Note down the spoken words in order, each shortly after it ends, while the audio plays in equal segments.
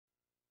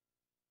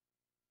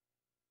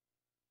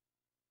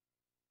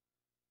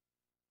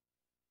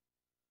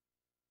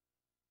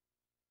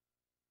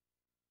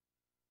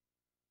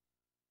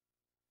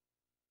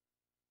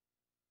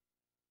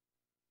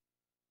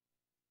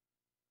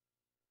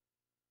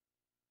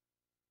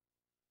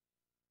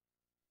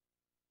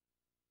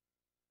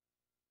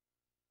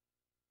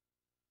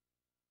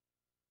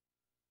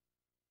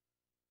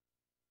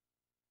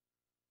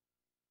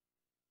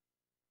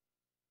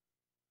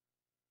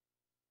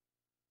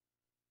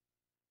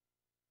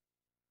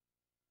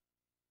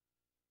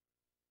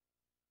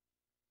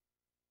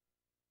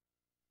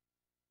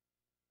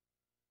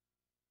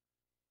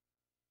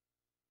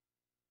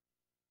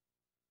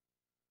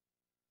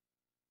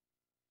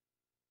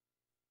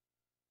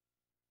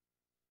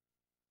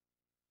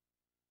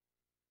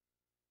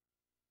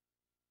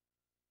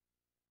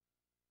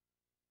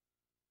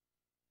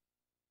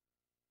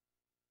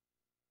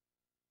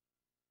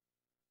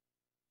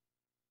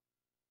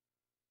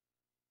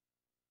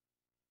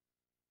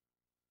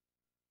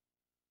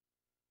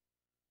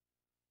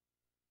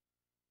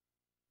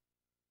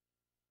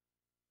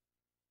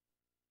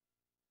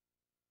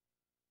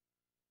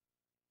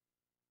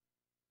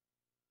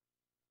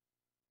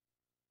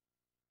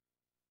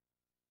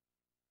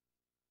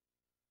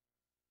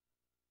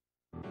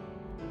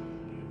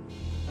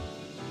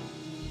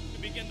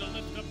begin to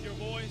lift up your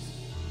voice.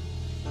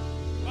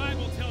 The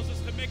Bible tells us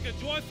to make a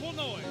joyful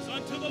noise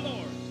unto the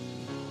Lord.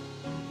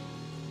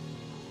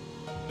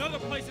 Another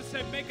place it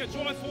said, make a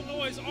joyful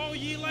noise, all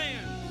ye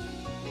lands.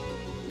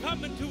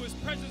 Come into his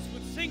presence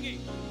with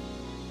singing.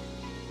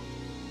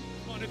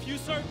 Come on, if you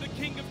serve the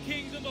King of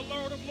Kings and the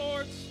Lord of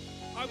Lords,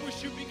 I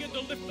wish you begin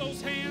to lift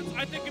those hands.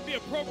 I think it'd be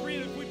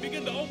appropriate if we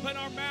begin to open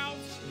our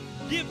mouths.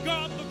 Give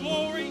God the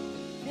glory,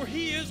 for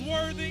he is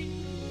worthy.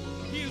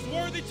 He is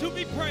worthy to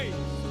be praised.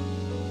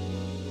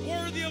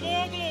 Worthy of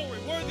all glory,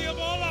 worthy of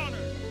all honor.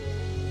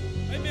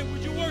 Amen.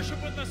 Would you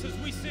worship with us as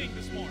we sing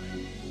this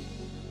morning?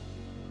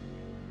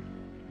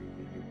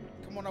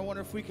 Come on, I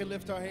wonder if we can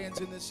lift our hands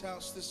in this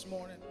house this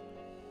morning.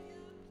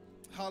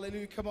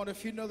 Hallelujah. Come on,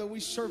 if you know that we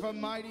serve a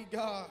mighty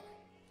God.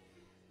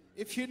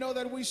 If you know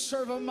that we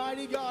serve a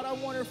mighty God, I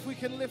wonder if we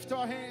can lift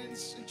our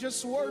hands and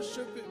just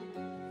worship him.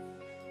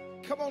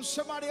 Come on,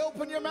 somebody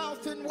open your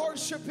mouth and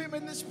worship him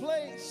in this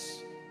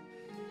place.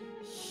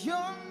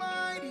 You're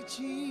mighty,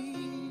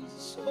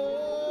 Jesus.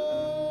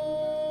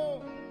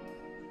 Oh.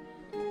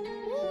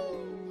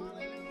 Woo.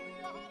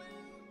 Hallelujah,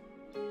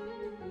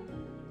 hallelujah.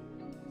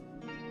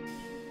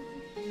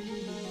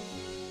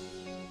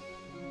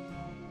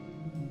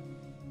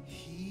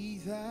 He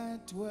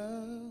that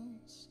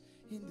dwells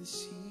in the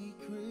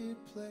secret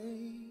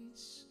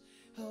place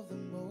of the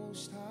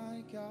Most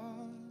High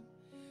God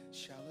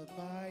shall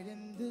abide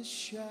in the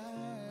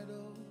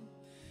shadow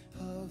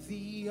of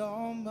the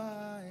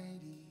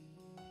Almighty,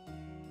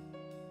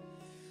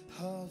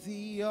 of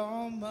the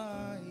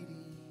Almighty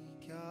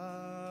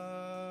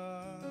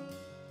God.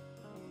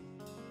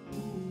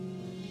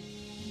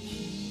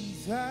 He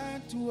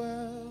that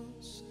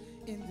dwells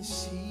in the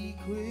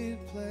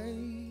secret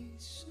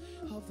place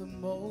of the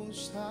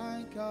Most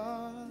High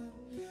God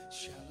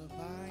shall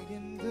abide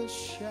in the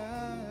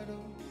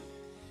shadow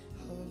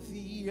of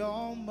the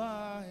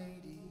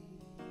Almighty,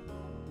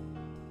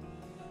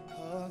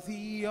 of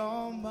the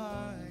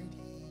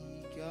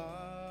Almighty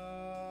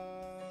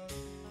God.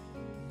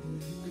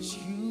 'Cause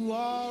you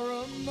are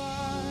a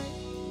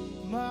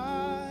mighty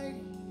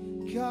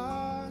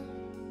God.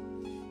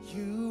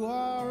 You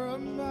are a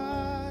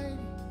mighty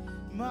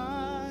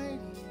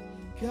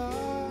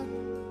God.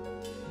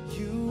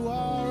 You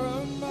are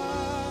a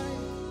mighty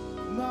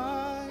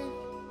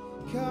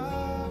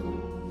God.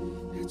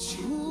 It's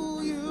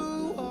who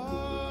you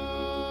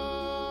are.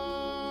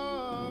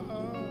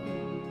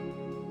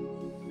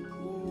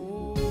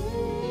 Oh.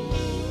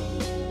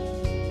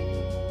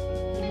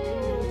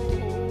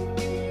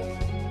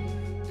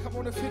 Come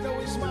on, if you know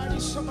he's mighty,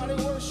 somebody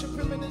worship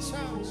him in this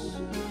house.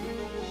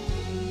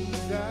 He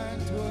that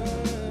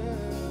dwells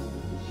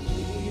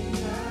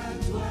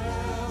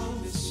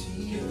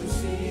in the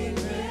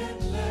secret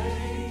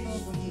place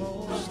of the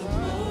Most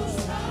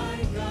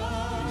High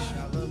God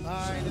shall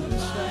abide in the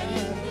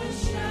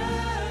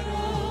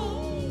shadow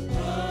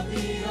of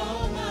the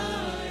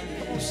Almighty.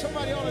 Come on,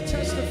 somebody ought to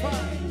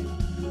testify.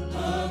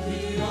 Of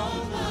the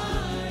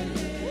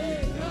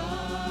Almighty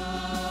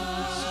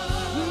God.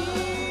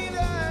 He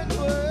that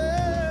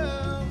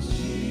dwells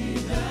in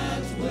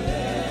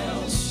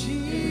the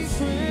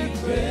secret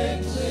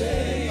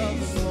place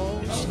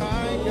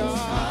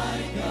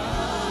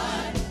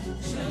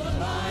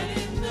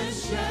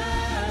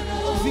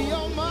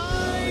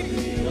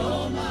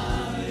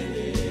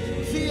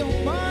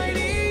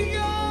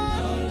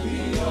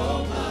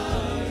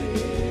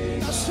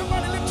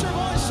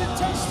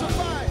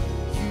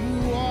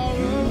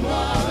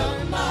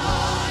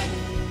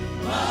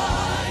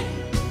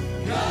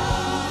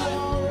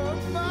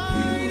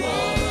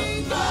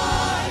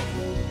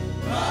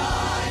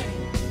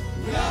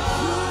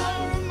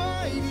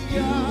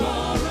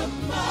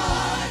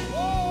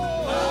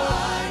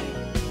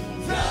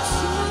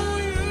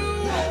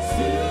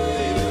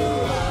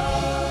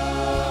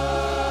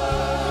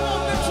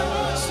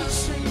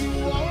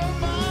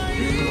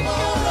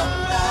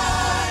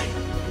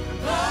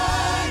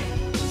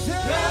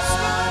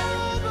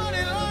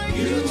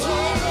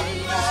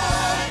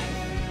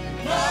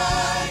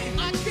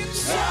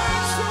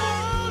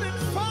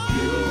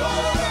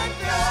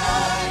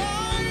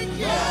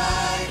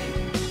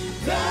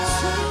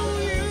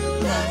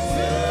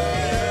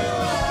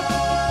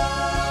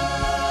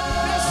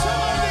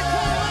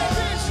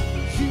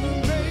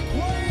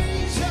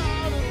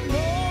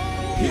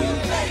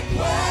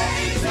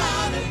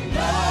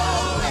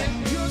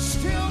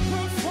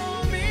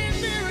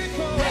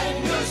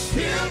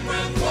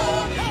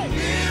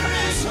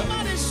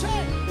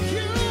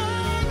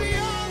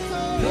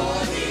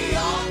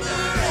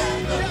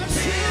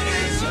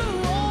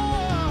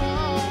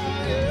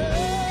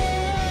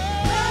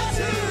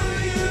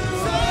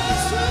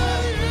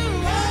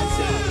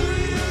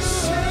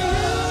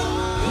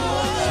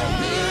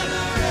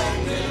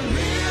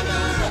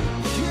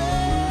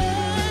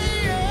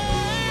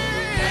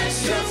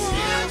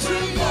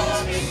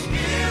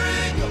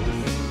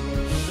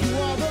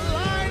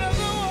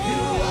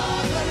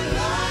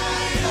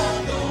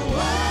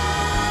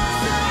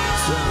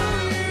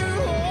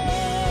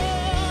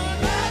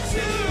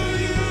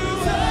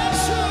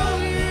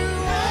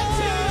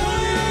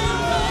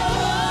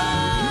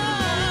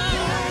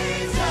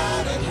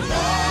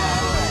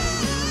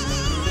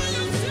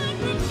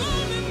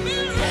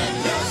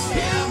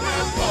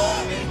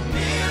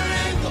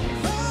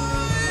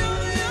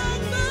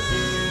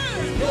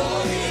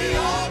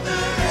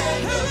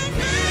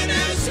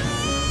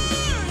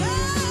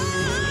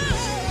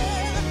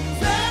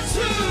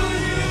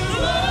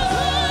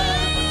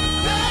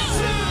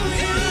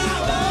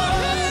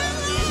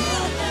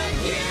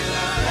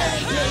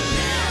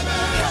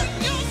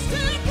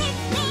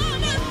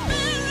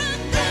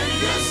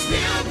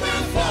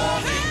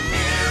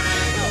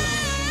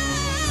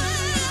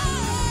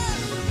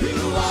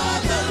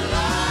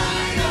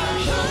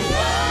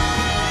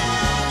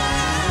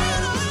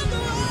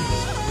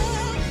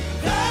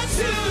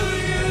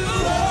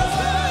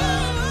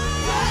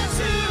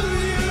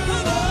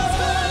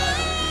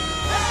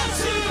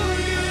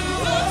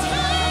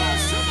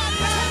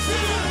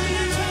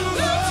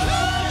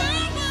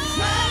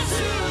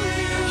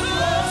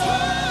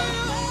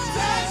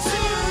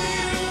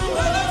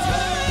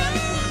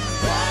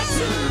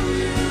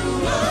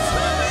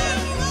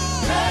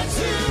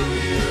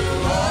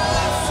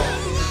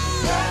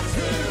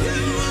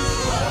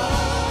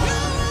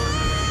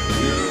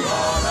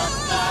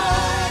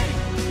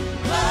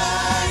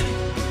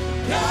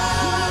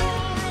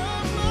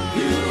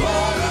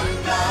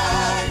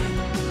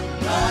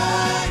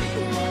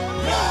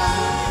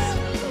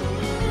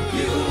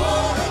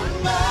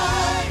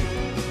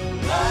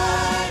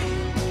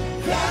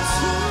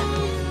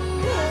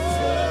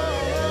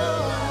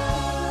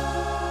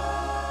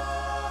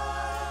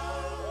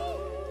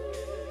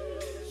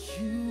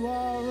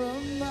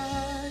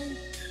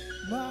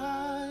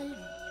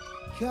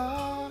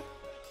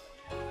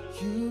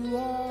You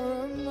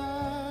are a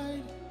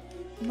mighty,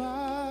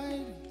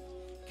 mighty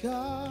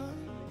God.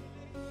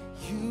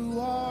 You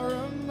are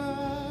a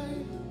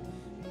mighty,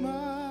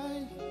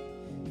 mighty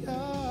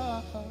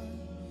God.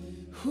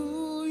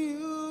 Who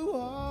you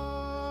are.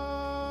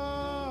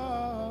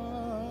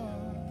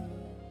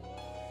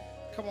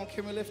 Come on,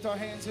 can we lift our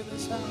hands in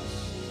this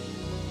house?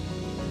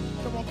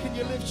 Come on, can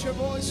you lift your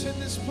voice in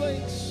this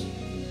place?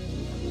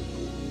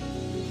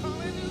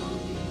 Hallelujah.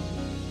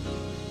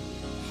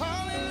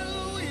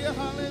 Hallelujah.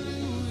 Hallelujah.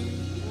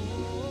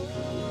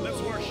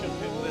 Let's worship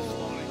him this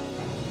morning.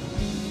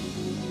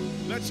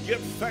 Let's give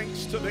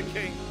thanks to the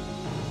King.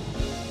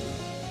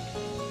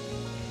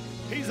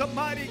 He's a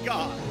mighty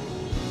God.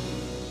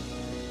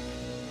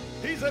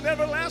 He's an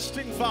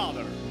everlasting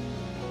Father.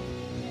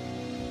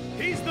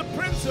 He's the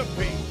Prince of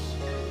Peace.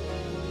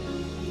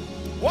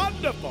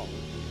 Wonderful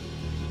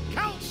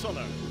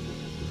Counselor.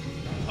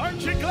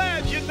 Aren't you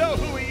glad you know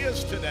who he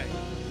is today?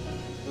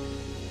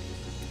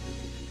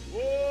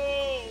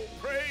 Oh,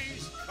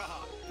 praise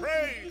God,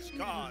 praise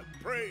God,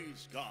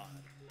 praise God.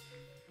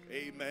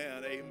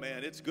 Amen,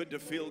 amen. It's good to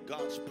feel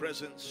God's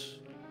presence.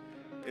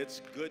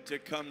 It's good to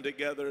come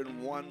together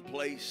in one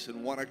place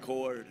in one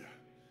accord.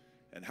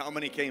 And how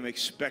many came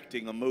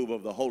expecting a move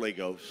of the Holy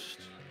Ghost?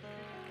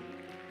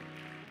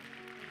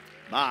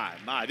 My,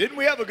 didn't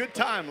we have a good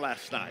time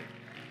last night?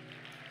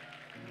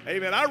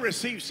 Amen. I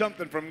received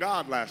something from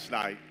God last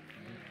night.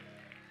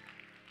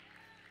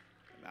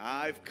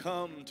 I've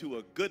come to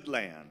a good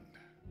land,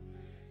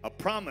 a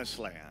promised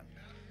land,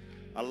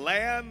 a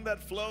land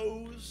that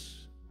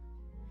flows.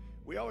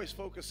 We always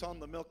focus on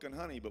the milk and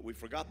honey, but we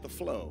forgot the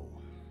flow.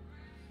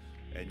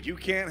 And you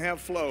can't have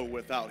flow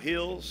without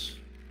hills.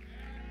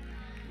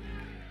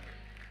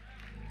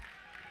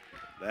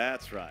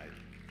 That's right.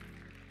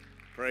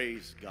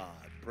 Praise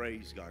God.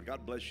 Praise God.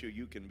 God bless you.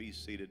 You can be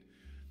seated.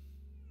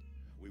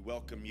 We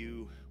welcome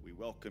you. We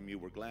welcome you.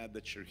 We're glad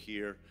that you're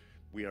here.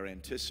 We are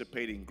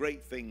anticipating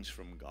great things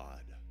from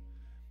God.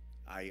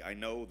 I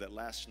know that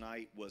last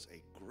night was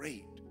a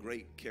great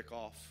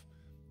kickoff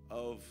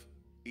of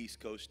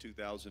East Coast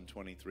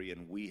 2023,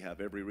 and we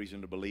have every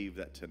reason to believe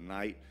that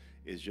tonight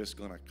is just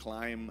going to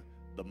climb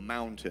the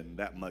mountain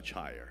that much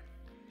higher.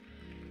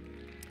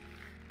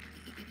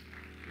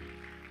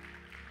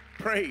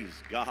 Praise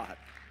God.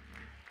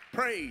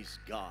 Praise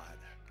God.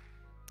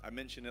 I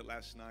mentioned it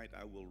last night.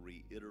 I will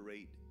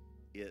reiterate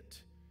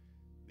it.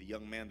 The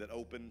young man that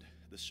opened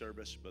the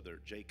service, Brother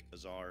Jake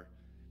Azar,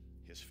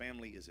 his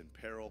family is in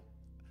peril.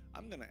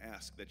 I'm going to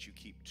ask that you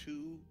keep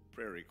two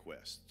prayer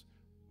requests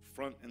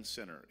front and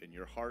center in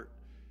your heart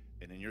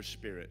and in your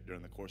spirit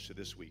during the course of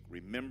this week.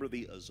 Remember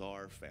the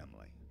Azar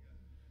family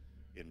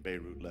in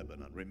Beirut,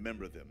 Lebanon.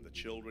 Remember them. The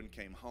children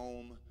came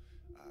home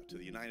to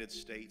the United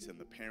States, and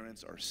the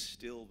parents are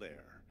still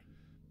there.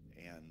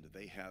 And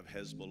they have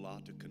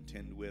Hezbollah to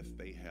contend with.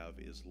 They have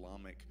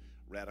Islamic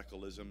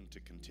radicalism to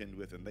contend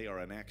with. And they are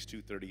an Acts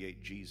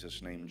 2:38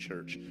 Jesus name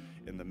church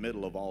in the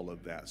middle of all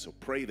of that. So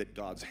pray that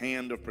God's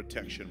hand of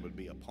protection would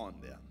be upon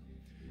them.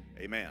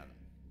 Amen.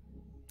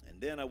 And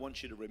then I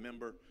want you to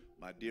remember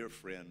my dear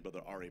friend,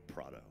 Brother Ari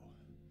Prado.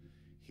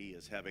 He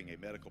is having a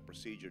medical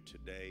procedure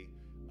today,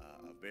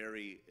 a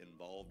very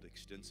involved,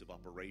 extensive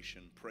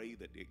operation. Pray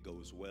that it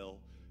goes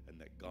well and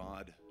that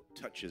God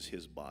touches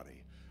his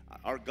body.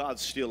 Our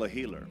God's still a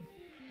healer.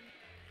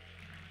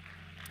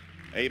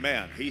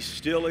 Amen. He's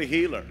still a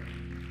healer.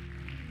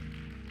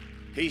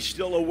 He's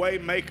still a way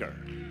maker.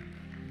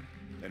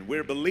 And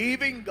we're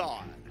believing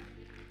God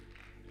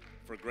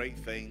for great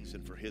things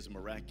and for his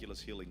miraculous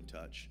healing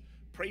touch.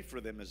 Pray for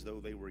them as though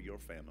they were your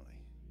family.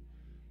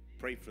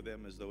 Pray for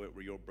them as though it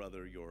were your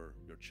brother, your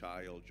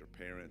child, your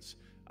parents.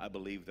 I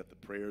believe that the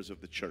prayers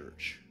of the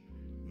church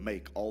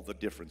make all the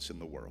difference in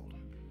the world.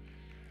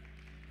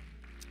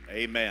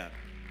 Amen.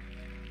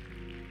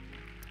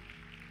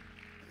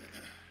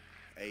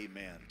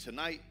 Amen.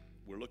 Tonight,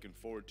 we're looking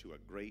forward to a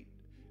great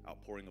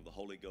outpouring of the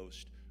Holy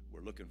Ghost.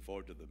 We're looking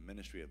forward to the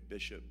ministry of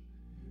Bishop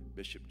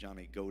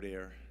Johnny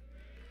Godair.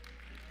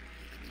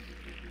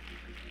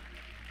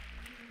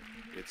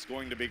 It's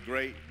going to be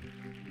great,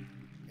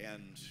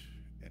 and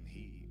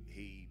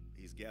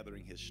he's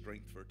gathering his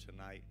strength for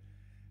tonight.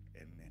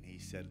 And he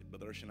said,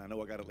 Brother Urshan, I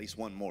know I got at least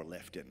one more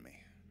left in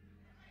me.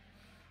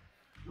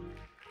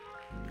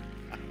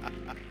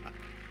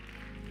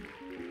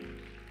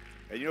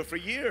 And you know, for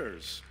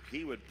years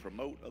he would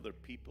promote other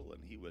people,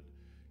 and he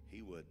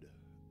would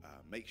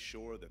make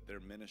sure that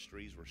their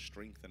ministries were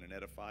strengthened and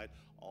edified,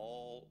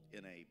 all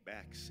in a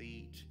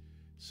backseat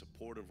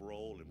supportive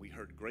role. And we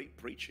heard great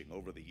preaching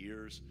over the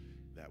years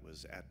that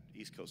was at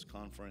East Coast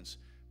Conference.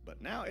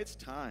 But now it's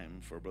time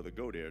for Brother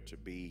Godair to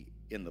be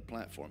in the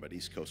platform at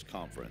East Coast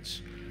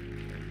Conference.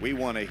 We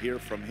want to hear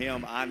from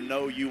him. I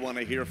know you want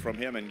to hear from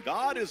him, and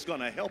God is going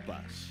to help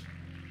us.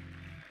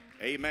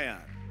 Amen.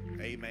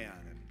 Amen.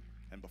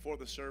 And before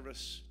the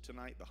service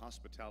tonight, the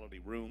hospitality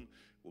room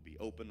will be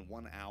open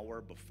 1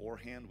 hour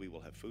beforehand. We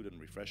will have food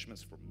and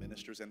refreshments for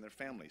ministers and their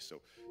families.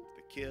 So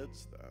the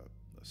kids, the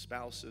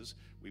spouses,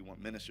 we want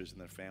ministers and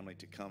their family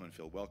to come and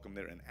feel welcome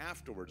there. And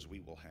afterwards,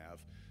 we will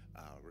have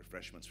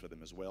refreshments for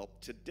them as well.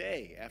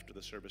 Today, after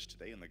the service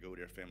today in the Go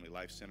Dare Family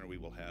Life Center, we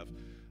will have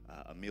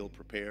a meal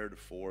prepared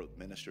for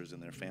ministers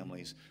and their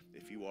families.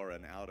 If you are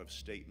an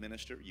out-of-state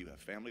minister, you have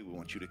family, we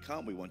want you to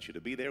come. We want you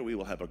to be there. We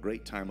will have a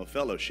great time of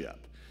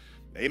fellowship.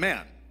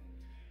 Amen.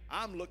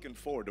 I'm looking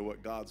forward to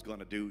what God's going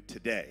to do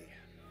today.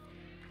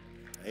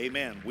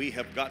 Amen. We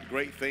have got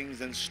great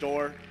things in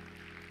store.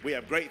 We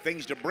have great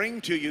things to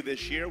bring to you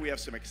this year. We have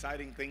some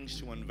exciting things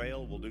to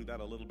unveil. We'll do that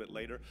a little bit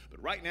later.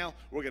 But right now,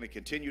 we're going to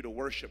continue to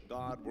worship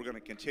God. We're going to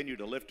continue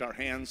to lift our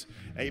hands.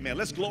 Amen.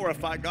 Let's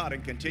glorify God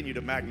and continue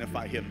to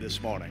magnify Him this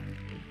morning.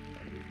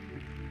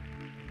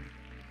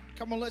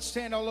 Come on, let's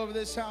stand all over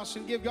this house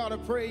and give God a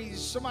praise.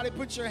 Somebody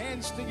put your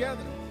hands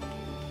together.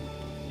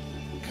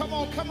 Come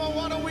on,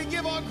 why don't we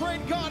give our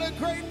great God a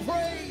great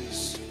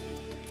praise?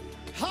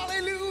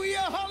 Hallelujah,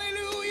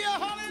 hallelujah,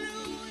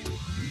 hallelujah.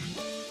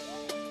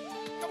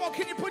 Come on,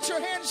 can you put your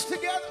hands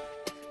together?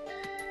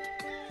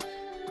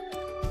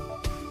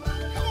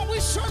 Come on, we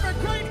serve a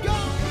great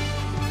God.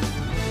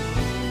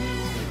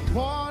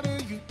 Water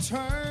you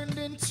turned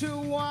into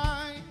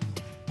wine,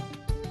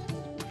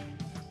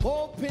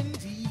 opened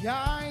the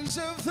eyes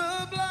of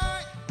the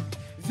blind.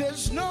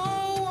 There's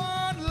no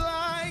one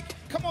like.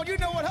 Come on, you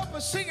know what? Help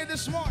us sing it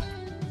this morning.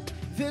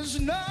 There's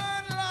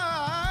none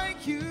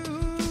like you.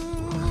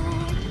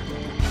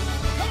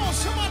 Come on,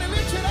 somebody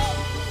lift it up.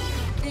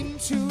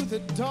 Into the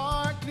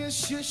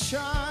darkness you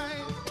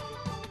shine.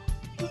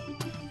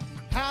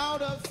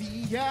 Out of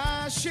the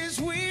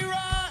ashes we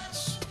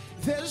rise.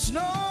 There's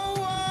no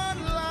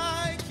one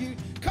like you.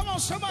 Come on,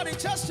 somebody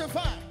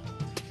testify.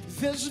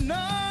 There's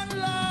none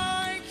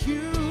like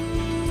you.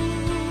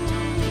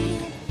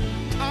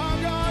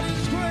 Our God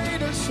is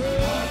greater, sir.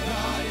 Our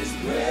God is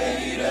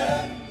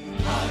greater.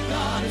 Our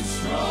God is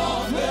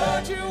stronger.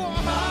 Lord, you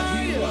are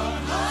higher. You are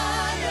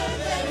higher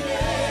than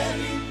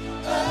any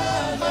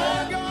other.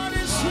 Our God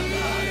is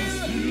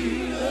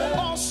healer.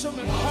 Awesome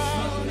in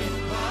power.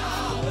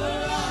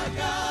 Our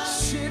God.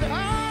 Said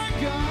our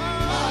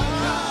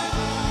God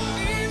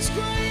is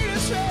greater,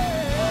 sir.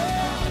 Our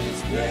God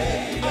is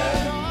greater. Our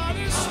God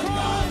is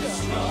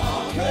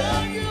stronger.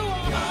 God, you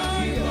are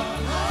higher. You are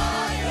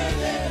higher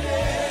than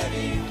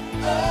any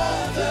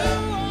other.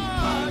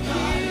 Our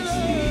God is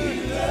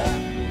healer.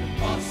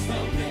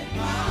 Awesome in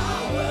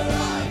power.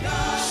 Our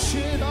God.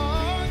 Said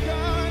our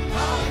God.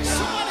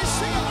 Somebody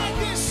sing it like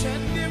this.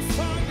 And if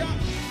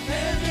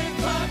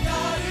our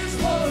God is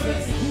for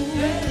us,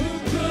 then who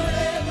could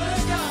ever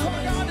stop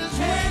us?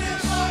 And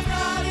if our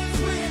God is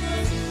with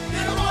us,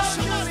 then what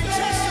can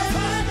stand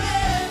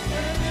against?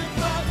 And if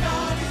our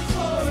God is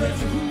for us,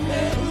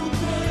 then who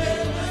could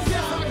ever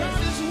stop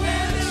us?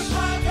 And if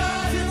our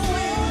God is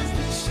with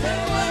us, then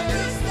what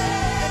can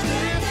stand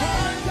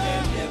against?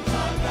 And if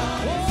our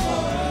God is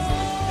for us,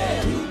 then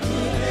who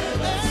could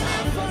ever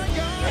stop us?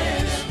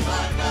 And if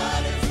our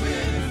God is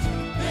with us,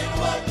 then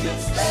what can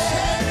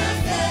stand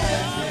against?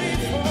 And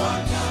if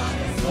our God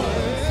is for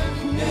us,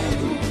 then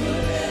who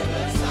could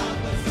ever stop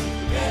us?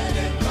 And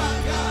if our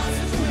God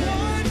is with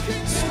us,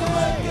 then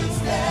what can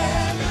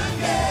stand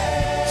against?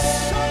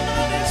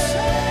 Somebody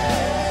say,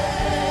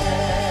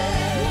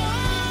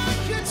 what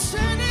can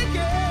stand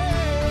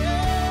against?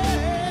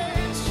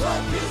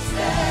 What can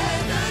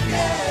stand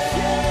against?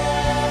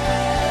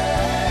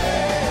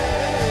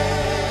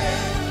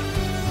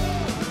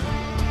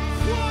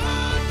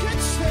 What can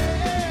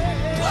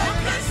stand? What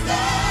can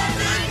stand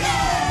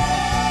against?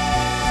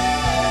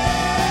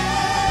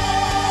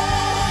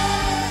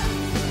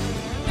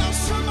 Now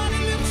somebody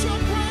lift your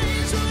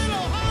praise a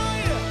little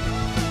higher.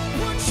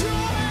 Put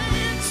your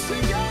hands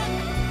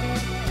together.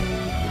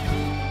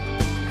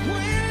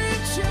 We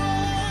lift your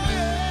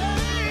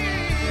hands.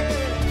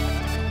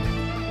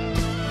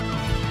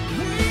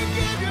 We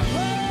give you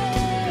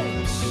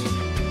praise.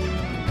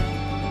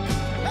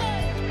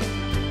 Hey.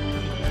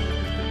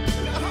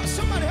 Now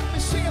somebody help me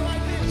sing it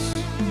like this.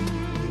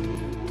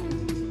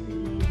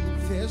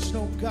 There's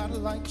no God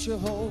like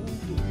Jehovah.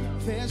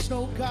 There's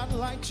no God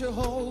like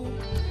Jehovah.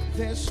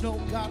 There's no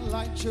God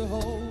like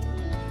Jehovah.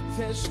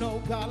 There's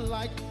no God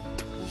like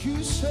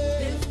you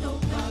say. There's no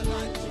God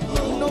like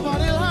Jehovah.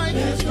 Nobody like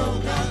There's no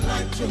God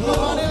like Jehovah.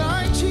 Nobody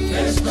like Jesus.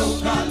 There's no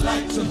God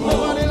like Jehovah.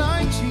 Nobody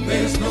like Jesus.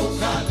 There's no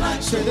God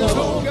like Jehovah. There's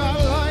no God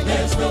like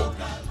There's no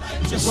God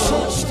like Jehovah.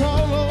 Searched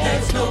all over.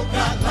 There's no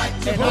God like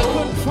Jehovah. And I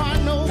couldn't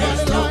find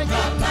nobody like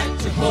God like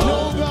Jehovah.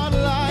 No God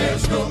like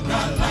There's no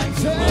God like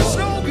Jehovah. There's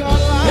no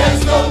God like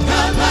There's no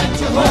God like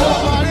Jehovah.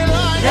 Nobody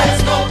like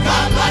There's no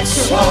God like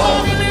Jehovah.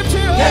 Somebody lift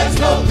it up. There's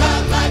no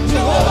God like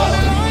Jehovah.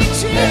 Nobody like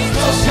Jesus. There's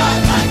no God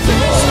like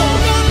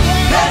Jehovah.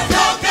 There's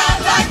no God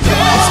like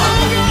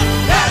Jehovah.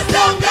 There's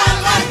no God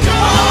like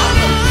Jehovah.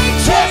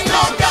 There's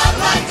no God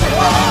like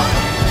Jehovah.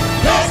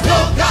 There's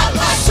no God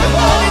like Jehovah.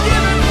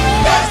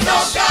 There's no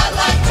God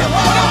like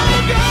Jehovah.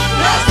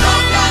 There's no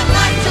God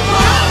like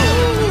Jehovah.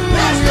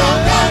 There's no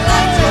God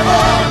like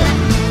Jehovah.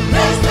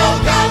 There's no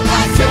God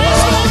like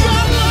Jehovah.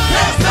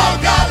 There's no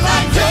God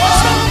like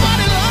Jehovah.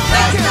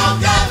 There's no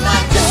God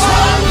like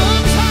Jehovah.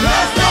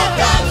 There's no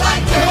God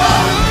like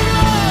Jehovah.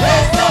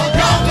 There's no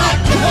God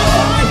like Jehovah.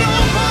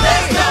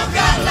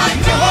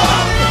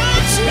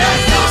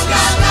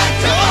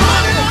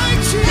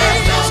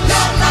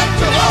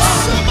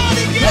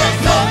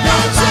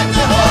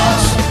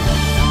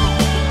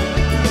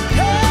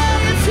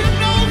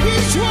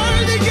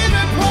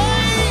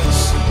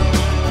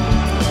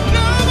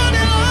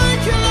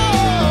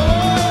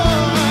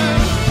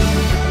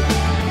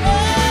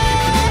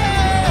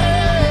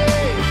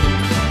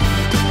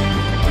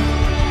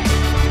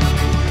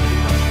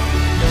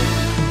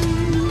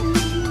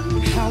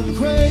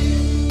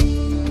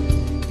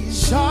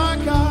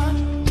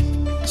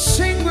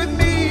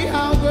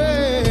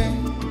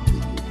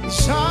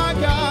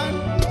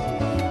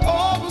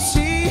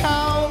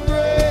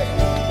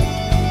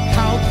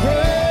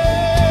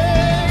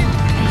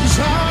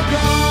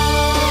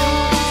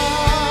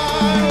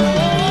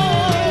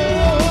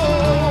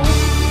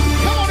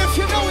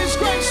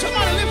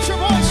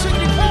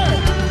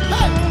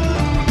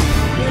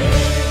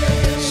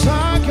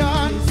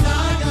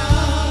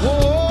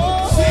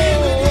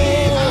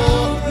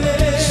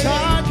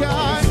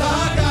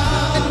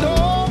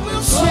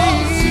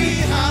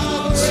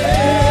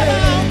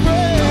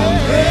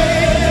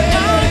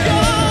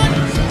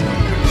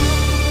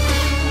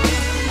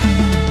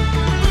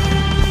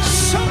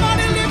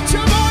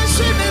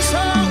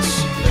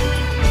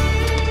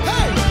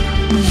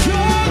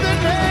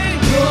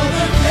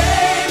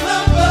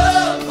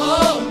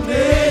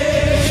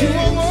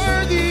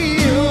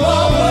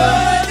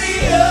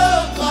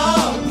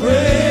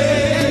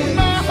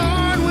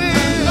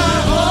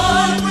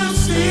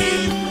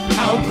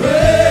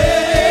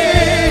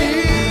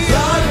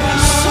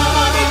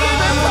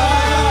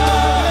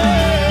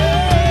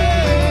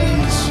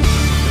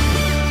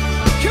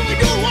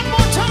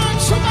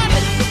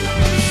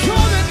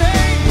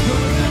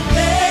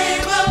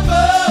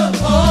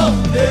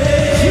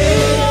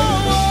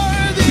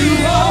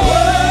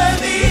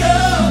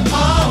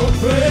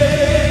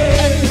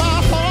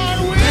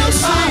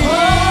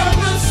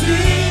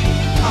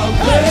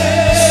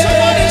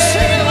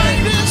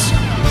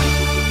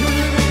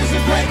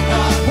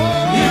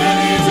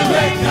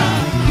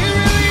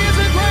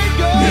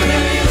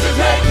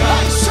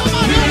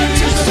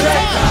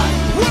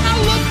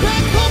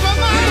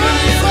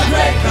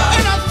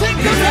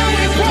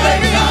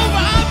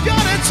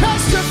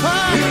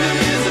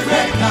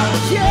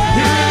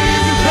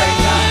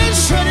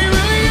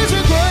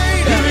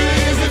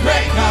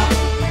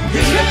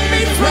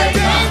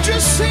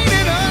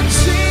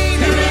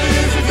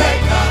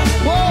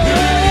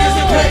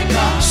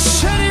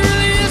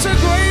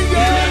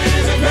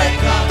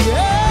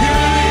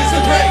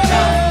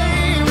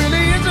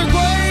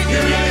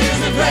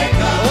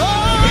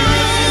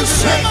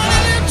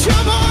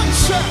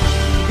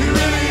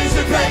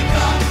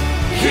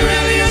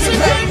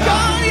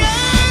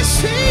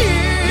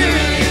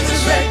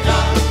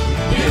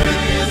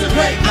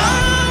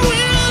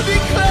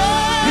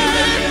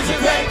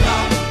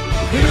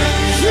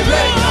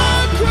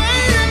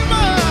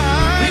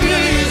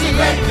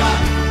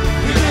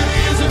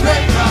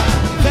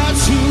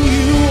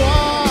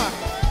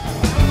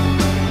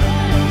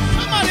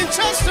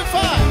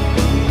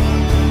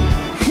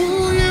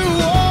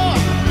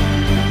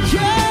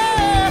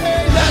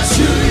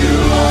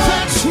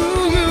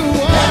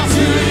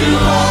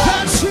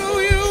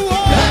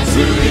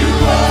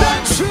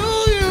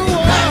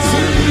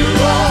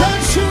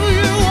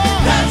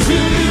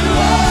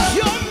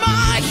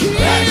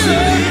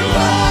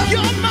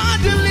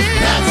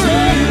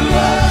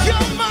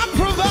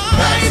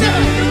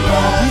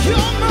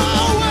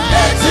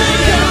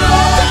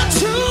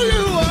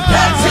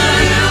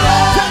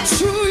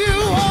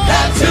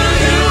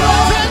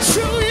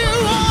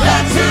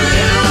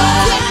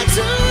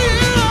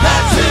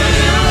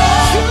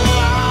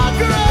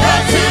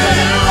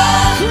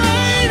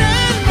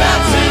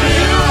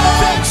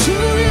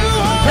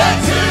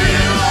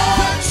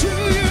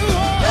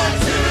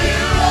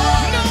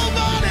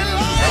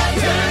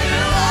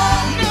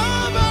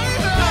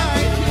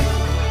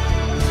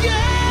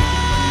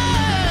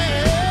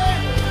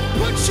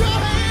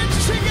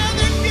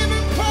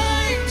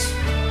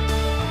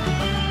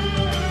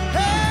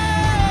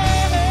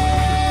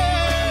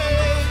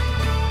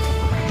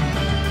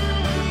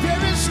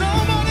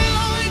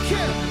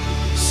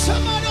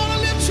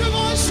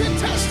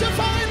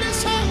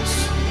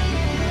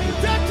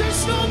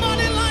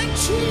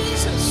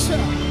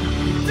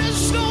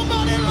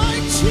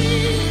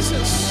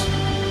 Jesus.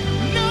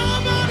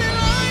 Nobody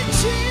like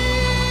Jesus.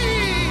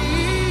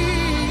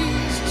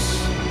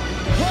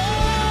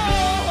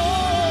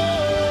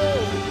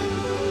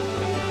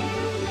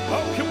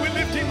 Oh, can we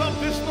lift him up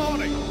this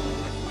morning?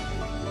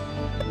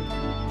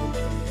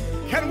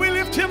 Can we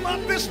lift him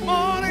up this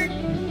morning?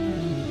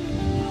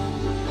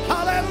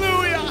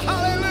 Hallelujah,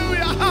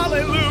 hallelujah,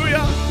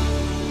 hallelujah.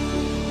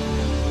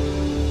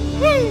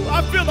 Woo,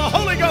 I feel the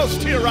Holy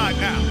Ghost here right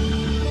now.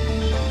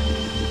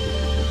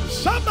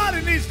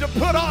 Somebody needs to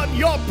put on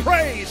your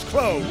praise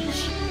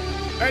clothes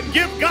and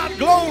give God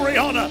glory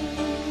on a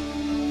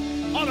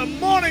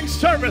morning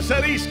service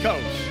at East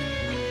Coast.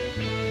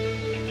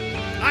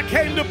 I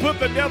came to put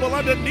the devil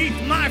underneath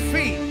my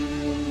feet.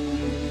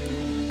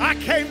 I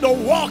came to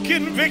walk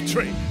in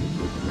victory.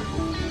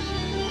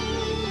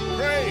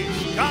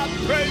 Praise God,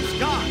 praise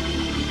God.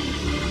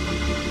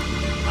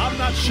 I'm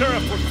not sure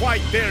if we're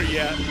quite there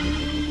yet.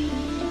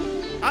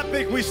 I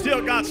think we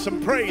still got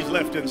some praise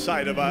left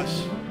inside of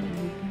us.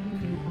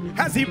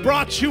 Has he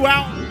brought you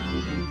out?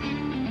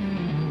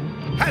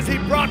 Has he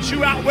brought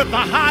you out with a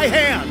high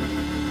hand?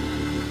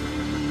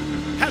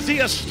 Has he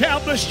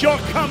established your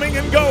coming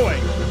and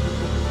going?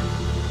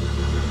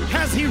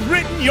 Has he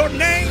written your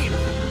name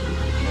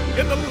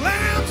in the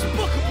Lamb's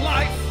book of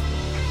life?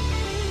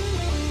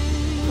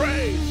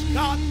 Praise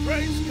God,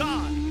 praise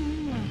God.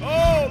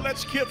 Oh,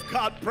 let's give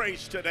God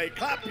praise today.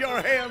 Clap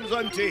your hands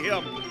unto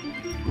him.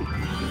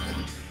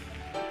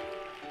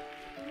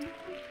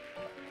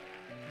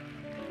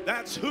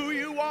 That's who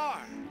you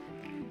are.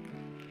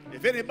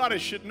 If anybody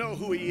should know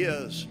who he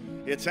is,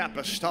 it's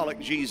apostolic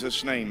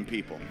Jesus' name,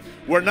 people.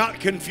 We're not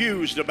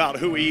confused about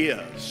who he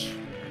is.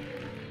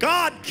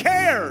 God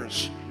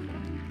cares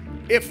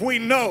if we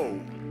know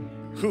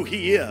who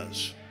he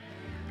is.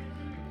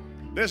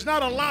 There's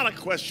not a lot of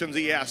questions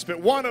he asked,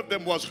 but one of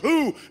them was,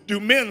 who do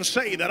men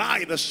say that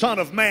I, the Son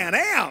of Man,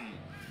 am?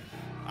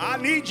 I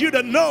need you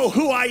to know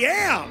who I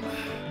am.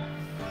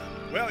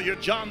 Well, you're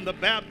John the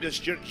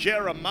Baptist, you're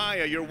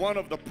Jeremiah, you're one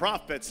of the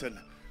prophets, and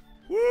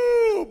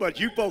woo, but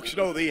you folks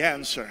know the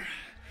answer.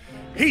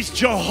 He's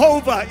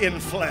Jehovah in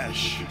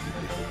flesh.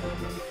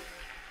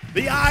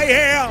 The I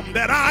am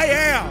that I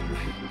am.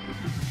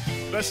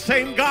 The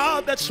same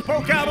God that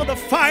spoke out of the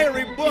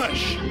fiery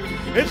bush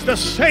is the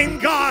same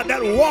God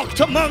that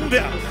walked among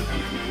them.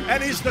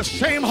 And he's the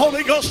same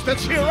Holy Ghost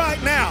that's here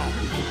right now.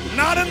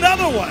 Not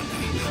another one,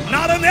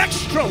 not an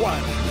extra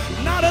one,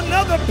 not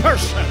another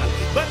person,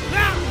 but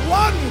that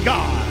one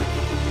God.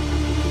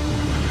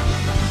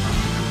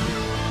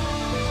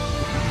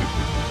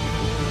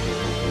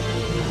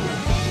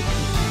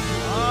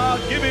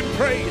 Give him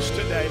praise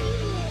today.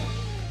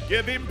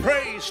 Give him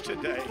praise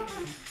today.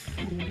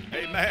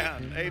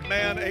 Amen,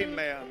 amen,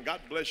 amen. God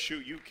bless you.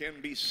 You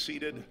can be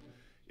seated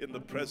in the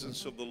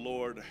presence of the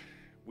Lord.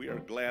 We are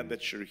glad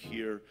that you're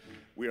here.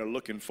 We are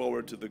looking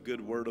forward to the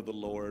good word of the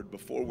Lord.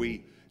 Before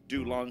we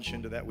do launch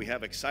into that, we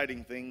have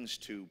exciting things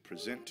to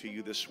present to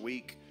you this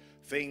week.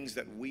 Things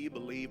that we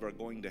believe are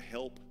going to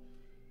help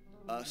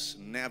us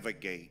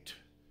navigate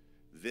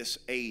this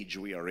age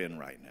we are in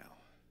right now.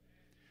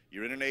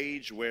 You're in an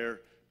age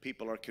where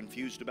people are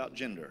confused about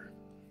gender,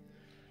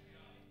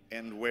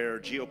 and where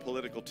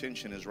geopolitical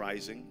tension is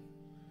rising,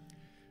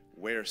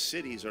 where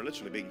cities are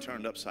literally being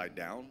turned upside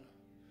down.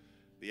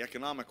 The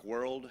economic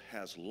world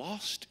has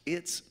lost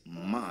its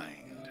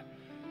mind.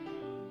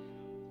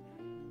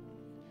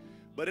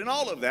 But in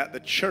all of that, the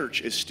church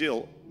is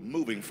still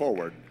moving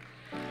forward,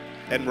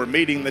 and we're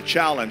meeting the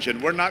challenge,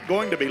 and we're not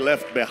going to be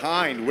left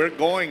behind. We're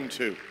going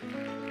to.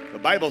 The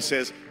Bible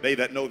says, they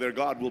that know their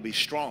God will be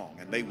strong,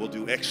 and they will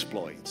do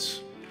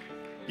exploits.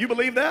 You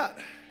believe that?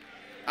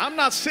 I'm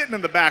not sitting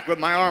in the back with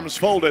my arms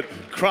folded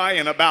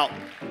crying about.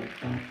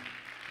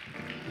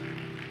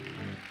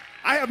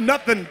 I have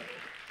nothing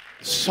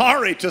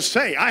sorry to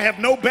say. I have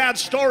no bad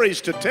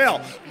stories to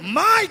tell.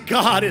 My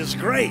God is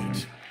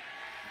great.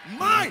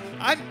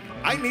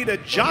 I need a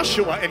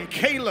Joshua and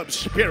Caleb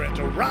spirit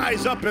to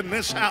rise up in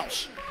this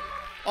house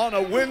on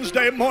a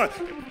Wednesday morning.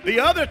 The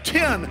other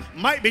 10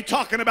 might be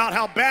talking about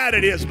how bad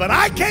it is, but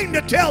I came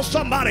to tell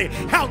somebody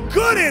how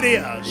good it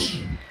is.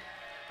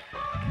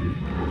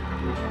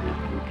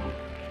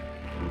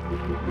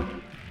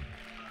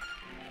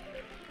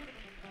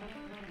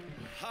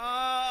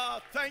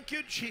 Thank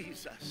you,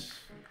 Jesus.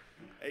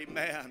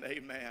 Amen,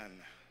 amen.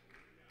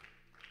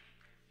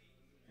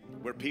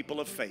 We're people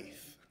of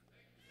faith.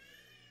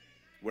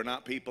 We're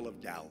not people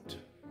of doubt.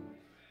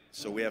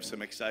 So we have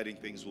some exciting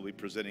things we'll be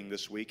presenting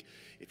this week.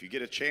 If you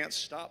get a chance,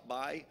 stop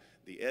by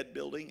the Ed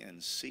building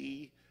and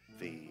see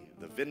the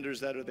vendors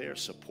that are there.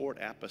 Support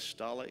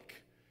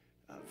apostolic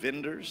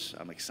vendors.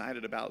 I'm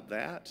excited about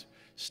that.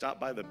 Stop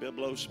by the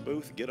Biblos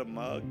booth, get a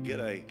mug, get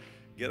a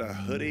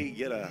hoodie,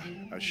 get a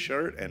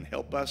shirt, and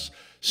help us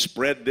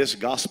spread this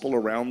gospel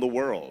around the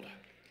world.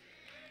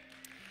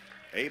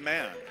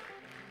 Amen.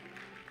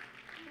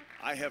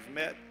 I have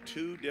met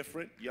 2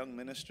 different young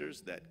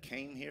ministers that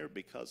came here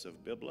because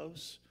of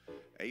Biblos.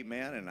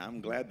 Amen. And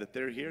I'm glad that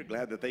they're here,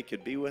 glad that they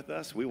could be with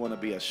us. We want to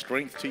be a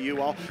strength to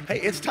you all. Hey,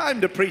 it's time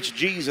to preach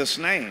Jesus'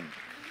 name.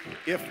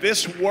 If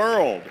this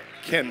world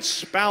can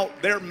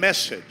spout their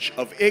message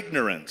of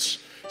ignorance,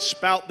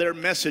 spout their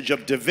message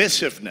of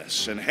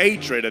divisiveness and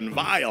hatred and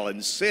vile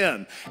and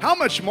sin, how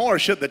much more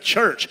should the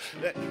church?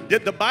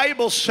 Did the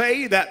Bible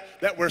say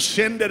that where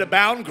sin did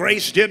abound,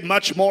 grace did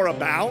much more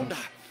abound?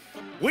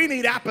 We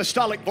need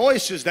apostolic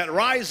voices that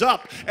rise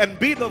up and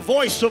be the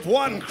voice of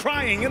one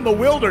crying in the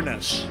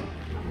wilderness.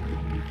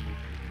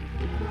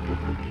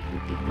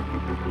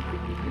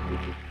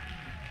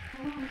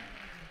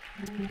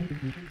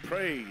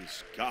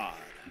 Praise God.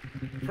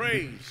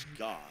 Praise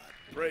God.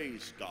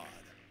 Praise God.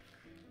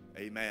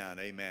 Amen.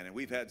 Amen. And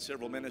we've had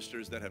several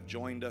ministers that have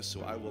joined us,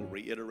 so I will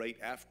reiterate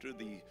after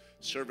the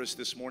service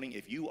this morning,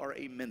 if you are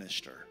a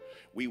minister,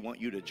 we want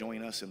you to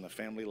join us in the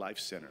Family Life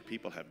Center.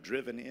 People have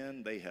driven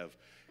in. They have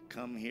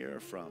come here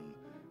from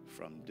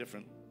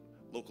different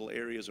local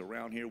areas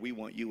around here. We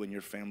want you and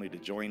your family to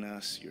join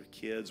us, your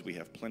kids. We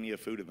have plenty of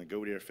food in the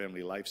Go There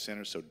Family Life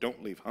Center, so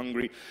don't leave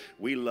hungry.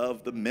 We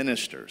love the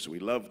ministers. We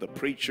love the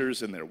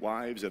preachers and their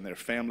wives and their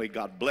family.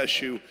 God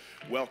bless you.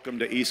 Welcome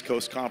to East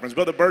Coast Conference.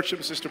 Brother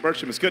Burcham, Sister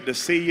Burcham, it's good to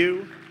see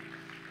you.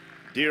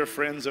 Dear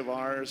friends of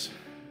ours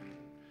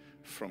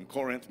from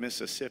Corinth,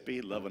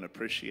 Mississippi, love and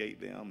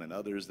appreciate them, and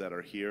others that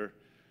are here.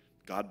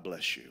 God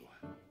bless you.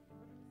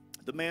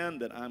 The man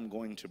that I'm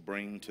going to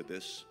bring to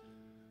this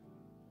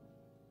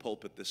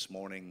pulpit this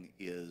morning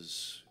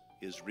is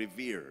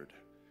revered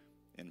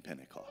in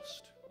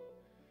Pentecost.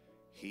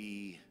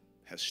 He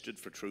has stood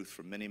for truth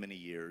for many, many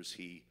years.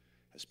 He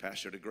has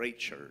pastored a great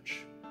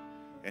church,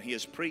 and he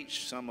has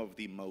preached some of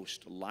the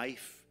most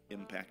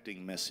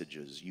life-impacting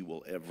messages you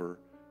will ever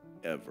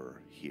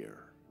hear.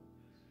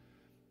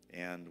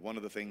 And one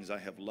of the things I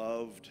have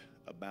loved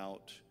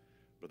about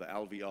Brother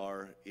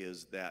Alvear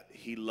is that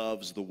he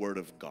loves the Word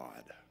of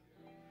God.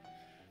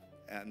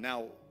 And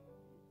now,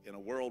 in a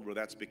world where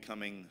that's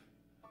becoming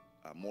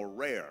more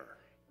rare,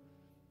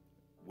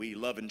 we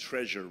love and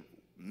treasure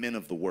men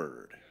of the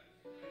Word.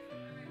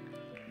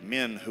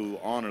 Men who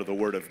honor the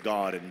Word of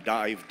God and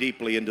dive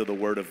deeply into the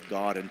Word of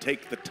God and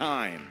take the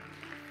time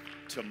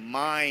to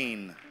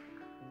mine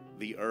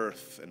the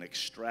earth and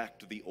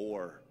extract the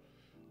ore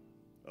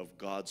of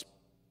God's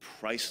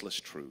priceless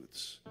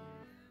truths.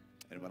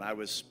 And when I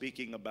was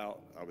thinking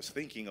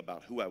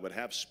about who I would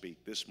have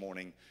speak this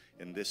morning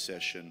in this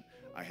session,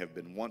 I have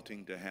been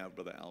wanting to have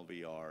Brother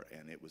Alvear,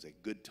 and it was a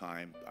good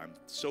time. I'm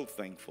so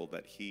thankful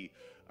that he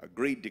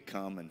agreed to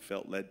come and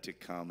felt led to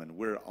come, and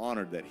we're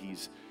honored that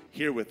he's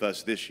here with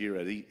us this year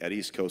at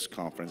East Coast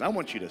Conference. I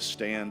want you to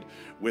stand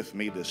with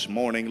me this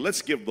morning.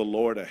 Let's give the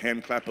Lord a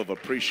hand clap of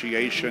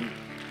appreciation.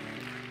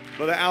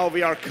 Brother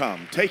Alvear,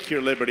 come. Take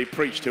your liberty.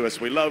 Preach to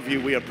us. We love you.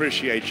 We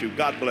appreciate you.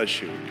 God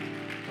bless you.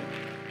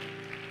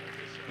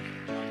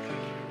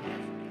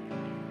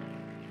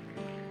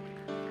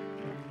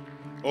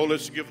 Oh,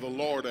 let's give the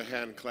Lord a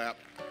hand clap.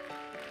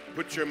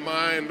 Put your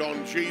mind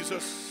on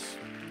Jesus.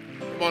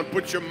 Come on,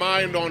 put your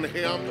mind on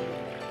Him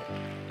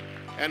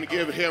and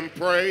give Him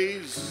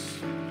praise.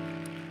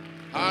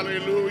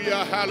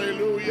 Hallelujah,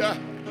 hallelujah.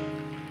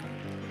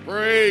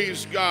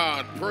 Praise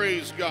God,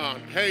 praise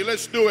God. Hey,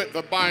 let's do it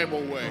the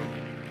Bible way.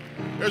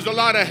 There's a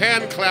lot of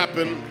hand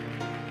clapping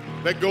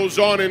that goes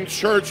on in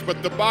church,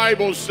 but the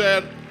Bible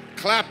said,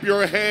 clap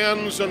your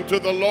hands unto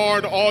the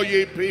Lord, all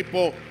ye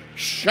people,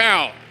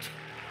 shout.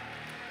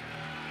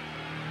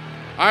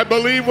 I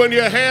believe when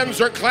your hands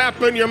are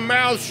clapping, your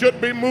mouth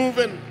should be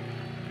moving.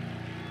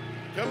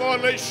 Come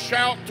on, let's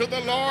shout to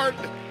the Lord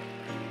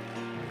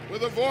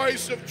with a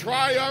voice of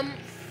triumph.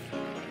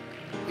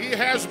 He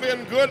has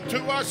been good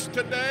to us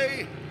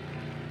today.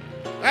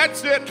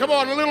 That's it. Come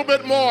on, a little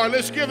bit more.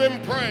 Let's give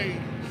Him praise.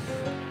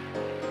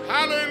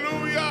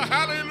 Hallelujah,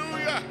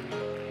 hallelujah.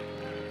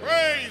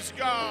 Praise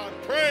God,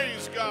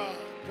 praise God,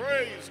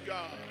 praise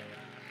God.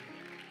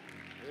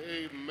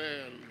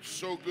 Amen.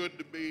 So good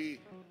to be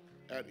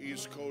at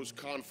East Coast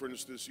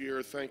Conference this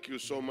year. Thank you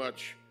so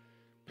much,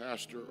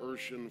 Pastor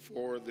Urshan,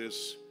 for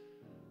this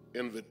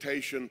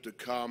invitation to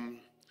come.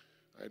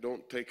 I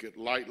don't take it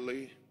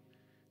lightly.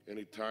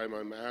 Anytime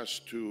I'm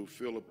asked to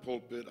fill a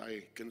pulpit,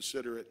 I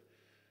consider it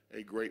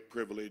a great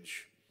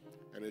privilege,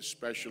 and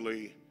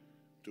especially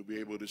to be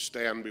able to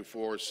stand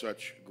before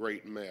such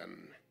great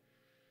men.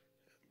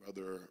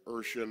 Brother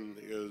Urshan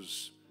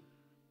is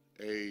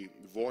a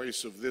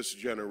voice of this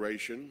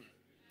generation,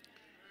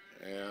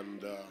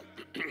 and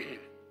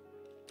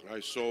I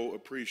so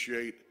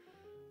appreciate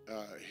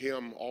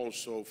him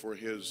also for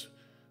his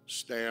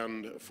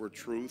stand for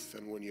truth.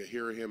 And when you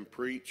hear him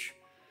preach,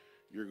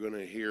 you're going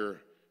to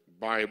hear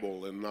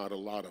Bible and not a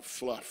lot of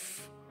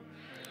fluff.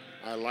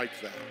 I like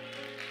that.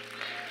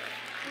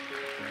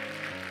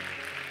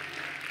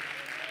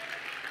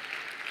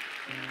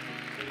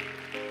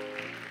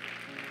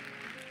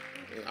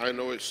 I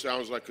know it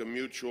sounds like a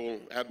mutual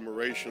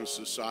admiration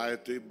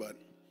society, but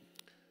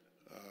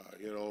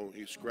you know,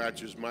 he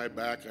scratches my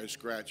back, I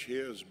scratch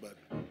his, but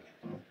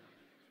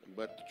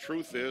the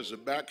truth is, a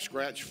back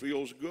scratch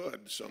feels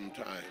good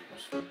sometimes.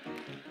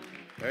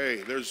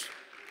 Hey,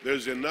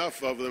 There's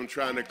enough of them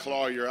trying to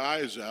claw your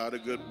eyes out, a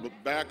good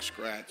back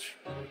scratch.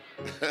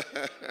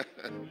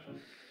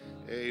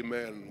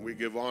 Amen. We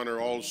give honor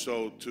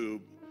also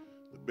to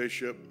the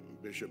Bishop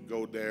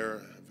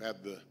Godair. I've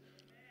had the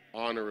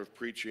honor of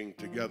preaching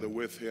together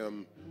with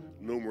him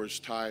numerous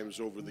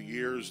times over the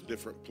years,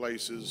 different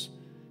places.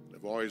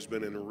 I've always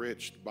been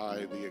enriched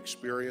by the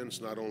experience,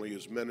 not only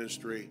his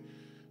ministry,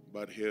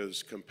 but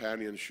his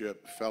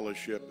companionship,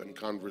 fellowship, and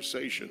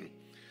conversation.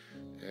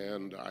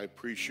 And I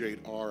appreciate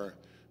our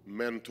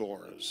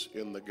mentors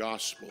in the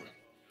gospel.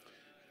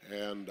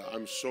 And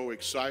I'm so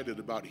excited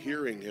about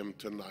hearing him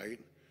tonight,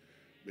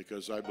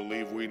 because I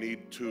believe we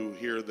need to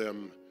hear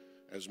them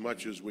as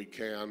much as we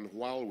can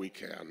while we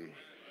can.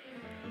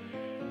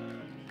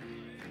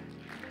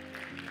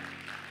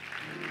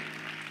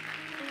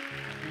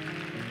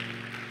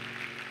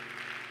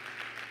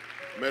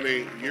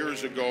 Many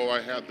years ago, I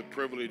had the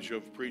privilege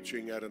of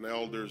preaching at an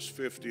elder's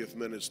 50th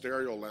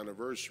ministerial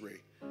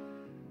anniversary.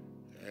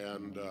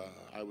 And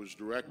I was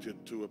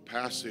directed to a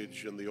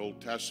passage in the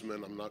Old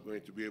Testament. I'm not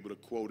going to be able to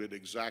quote it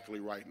exactly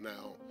right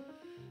now,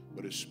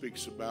 but it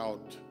speaks about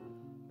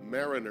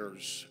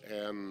mariners,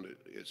 and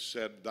it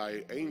said,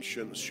 "Thy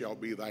ancients shall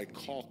be thy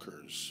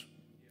caulkers."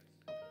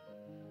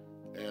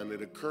 And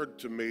it occurred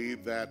to me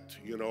that,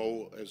 you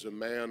know, as a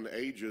man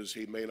ages,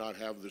 he may not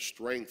have the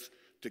strength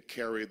to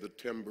carry the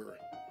timber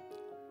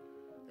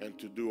and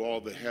to do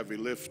all the heavy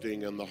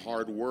lifting and the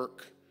hard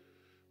work,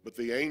 but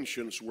the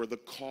ancients were the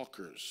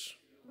caulkers.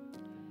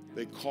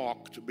 They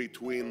caulked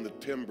between the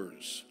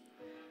timbers,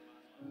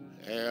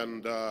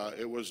 and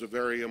it was a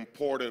very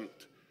important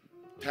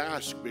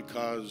task,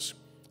 because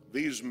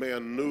these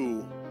men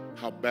knew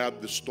how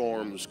bad the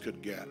storms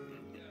could get.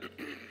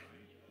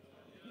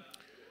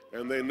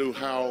 And they knew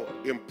how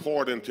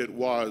important it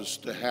was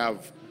to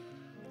have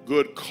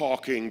good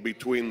caulking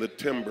between the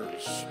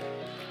timbers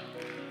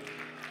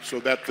so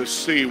that the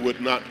sea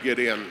would not get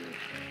in.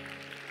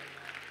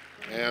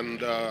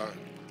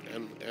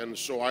 And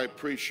so I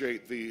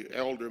appreciate the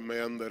elder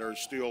men that are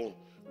still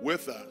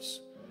with us.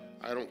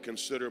 I don't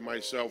consider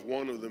myself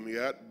one of them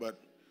yet,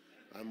 but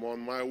I'm on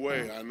my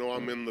way. I know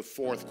I'm in the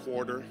fourth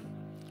quarter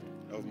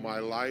of my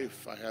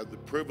life. I had the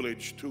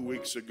privilege 2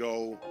 weeks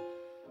ago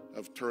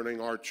of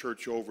turning our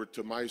church over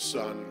to my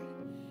son,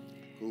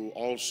 who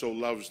also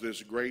loves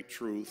this great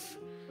truth,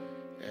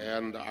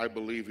 and I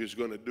believe he's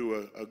going to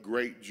do a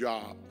great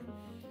job.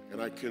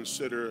 And I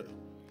consider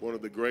one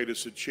of the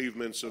greatest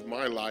achievements of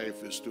my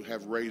life is to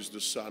have raised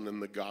a son in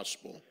the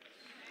gospel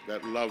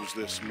that loves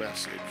this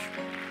message.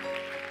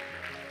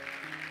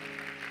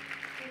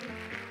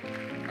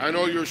 I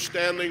know you're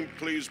standing.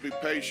 Please be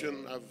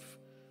patient. I'm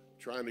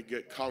trying to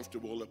get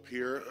comfortable up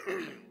here.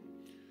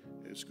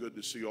 It's good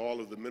to see all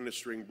of the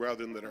ministering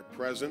brethren that are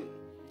present,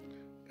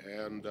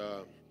 and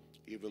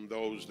even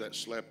those that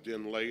slept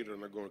in late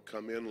and are going to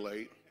come in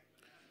late.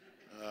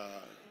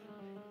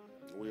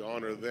 We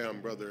honor them.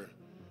 Brother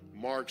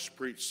Marks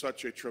preached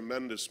such a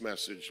tremendous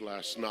message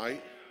last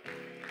night.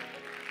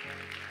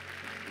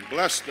 He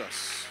blessed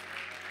us.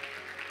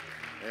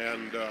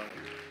 And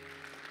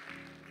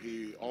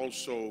he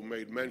also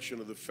made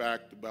mention of the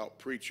fact about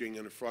preaching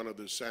in front of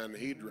the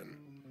Sanhedrin.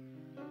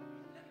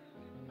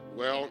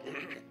 Well,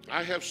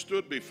 I have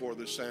stood before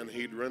the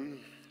Sanhedrin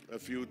a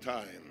few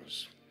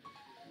times,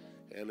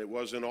 and it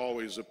wasn't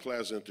always a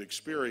pleasant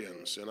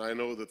experience. And I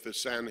know that the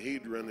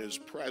Sanhedrin is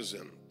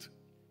present,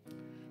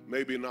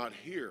 maybe not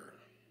here,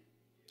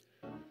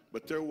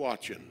 but they're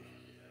watching,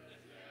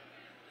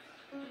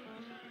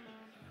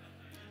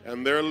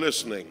 and they're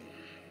listening.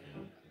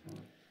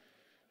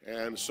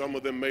 And some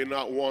of them may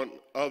not want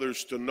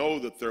others to know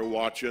that they're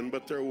watching,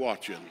 but they're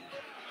watching.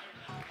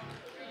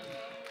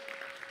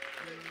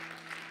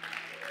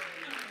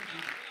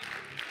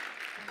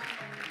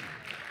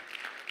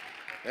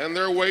 And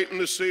they're waiting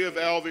to see if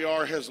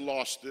Alvear has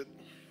lost it,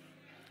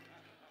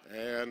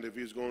 and if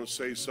he's going to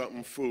say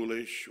something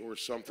foolish or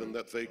something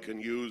that they can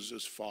use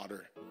as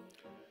fodder.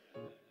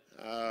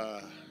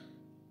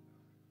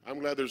 I'm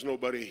glad there's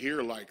nobody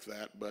here like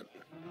that, but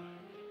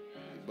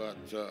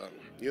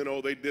you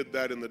know, they did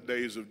that in the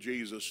days of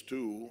Jesus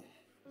too.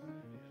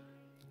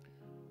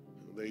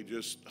 They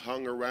just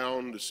hung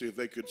around to see if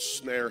they could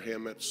snare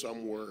him at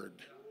some word.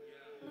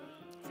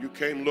 If you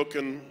came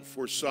looking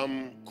for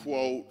some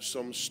quote,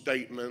 some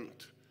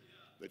statement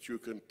that you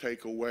can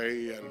take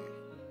away and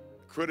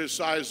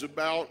criticize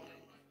about,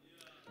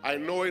 I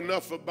know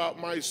enough about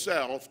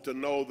myself to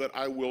know that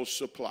I will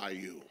supply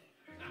you.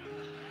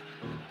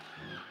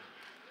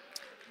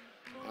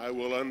 I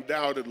will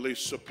undoubtedly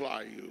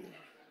supply you.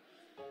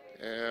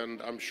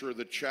 And I'm sure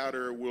the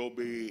chatter will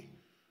be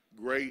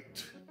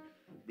great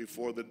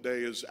before the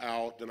day is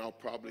out, and I'll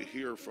probably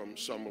hear from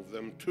some of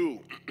them too.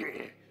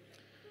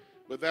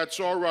 But that's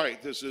all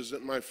right. This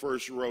isn't my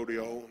first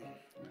rodeo.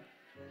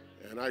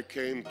 And I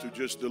came to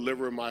just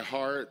deliver my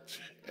heart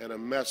and a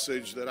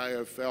message that I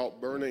have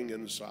felt burning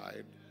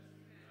inside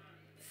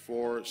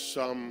for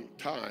some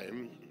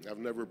time. I've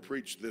never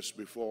preached this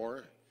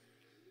before,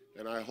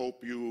 and I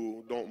hope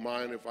you don't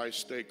mind if I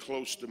stay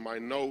close to my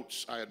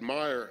notes. I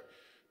admire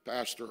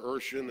Pastor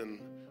Urshan and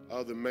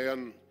other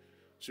men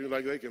seem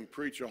like they can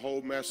preach a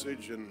whole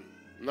message and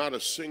not a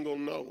single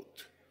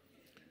note.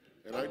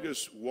 And I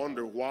just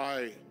wonder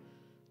why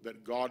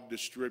that God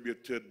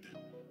distributed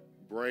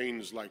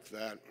brains like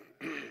that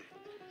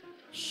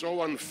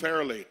so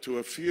unfairly to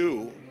a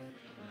few,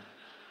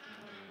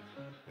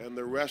 and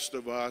the rest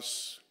of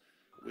us,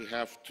 we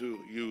have to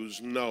use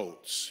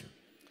notes.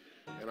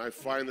 And I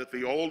find that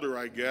the older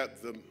I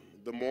get,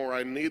 the more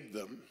I need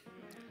them,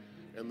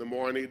 and the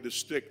more I need to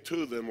stick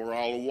to them, or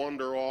I'll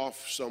wander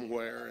off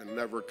somewhere and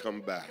never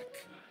come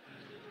back.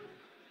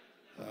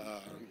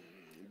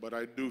 But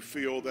I do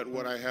feel that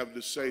what I have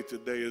to say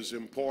today is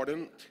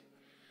important.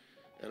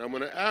 And I'm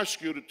going to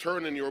ask you to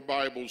turn in your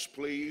Bibles,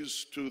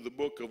 please, to the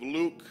book of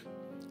Luke,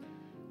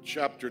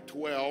 chapter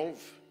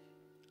 12.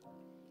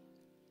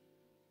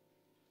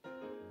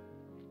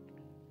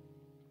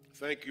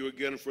 Thank you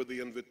again for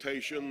the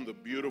invitation, the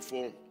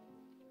beautiful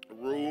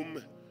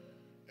room,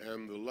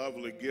 and the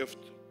lovely gift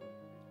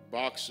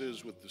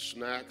boxes with the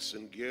snacks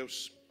and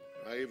gifts.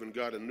 I even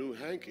got a new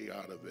hanky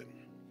out of it,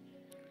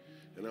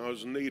 and I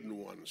was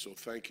needing one, so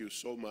thank you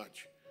so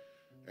much.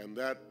 And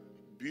that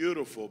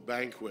beautiful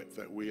banquet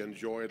that we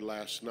enjoyed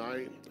last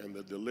night, and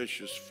the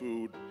delicious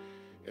food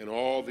and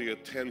all the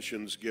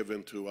attentions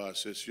given to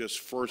us, it's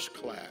just first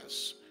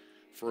class,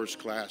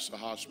 the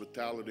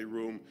hospitality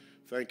room.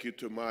 Thank you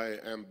to my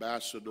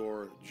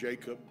ambassador,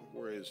 Jacob.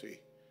 Where is he?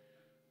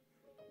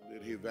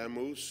 Did he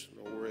vamoose?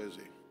 No, where is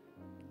he?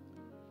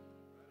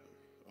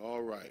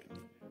 All right.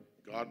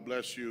 God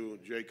bless you,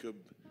 Jacob,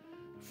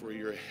 for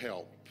your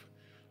help.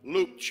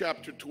 Luke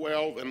chapter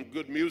 12, and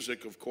good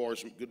music, of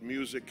course, good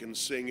music and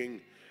singing.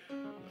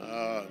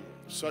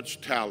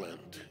 Such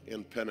talent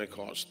in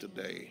Pentecost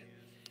today.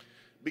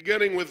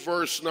 Beginning with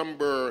verse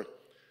number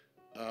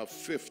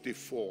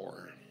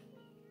 54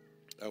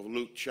 of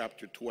Luke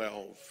chapter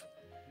 12.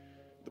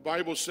 The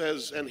Bible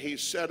says, "And he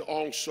said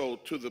also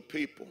to the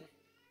people,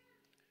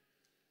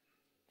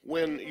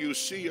 when you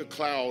see a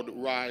cloud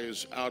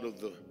rise out of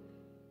the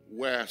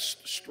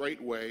west,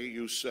 straightway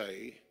you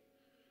say,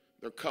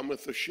 there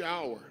cometh a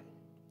shower.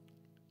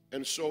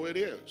 And so it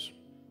is.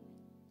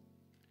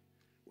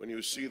 When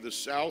you see the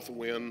south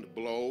wind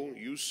blow,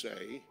 you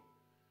say,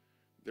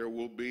 there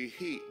will be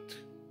heat,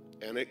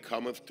 and it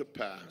cometh to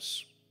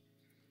pass.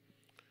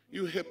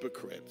 You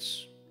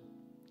hypocrites,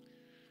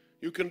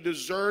 you can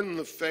discern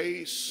the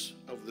face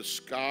of the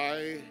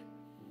sky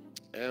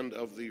and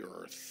of the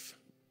earth.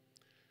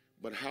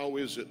 But how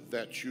is it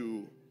that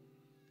you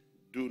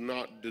do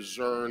not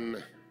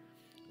discern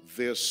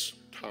this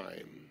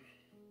time?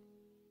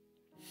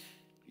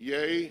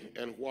 Yea,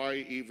 and why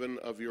even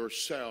of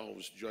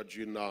yourselves judge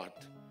ye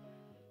not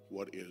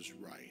what is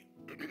right?"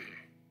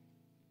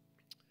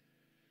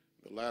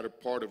 The latter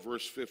part of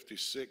verse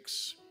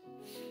 56,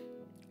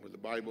 or the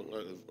Bible,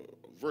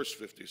 verse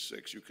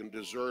 56, you can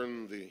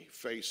discern the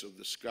face of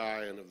the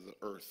sky and of the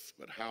earth.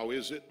 But how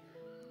is it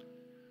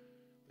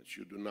that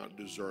you do not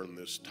discern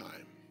this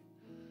time?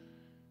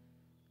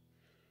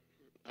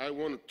 I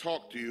want to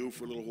talk to you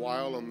for a little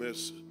while on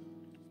this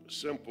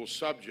simple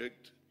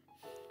subject,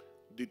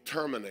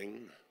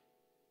 determining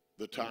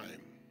the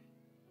time.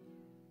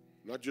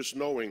 Not just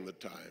knowing the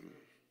time,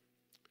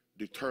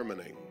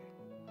 determining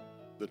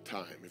the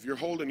time. If you're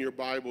holding your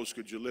Bibles,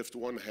 could you lift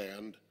one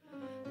hand?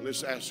 And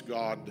let's ask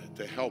God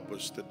to help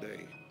us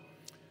today.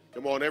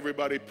 Come on,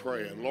 everybody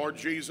praying. Lord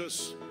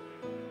Jesus,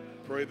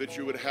 pray that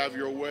you would have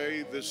your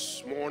way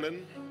this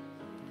morning,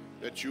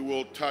 that you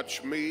will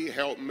touch me,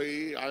 help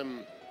me.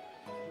 I'm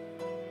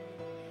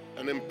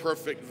an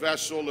imperfect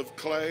vessel of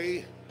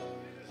clay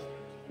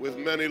with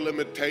many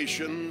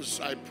limitations.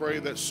 I pray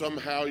that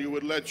somehow you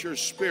would let your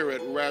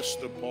Spirit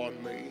rest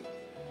upon me.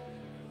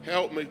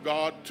 Help me,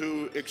 God,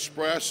 to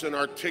express and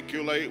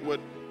articulate what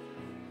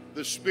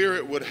the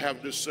Spirit would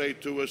have to say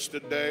to us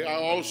today. I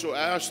also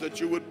ask that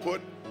you would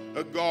put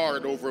a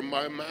guard over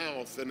my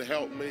mouth and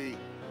help me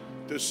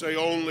to say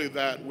only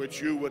that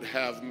which you would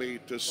have me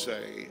to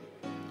say.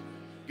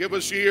 Give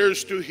us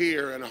ears to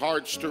hear and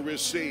hearts to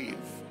receive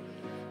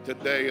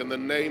today. In the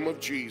name of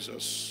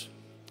Jesus,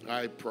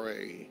 I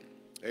pray.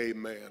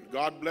 Amen.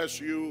 God bless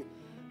you.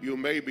 You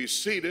may be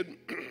seated.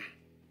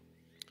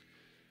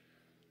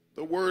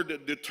 The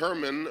word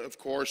determine, of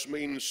course,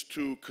 means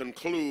to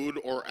conclude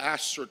or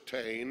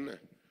ascertain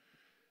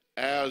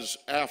as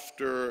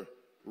after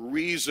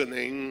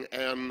reasoning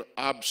and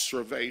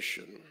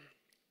observation.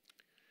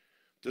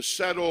 To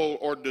settle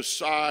or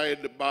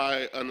decide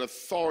by an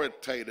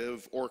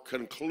authoritative or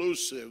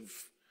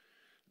conclusive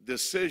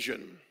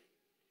decision.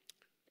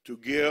 To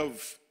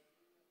give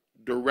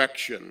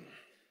direction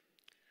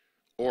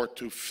or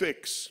to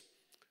fix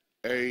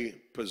a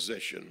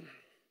position.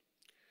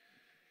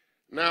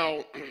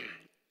 Now,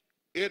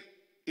 it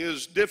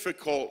is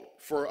difficult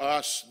for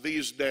us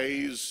these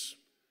days,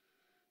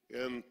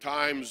 in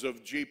times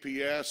of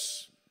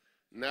GPS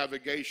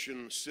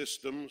navigation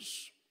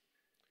systems,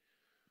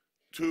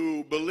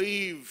 to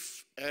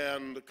believe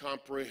and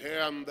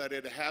comprehend that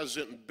it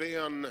hasn't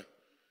been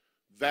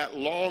that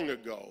long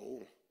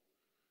ago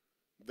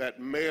that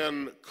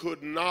men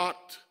could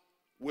not,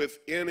 with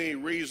any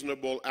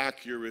reasonable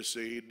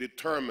accuracy,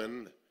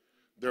 determine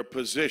their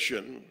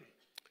position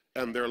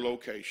and their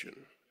location.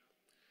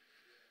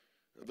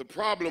 The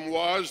problem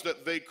was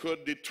that they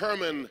could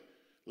determine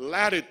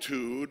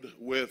latitude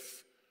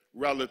with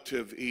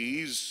relative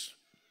ease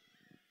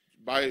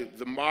by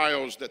the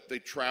miles that they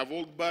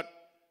traveled, but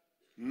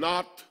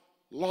not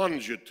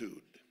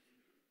longitude.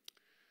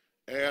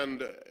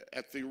 And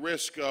at the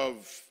risk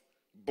of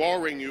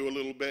boring you a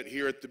little bit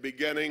here at the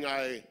beginning,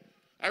 I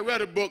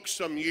read a book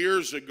some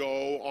years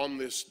ago on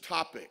this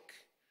topic,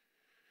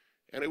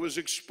 and it was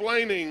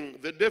explaining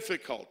the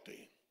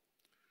difficulty.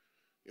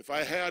 If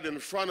I had in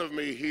front of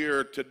me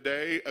here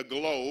today a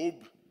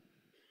globe,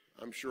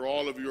 I'm sure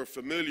all of you are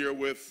familiar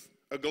with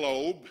a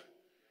globe,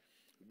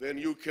 then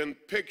you can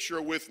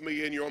picture with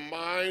me in your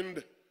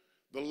mind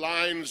the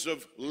lines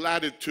of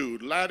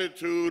latitude.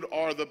 Latitude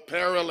are the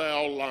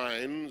parallel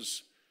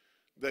lines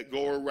that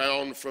go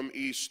around from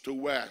east to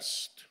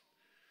west.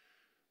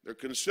 They're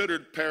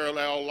considered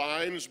parallel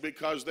lines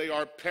because they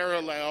are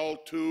parallel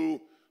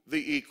to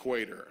the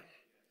equator.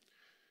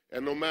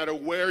 And no matter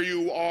where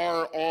you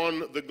are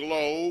on the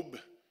globe,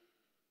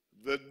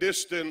 the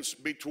distance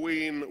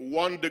between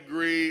 1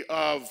 degree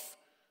of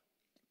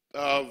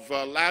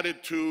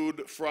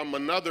latitude from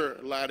another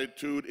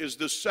latitude is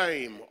the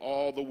same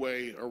all the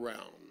way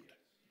around,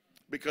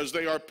 because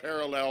they are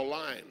parallel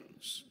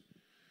lines.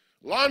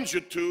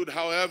 Longitude,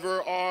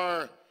 however,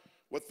 are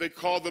what they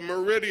call the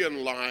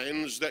meridian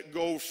lines that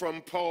go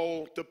from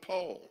pole to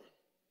pole.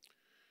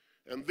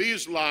 And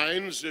these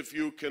lines, if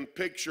you can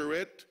picture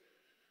it,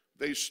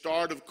 they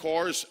start, of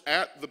course,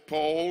 at the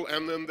pole,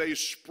 and then they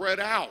spread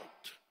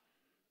out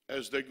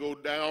as they go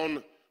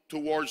down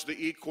towards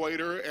the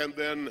equator, and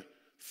then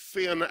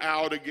thin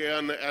out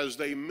again as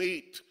they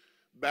meet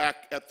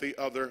back at the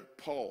other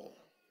pole.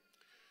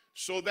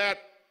 So that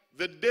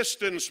the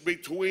distance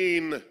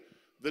between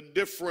the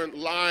different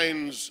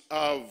lines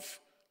of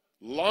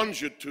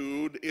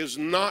longitude is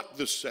not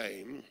the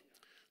same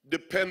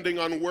depending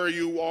on where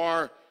you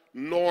are,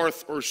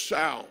 north or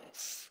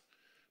south,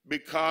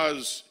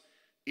 because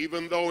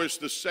even though it's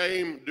the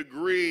same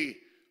degree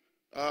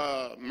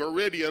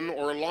meridian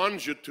or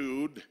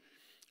longitude,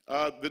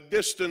 the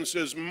distance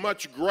is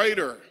much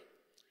greater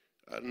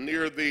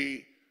near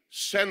the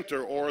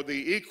center or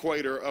the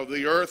equator of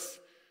the earth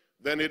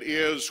than it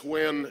is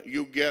when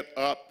you get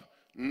up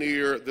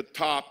near the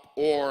top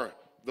or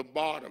the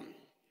bottom.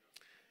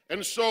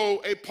 And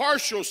so a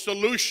partial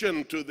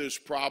solution to this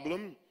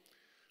problem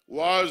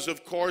was,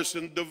 of course,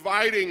 in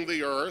dividing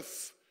the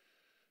earth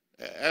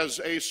as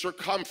a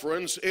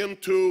circumference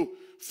into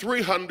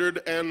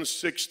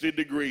 360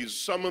 degrees.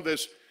 Some of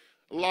this,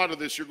 a lot of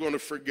this you're going to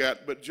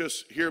forget, but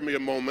just hear me a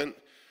moment.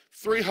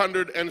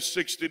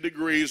 360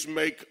 degrees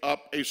make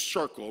up a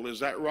circle, is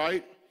that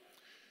right?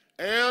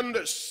 And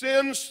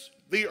since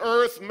the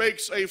earth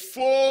makes a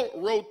full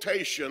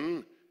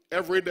rotation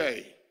every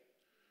day,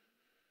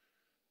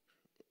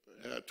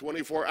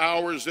 24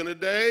 hours in a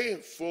day,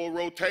 full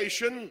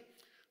rotation,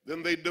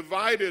 then they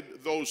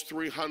divided those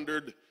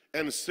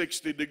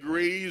 360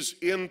 degrees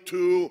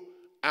into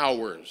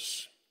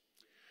hours.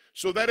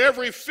 So that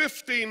every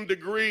 15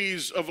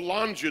 degrees of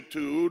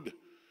longitude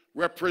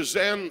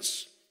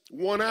represents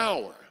 1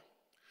 hour.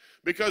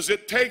 Because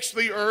it takes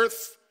the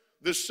earth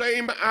the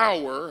same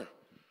hour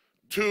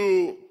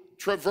to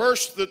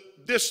traverse the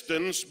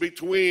distance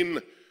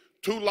between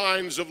two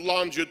lines of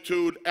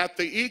longitude at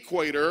the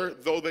equator,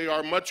 though they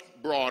are much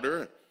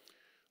broader,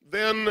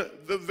 than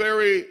the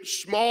very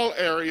small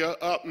area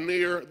up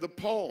near the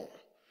pole,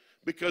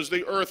 because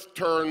the earth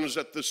turns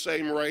at the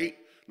same rate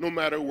no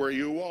matter where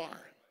you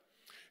are.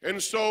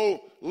 And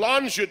so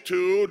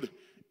longitude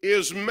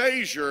is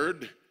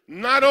measured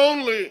not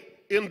only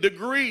in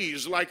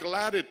degrees like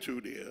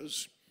latitude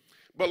is,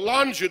 but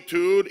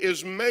longitude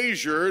is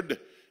measured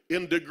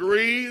in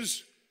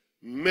degrees,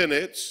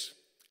 minutes,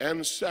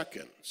 and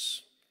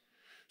seconds.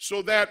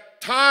 So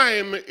that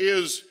time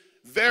is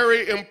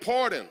very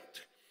important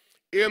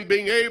in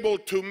being able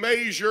to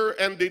measure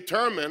and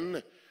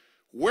determine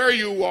where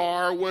you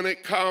are when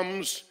it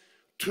comes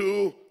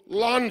to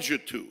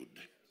longitude.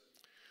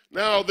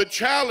 Now, the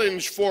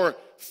challenge for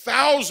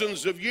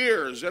thousands of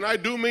years, and I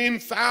do mean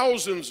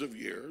thousands of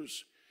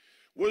years,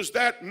 was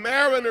that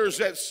mariners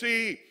at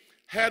sea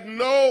had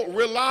no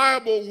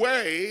reliable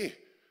way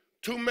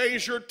to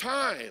measure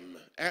time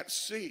at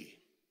sea,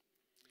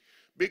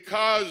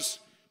 because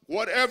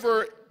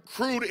whatever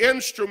crude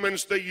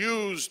instruments they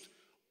used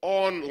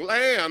on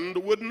land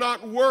would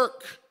not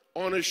work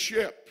on a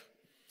ship.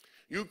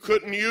 You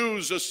couldn't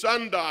use a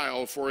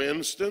sundial, for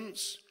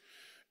instance.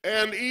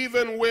 And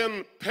even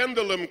when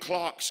pendulum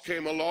clocks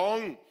came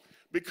along,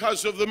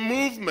 because of the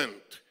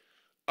movement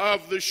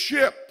of the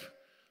ship,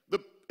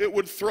 it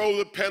would throw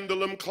the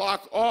pendulum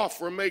clock off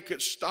or make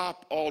it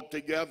stop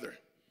altogether.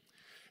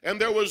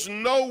 And there was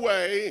no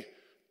way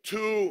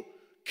to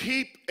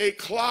keep a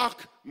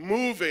clock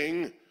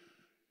moving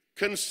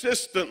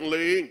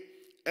consistently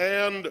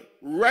and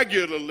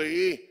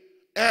regularly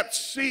at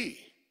sea.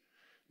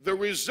 the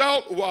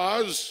result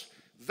was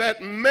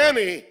that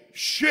many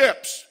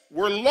ships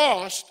were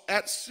lost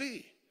at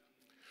sea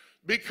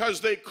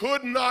because they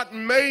could not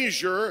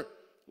measure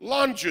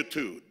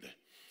longitude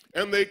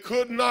and they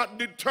could not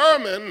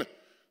determine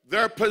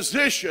their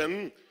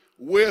position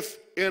with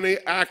any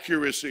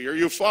accuracy. Are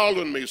you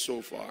following me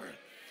so far?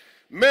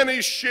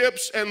 Many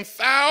ships and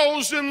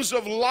thousands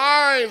of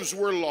lives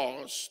were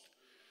lost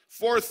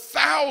for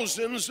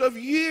thousands of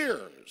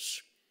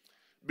years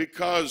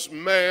because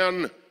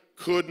man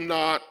could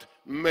not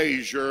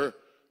measure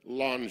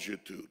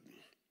longitude.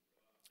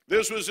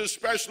 This was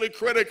especially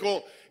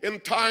critical in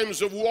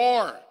times of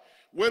war,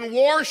 when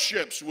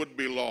warships would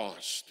be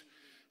lost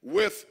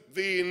with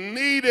the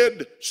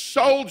needed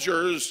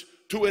soldiers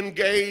to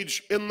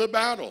engage in the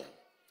battle.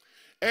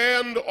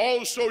 And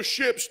also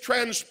ships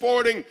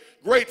transporting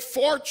great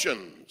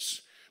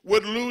fortunes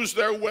would lose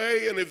their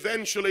way and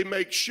eventually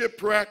make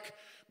shipwreck,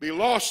 be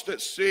lost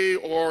at sea,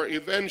 or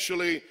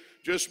eventually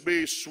just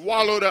be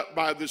swallowed up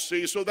by the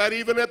sea. So that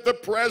even at the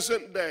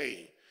present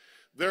day,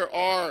 there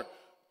are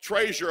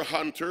treasure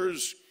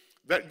hunters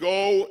that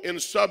go in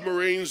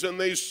submarines and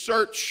they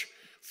search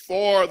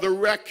for the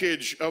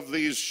wreckage of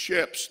these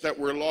ships that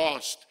were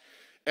lost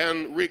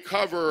and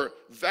recover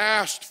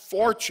vast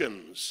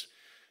fortunes.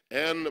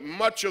 And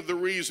much of the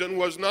reason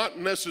was not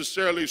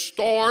necessarily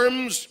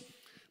storms,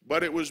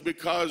 but it was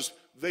because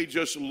they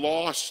just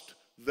lost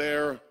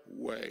their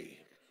way.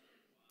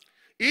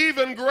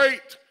 Even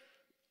great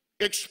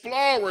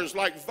explorers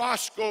like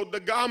Vasco da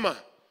Gama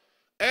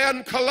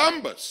and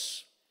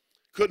Columbus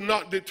could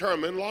not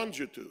determine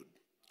longitude.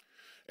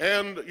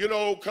 And, you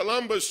know,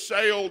 Columbus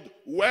sailed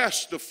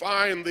west to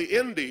find the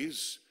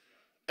Indies,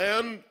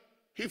 and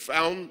he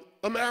found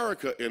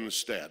America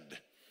instead.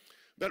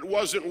 That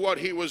wasn't what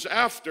he was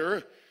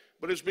after,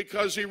 but it's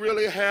because he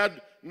really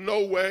had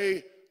no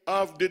way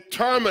of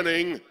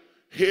determining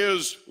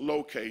his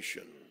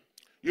location.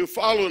 You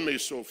following me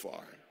so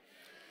far?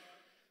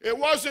 It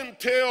wasn't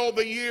until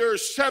the year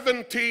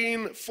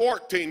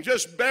 1714,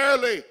 just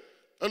barely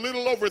a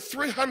little over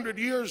 300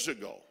 years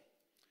ago,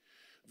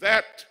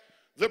 that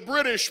the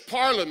British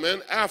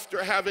Parliament,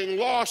 after having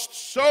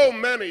lost so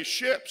many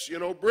ships, you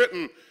know,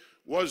 Britain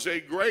was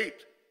a great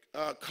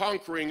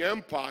conquering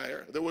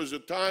empire. There was a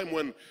time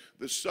when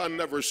the sun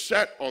never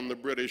set on the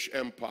British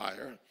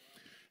Empire.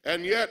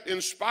 And yet,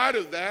 in spite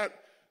of that,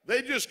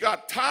 they just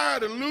got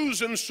tired of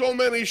losing so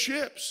many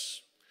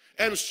ships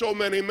and so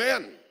many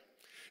men.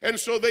 And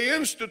so they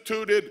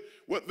instituted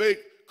what they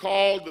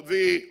called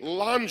the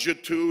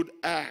Longitude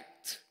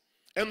Act.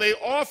 And they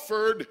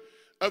offered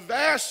a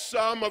vast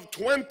sum of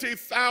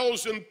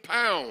 20,000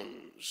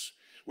 pounds,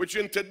 which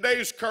in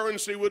today's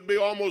currency would be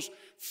almost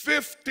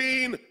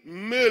 $15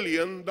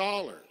 million,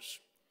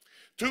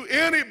 to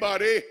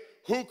anybody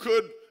who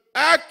could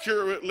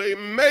accurately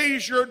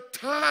measure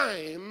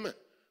time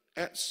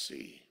at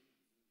sea.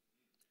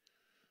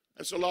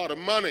 That's a lot of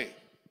money,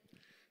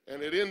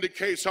 and it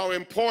indicates how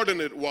important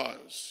it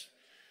was.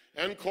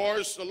 And of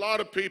course, a lot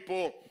of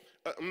people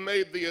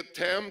made the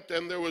attempt,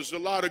 and there was a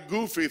lot of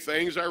goofy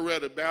things, I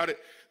read about it,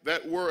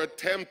 that were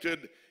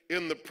attempted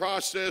in the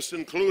process,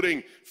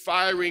 including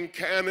firing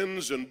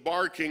cannons and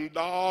barking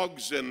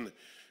dogs and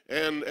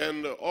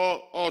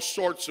all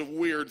sorts of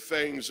weird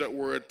things that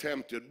were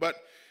attempted. But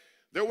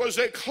there was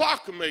a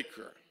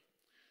clockmaker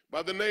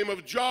by the name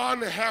of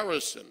John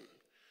Harrison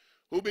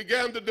who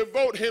began to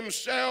devote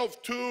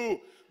himself to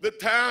the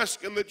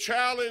task and the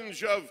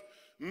challenge of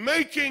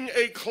making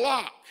a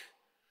clock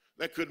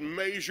that could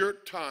measure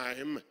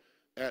time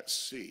at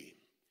sea.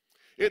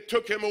 It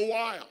took him a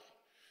while,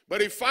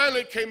 but he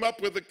finally came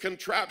up with a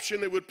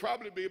contraption. It would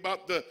probably be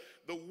about the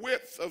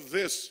width of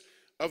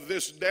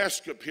this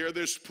desk up here,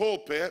 this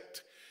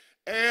pulpit,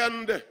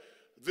 and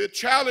the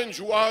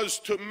challenge was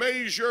to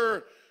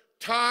measure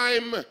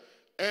time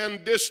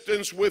and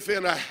distance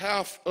within a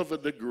half of a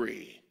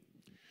degree.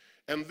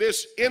 And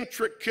this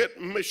intricate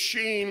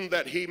machine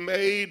that he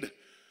made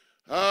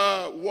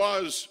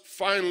was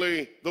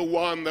finally the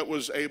one that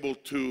was able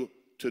to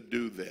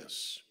do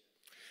this.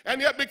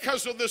 And yet,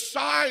 because of the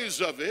size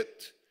of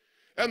it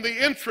and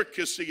the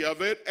intricacy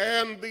of it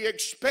and the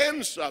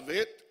expense of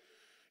it,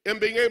 in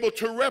being able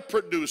to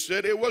reproduce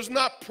it, it was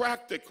not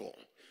practical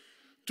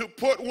to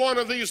put one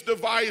of these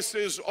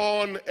devices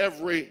on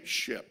every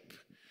ship.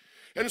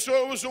 And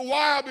so it was a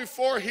while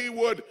before he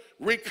would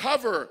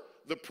recover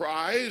the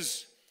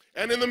prize,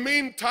 and in the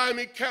meantime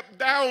he kept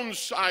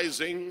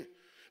downsizing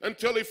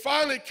until he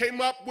finally came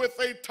up with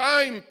a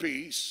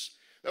timepiece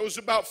that was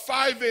about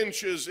 5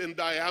 inches in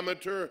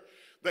diameter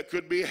that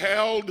could be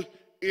held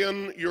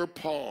in your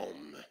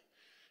palm.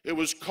 It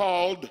was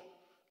called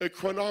a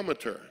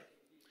chronometer.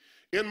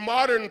 In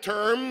modern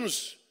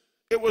terms,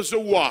 it was a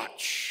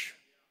watch.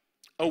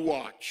 A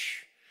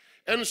watch.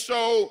 And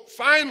so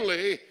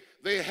finally,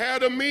 they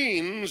had a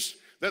means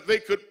that they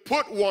could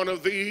put one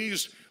of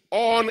these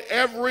on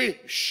every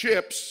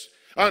ship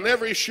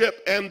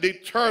and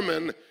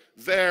determine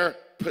their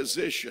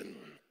position.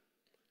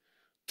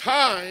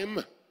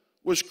 Time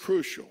was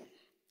crucial.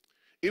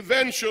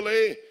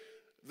 Eventually,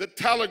 the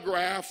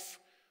telegraph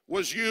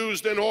was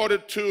used in order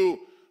to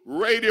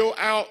radio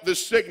out the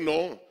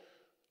signal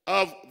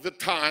of the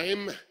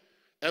time,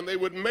 and they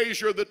would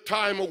measure the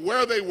time of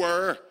where they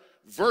were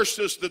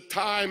versus the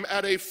time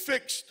at a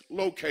fixed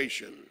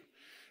location.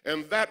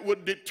 And that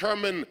would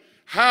determine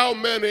how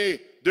many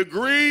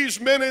degrees,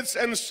 minutes,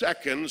 and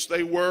seconds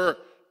they were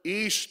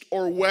east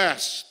or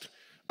west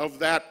of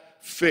that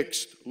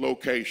fixed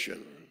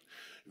location.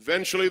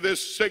 Eventually,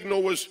 this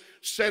signal was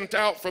sent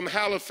out from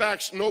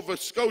Halifax, Nova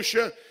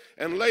Scotia,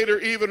 and later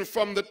even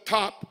from the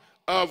top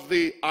of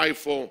the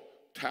Eiffel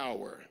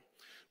Tower.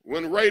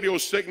 When radio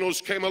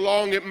signals came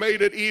along, it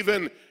made it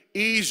even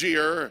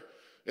easier,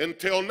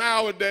 until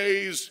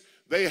nowadays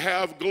they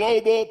have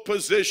global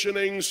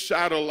positioning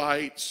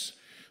satellites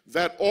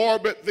that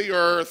orbit the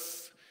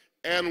earth,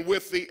 and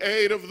with the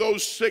aid of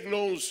those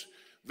signals,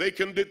 they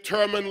can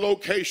determine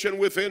location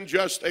within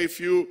just a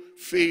few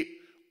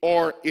feet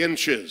or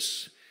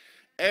inches.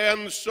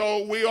 And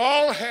so we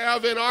all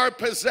have in our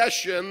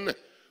possession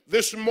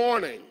this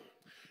morning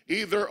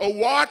either a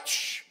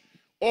watch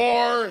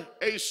or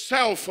a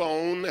cell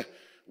phone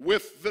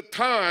with the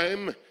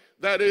time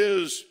that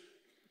is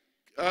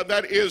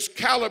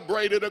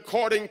calibrated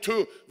according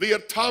to the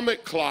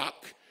atomic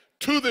clock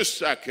to the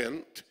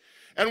second,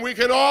 and we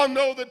can all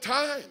know the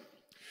time.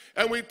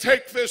 And we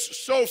take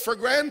this so for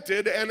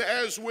granted, and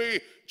as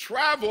we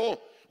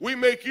travel, we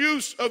make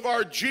use of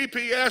our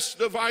GPS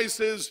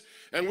devices,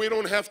 and we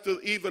don't have to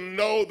even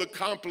know the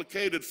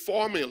complicated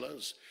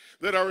formulas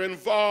that are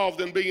involved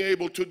in being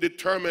able to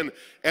determine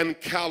and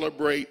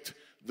calibrate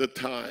the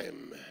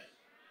time.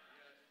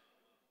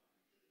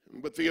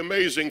 But the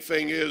amazing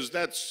thing is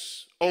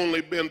that's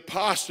only been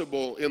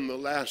possible in the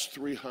last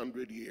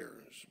 300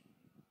 years.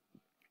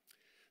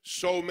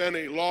 So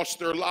many lost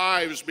their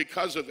lives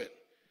because of it.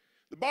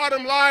 The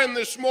bottom line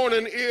this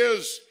morning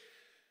is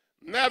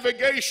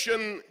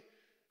navigation,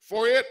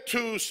 for it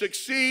to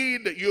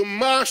succeed, you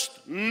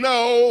must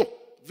know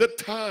the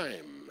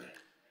time.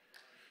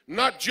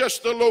 Not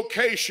just the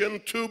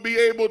location, to be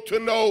able to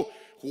know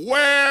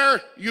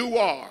where you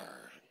are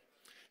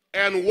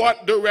and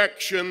what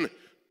direction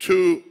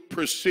to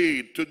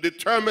proceed, to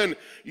determine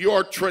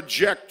your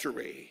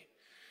trajectory.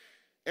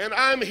 And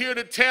I'm here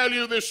to tell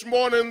you this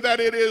morning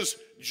that it is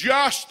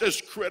just as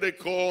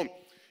critical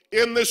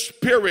in the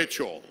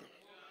spiritual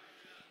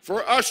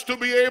for us to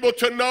be able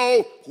to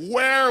know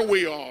where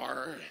we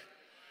are,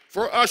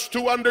 for us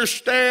to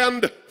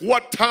understand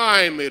what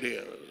time it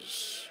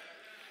is,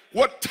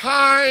 what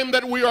time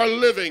that we are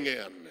living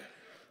in.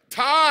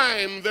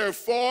 Time,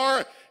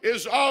 therefore,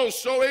 is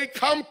also a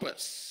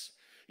compass.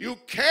 You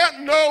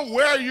can't know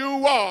where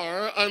you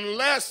are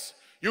unless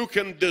you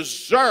can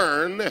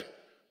discern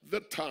the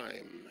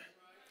time.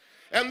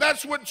 And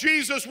that's what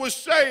Jesus was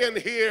saying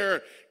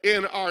here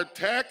in our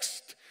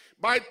text.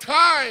 By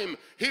time,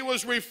 he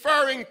was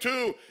referring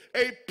to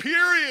a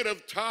period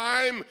of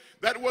time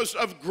that was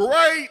of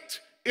great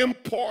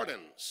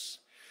importance.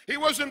 He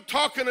wasn't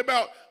talking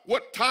about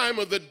what time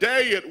of the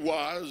day it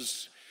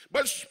was,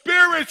 but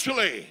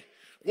spiritually,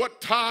 what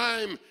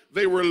time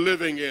they were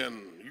living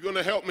in. You're going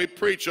to help me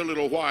preach a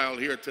little while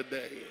here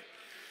today.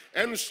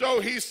 And so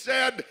he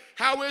said,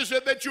 how is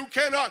it that you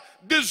cannot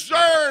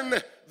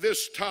discern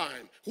this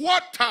time?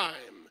 What time?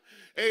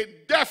 A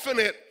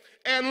definite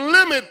and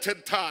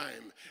limited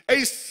time,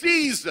 a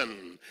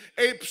season,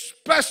 a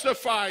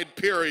specified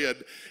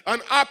period,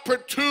 an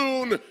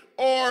opportune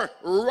or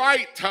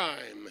right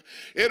time.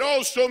 It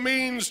also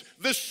means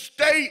the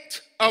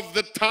state of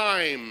the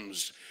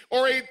times,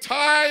 or a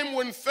time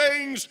when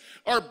things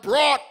are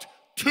brought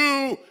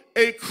to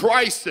a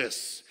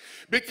crisis.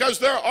 Because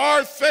there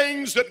are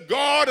things that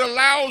God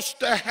allows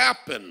to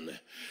happen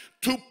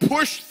to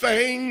push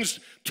things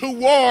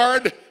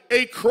toward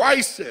a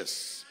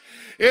crisis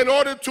in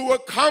order to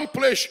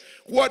accomplish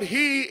what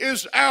he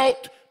is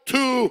out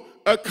to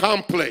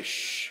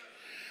accomplish.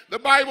 The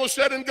Bible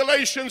said in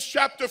Galatians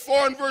chapter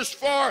 4 and verse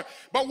 4,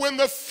 but when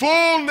the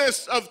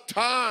fullness of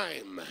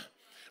time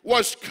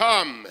was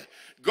come,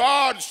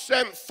 God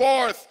sent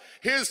forth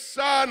his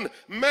son,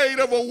 made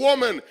of a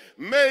woman,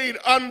 made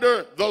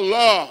under the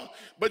law.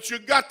 But you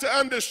got to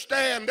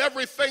understand,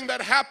 everything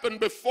that happened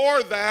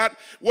before that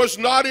was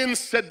not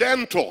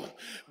incidental.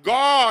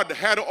 God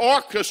had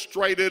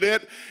orchestrated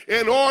it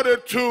in order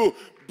to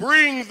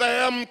bring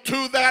them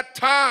to that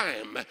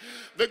time.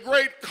 The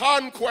great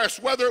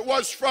conquest, whether it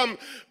was from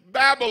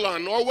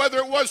Babylon or whether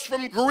it was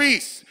from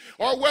Greece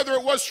or whether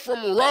it was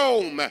from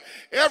Rome,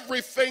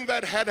 everything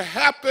that had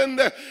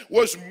happened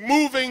was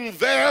moving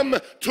them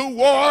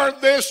toward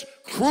this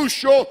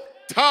crucial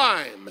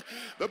time.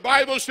 The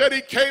Bible said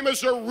he came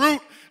as a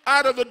root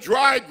out of the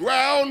dry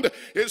ground.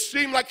 It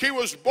seemed like he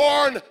was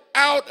born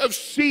out of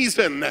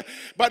season,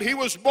 but he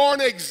was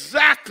born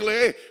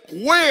exactly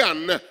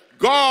when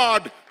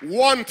God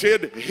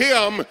wanted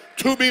him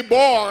to be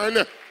born,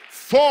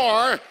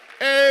 for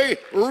a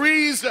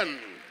reason.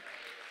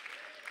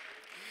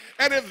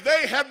 And if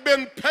they had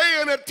been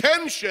paying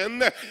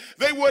attention,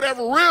 they would have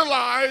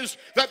realized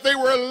that they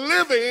were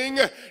living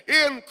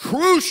in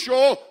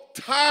crucial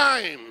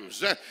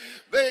times.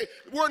 They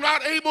were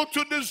not able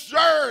to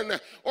discern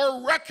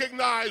or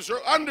recognize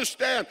or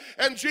understand.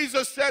 And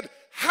Jesus said,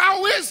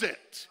 how is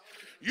it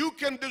you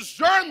can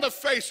discern the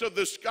face of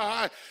the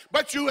sky,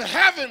 but you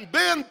haven't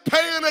been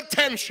paying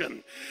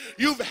attention?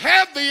 You've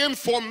had the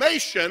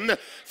information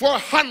for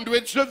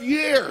hundreds of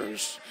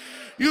years.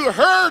 You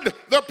heard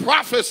the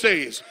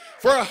prophecies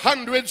for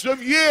hundreds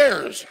of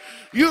years.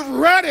 You've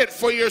read it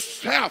for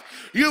yourself.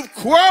 You've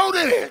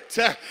quoted it.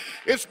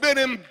 It's been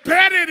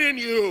embedded in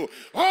you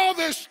all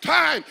this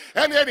time.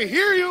 And then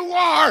here you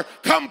are,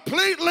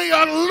 completely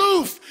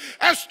aloof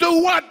as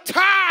to what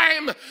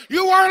time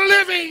you are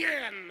living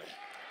in.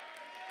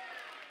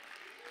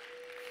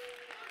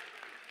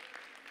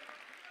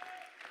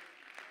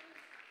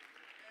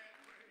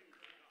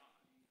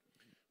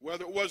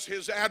 Whether it was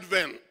his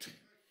advent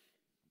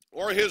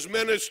or his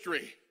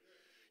ministry.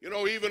 You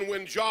know, even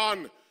when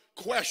John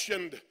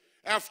questioned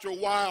after a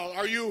while,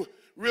 are you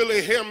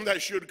really him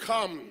that should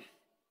come?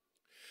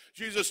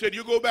 Jesus said,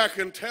 you go back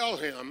and tell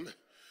him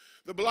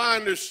the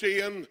blind are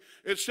seeing,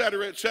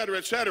 etc., etc.,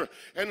 etc.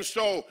 And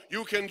so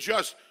you can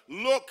just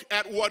look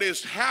at what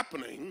is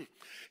happening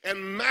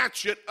and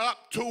match it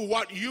up to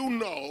what you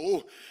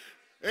know,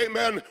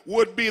 amen,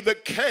 would be the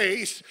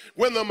case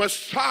when the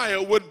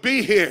Messiah would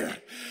be here.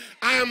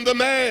 I am the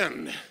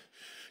man.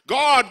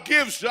 God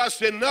gives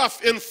us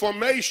enough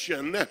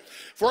information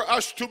for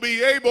us to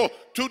be able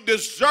to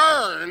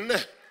discern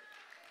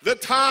the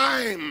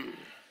time.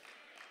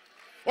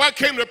 Well, I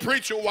came to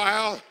preach a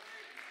while.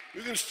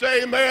 You can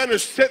say amen or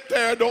sit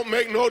there, don't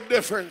make no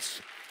difference.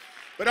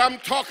 But I'm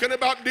talking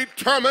about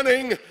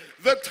determining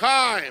the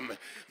time.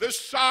 The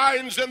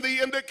signs and the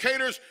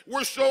indicators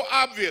were so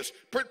obvious,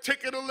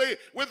 particularly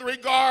with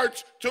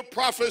regards to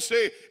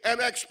prophecy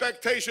and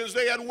expectations.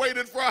 They had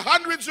waited for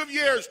hundreds of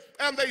years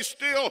and they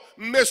still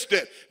missed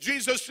it.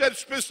 Jesus said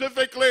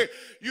specifically,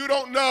 you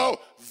don't know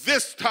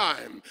this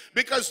time,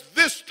 because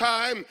this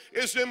time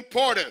is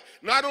important.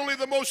 Not only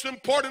the most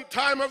important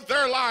time of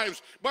their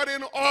lives, but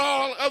in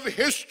all of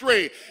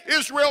history.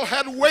 Israel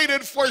had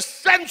waited for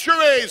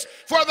centuries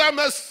for the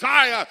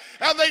Messiah,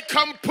 and they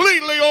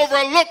completely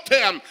overlooked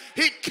him.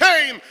 He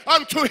came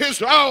unto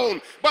his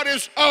own, but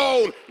his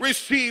own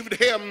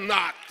received him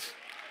not.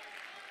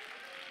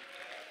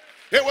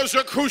 It was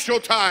a crucial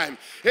time.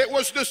 It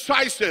was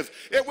decisive.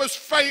 It was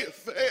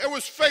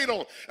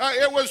fatal.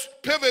 It was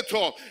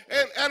pivotal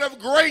and of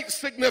great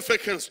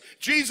significance.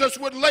 Jesus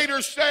would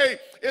later say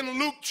in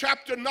Luke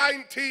chapter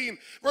 19,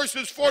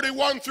 verses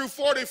 41 through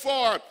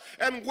 44,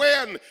 and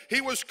when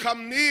he was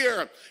come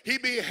near, he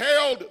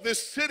beheld the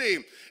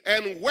city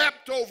and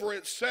wept over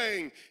it,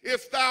 saying,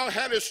 if thou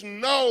hadst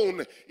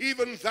known,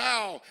 even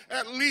thou,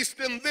 at least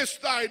in this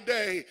thy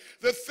day,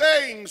 the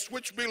things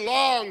which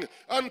belong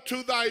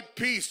unto thy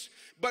peace,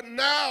 but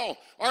now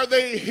are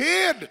they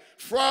hid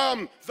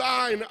from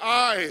thine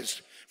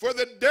eyes. For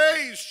the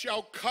days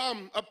shall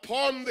come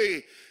upon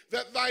thee,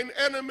 that thine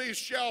enemies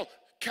shall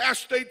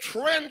cast a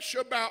trench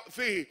about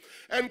thee,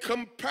 and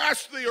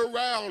compass thee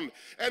around,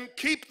 and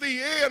keep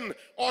thee in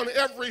on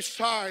every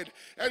side,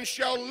 and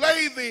shall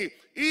lay thee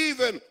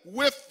even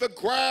with the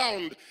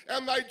ground,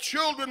 and thy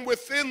children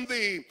within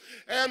thee,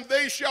 and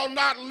they shall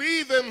not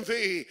leave in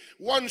thee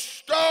one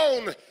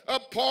stone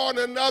upon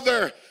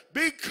another,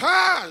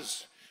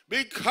 because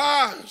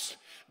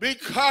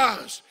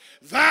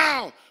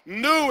thou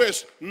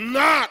knewest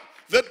not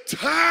the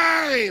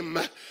time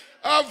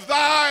of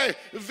thy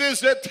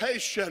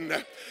visitation,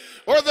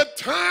 or the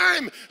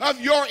time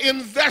of your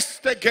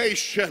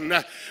investigation,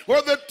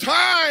 or the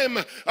time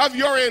of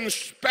your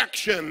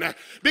inspection,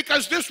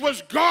 because this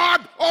was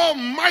God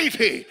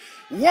Almighty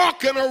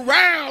walking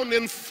around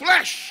in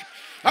flesh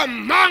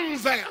among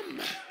them.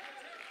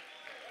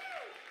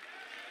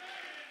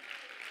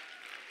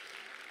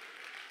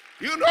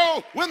 You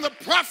know, when the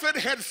prophet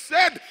had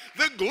said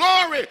the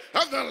glory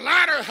of the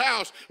latter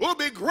house will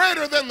be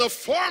greater than the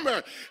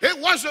former, it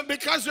wasn't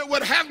because it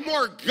would have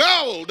more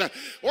gold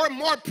or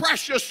more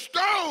precious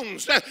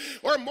stones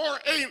or more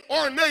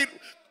ornate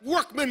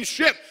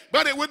workmanship,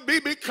 but it would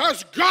be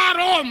because God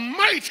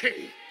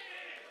Almighty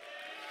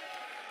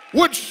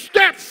would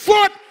step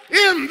foot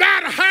in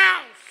that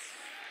house.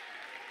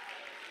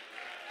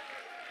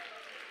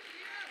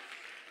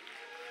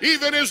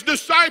 Even his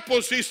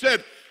disciples, he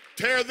said,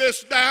 tear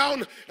this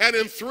down, and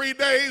in 3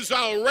 days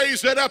I'll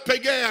raise it up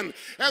again.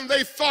 And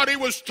they thought he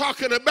was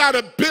talking about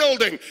a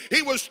building.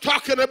 He was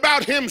talking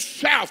about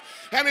himself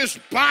and his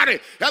body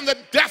and the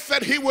death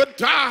that he would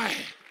die.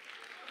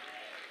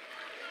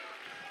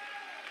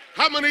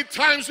 How many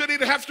times did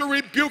he have to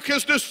rebuke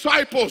his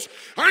disciples?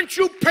 Aren't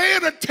you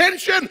paying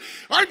attention?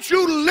 Aren't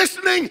you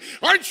listening?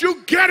 Aren't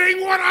you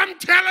getting what I'm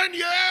telling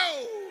you?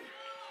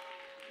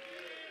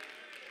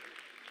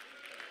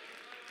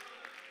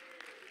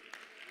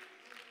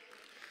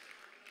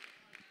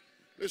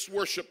 Let's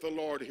worship the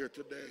Lord here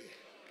today.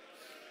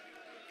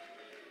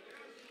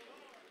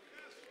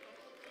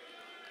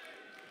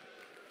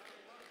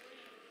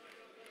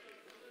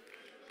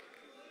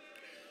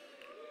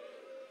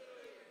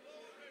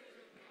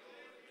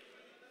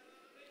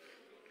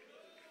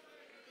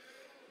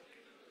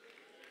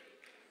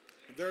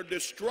 Their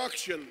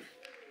destruction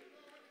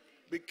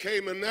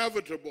became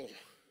inevitable,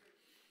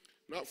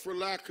 not for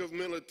lack of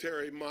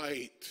military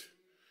might,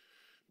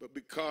 but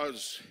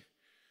because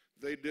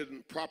they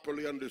didn't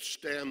properly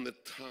understand the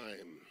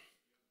time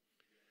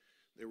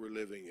they were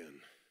living in.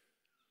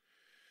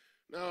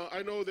 Now,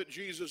 I know that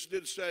Jesus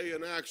did say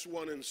in Acts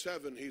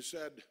 1:7, he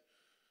said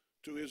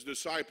to his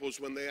disciples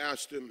when they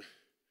asked him,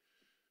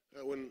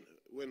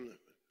 when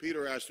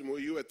Peter asked him, will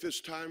you at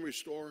this time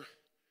restore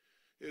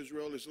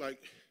Israel? It's like,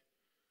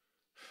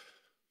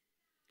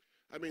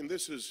 I mean,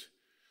 this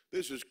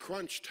is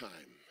crunch time.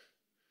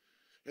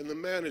 And the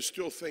man is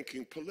still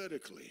thinking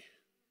politically.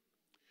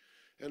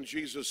 And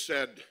Jesus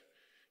said,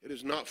 it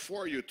is not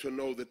for you to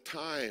know the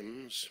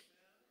times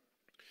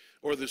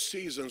or the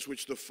seasons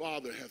which the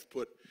Father hath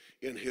put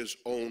in his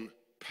own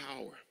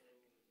power.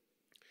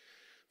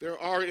 There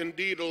are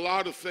indeed a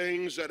lot of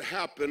things that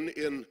happen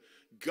in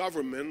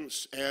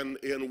governments and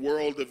in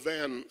world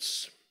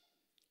events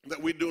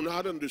that we do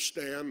not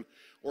understand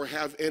or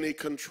have any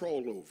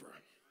control over.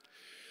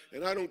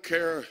 And I don't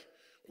care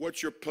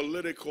what your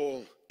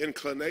political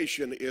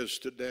inclination is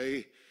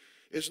today,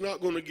 it's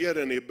not going to get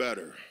any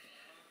better.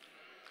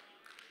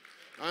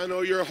 I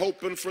know you're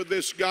hoping for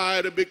this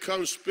guy to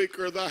become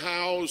Speaker of the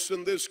House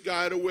and this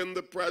guy to win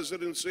the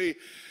presidency,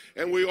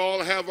 and we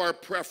all have our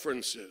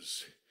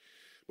preferences.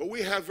 But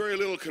we have very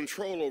little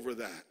control over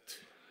that.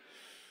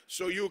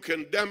 So you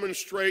can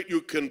demonstrate,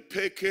 you can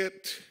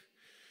picket,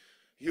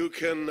 you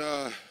can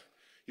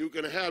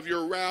have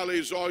your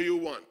rallies all you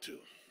want to.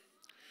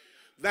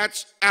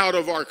 That's out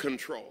of our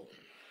control.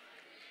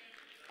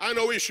 I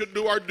know we should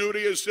do our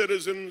duty as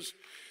citizens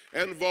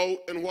and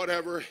vote and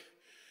whatever.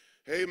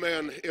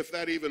 Amen, if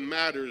that even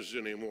matters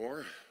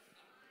anymore.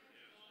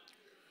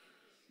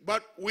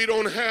 But we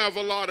don't have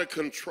a lot of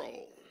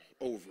control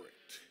over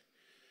it.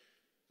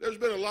 There's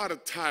been a lot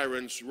of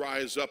tyrants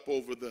rise up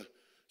over the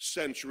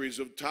centuries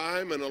of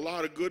time, and a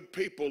lot of good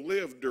people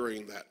lived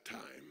during that time.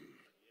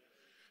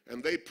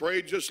 And they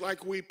prayed just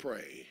like we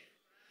pray,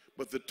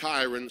 but the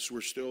tyrants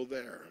were still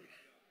there.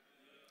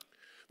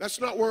 That's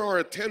not where our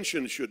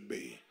attention should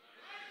be.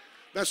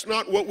 That's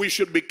not what we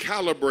should be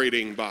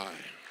calibrating by.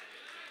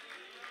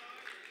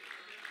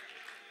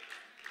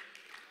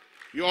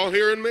 You all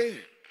hearing me?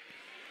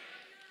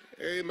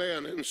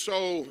 Amen. And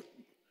so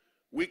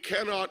we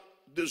cannot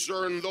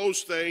discern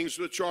those things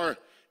which are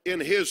in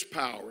his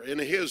power, in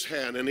his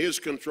hand, in his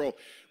control.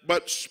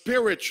 But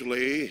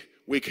spiritually,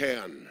 we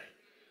can.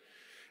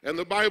 And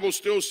the Bible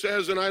still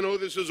says, and I know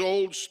this is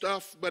old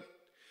stuff, but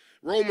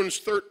Romans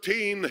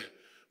 13,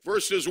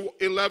 verses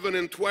 11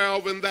 and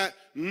 12, and that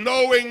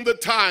knowing the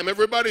time,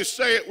 everybody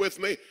say it with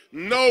me,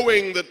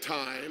 knowing the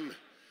time,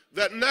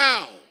 that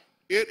now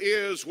it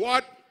is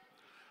what?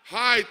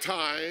 High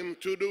time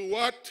to do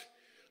what?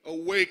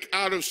 Awake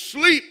out of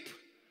sleep.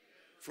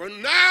 For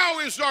now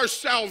is our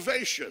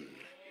salvation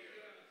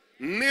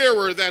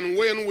nearer than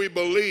when we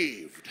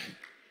believed.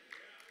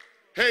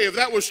 Hey, if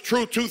that was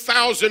true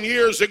 2,000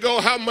 years ago,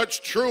 how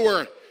much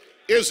truer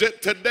is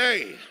it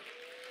today?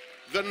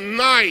 The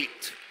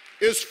night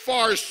is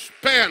far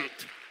spent.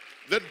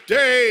 The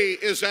day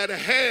is at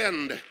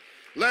hand.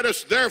 Let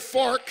us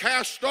therefore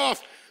cast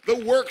off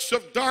the works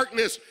of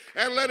darkness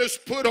and let us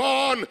put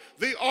on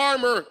the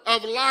armor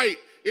of light.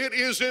 It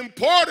is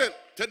important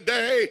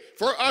today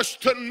for us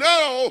to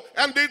know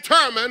and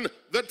determine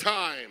the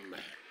time.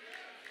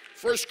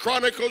 1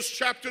 Chronicles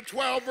chapter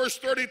 12 verse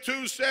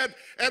 32 said,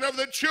 and of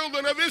the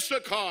children of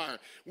Issachar,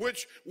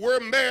 which were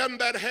men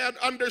that had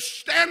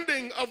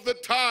understanding of the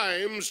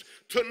times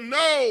to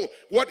know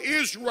what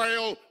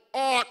Israel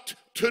ought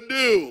to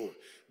do.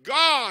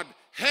 God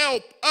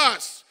help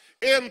us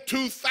in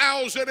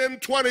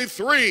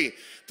 2023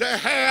 to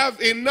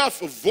have enough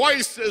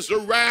voices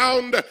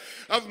around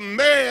of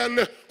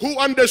men who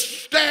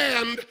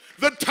understand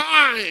the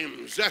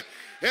times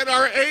and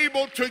are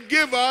able to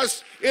give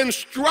us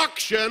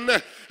instruction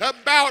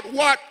about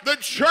what the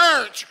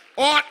church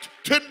ought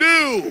to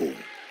do.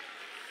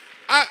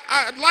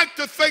 I'd like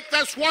to think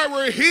that's why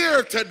we're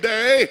here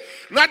today,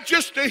 not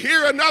just to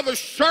hear another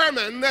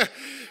sermon,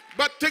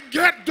 but to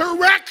get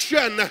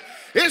direction.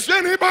 Is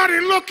anybody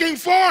looking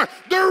for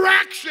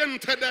direction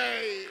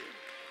today?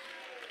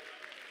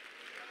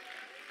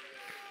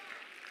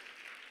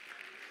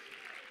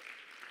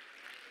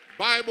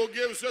 Bible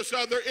gives us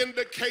other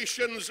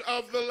indications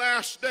of the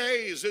last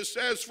days. It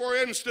says, for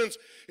instance,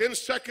 in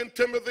 2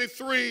 Timothy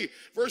 3,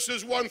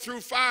 verses 1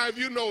 through 5,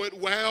 you know it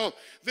well.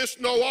 This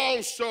know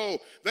also,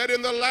 that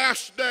in the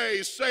last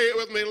days, say it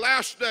with me,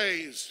 last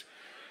days,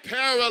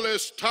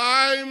 perilous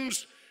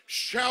times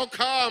shall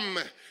come.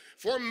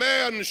 For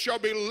men shall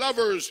be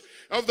lovers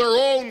of their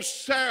own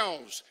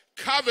selves,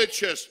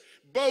 covetous,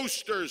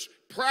 boasters,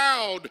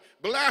 proud,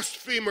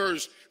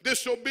 blasphemers,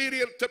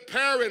 disobedient to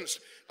parents,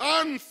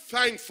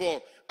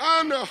 unthankful,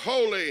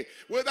 unholy,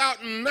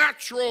 without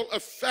natural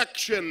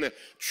affection,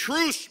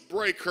 truce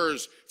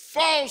breakers,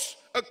 false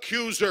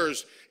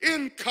accusers,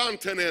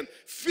 incontinent,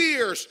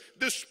 fierce,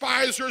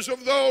 despisers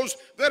of those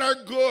that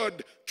are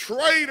good,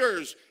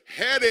 traitors,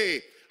 heady,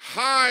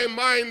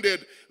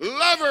 high-minded,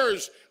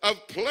 lovers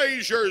of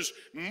pleasures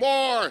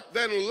more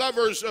than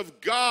lovers of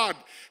God,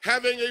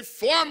 having a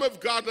form of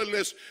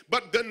godliness,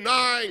 but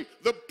denying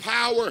the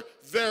power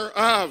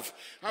thereof.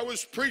 I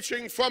was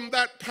preaching from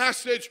that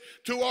passage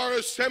to our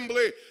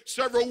assembly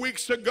several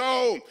weeks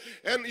ago,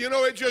 and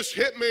it just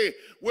hit me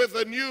with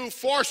a new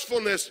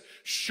forcefulness.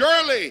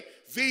 Surely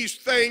these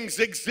things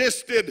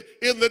existed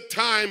in the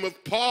time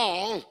of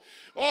Paul.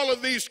 All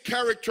of these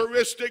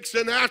characteristics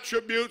and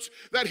attributes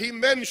that he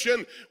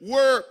mentioned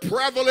were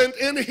prevalent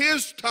in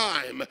his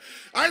time.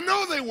 I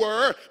know they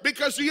were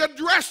because he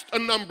addressed a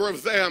number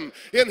of them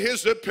in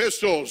his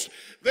epistles.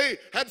 They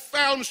had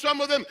found,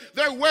 some of them,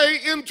 their way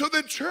into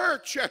the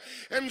church.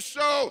 And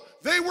so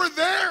they were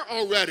there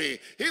already.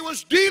 He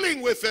was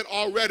dealing with it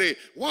already.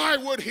 Why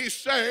would he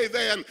say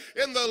then,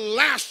 in the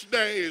last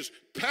days,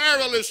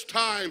 perilous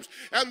times,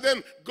 and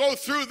then go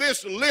through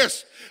this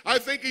list? I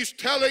think he's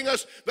telling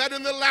us that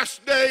in the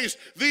last days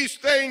these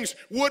things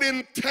would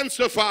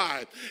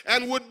intensify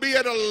and would be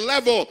at a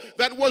level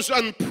that was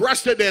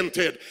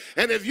unprecedented.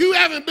 And if you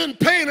haven't been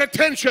paying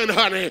attention,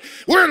 honey,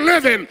 we're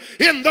living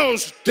in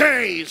those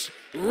days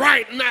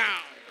right now.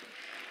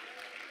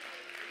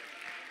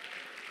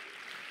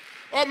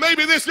 Or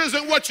maybe this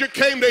isn't what you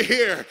came to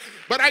hear,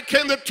 but I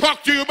came to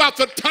talk to you about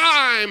the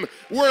time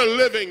we're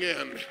living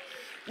in.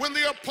 When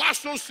the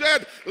apostle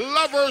said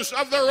lovers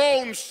of their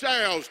own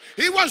selves,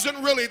 he wasn't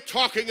really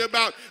talking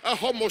about a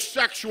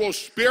homosexual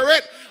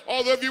spirit,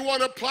 although if you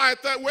want to apply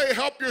it that way,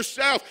 help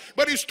yourself.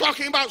 But he's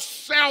talking about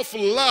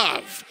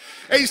self-love,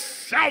 a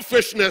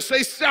selfishness,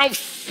 a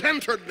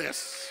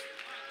self-centeredness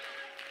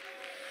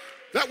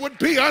that would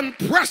be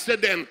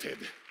unprecedented.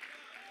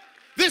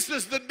 This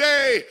is the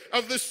day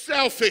of the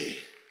selfie.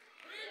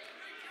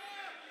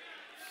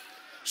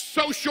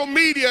 Social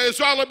media is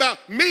all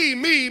about me,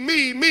 me,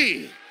 me,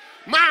 me.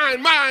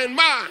 Mine, mine,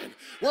 mine.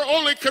 We're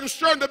only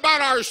concerned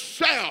about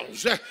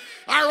ourselves,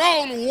 our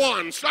own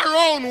wants, our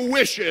own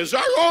wishes,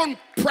 our own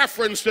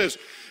preferences,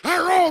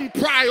 our own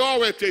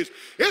priorities.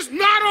 It's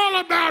not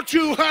all about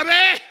you,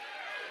 honey.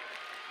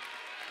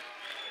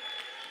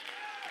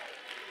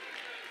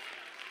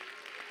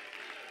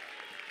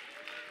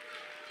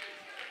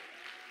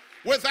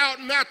 Without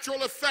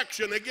natural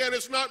affection. Again,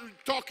 it's not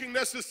talking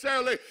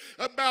necessarily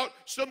about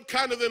some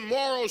kind of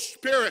immoral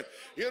spirit,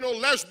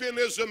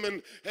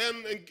 lesbianism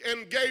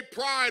and gay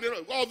pride,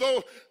 and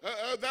although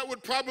that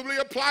would probably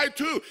apply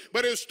too.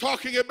 But it's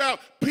talking about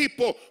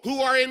people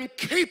who are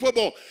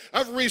incapable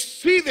of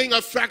receiving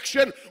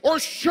affection or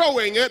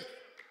showing it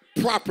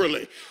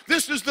properly.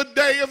 This is the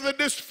day of the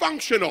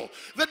dysfunctional.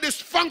 The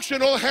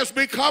dysfunctional has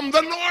become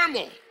the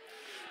normal.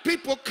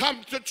 People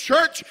come to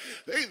church,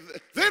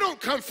 they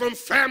don't come from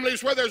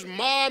families where there's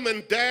mom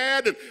and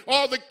dad and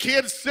all the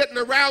kids sitting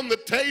around the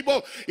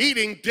table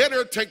eating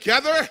dinner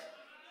together.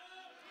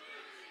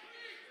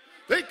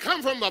 They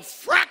come from a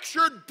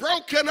fractured,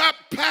 broken up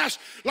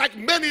past like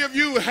many of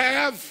you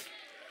have.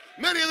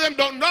 Many of them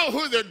don't know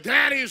who their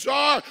daddies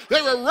are.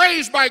 They were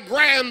raised by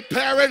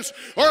grandparents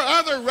or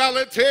other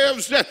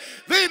relatives.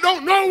 They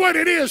don't know what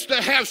it is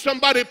to have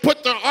somebody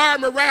put their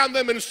arm around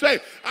them and say,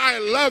 I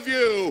love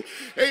you,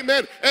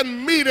 amen,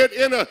 and meet it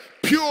in a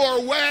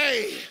pure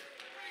way.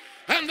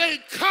 And they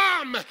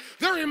come,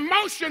 their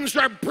emotions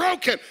are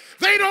broken.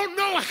 They don't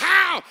know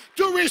how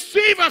to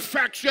receive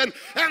affection,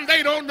 and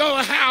they don't know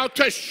how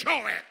to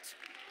show it.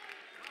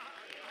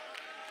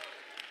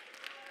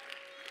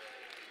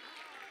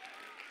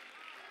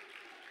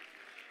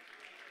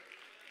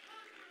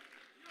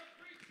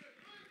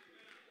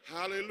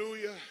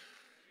 Hallelujah.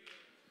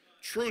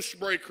 Truce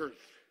breakers.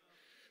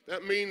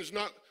 That means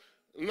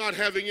not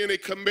having any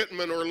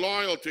commitment or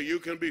loyalty. You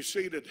can be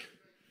seated.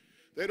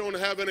 They don't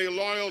have any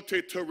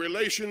loyalty to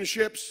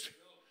relationships,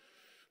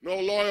 no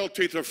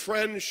loyalty to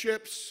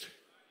friendships.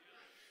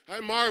 I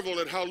marvel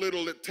at how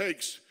little it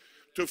takes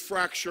to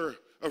fracture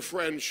a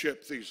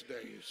friendship these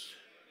days.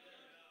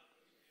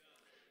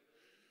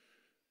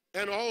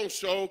 And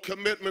also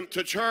commitment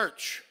to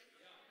church.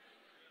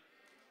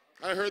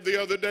 I heard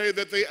the other day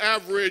that the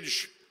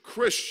average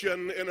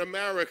Christian in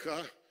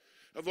America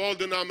of all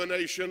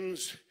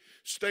denominations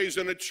stays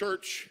in a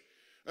church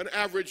an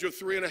average of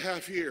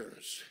 3.5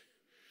 years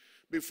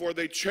before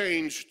they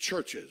change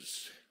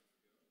churches.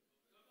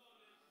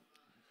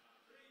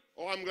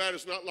 Oh, I'm glad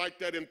it's not like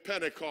that in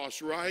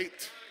Pentecost,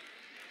 right?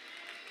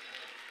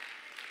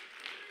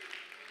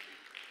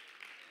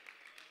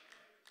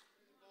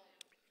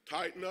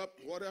 Tighten up,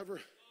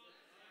 whatever.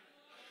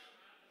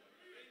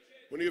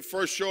 When you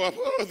first show up,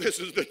 oh, this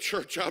is the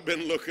church I've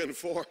been looking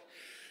for.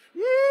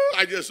 Woo,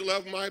 I just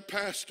love my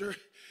pastor.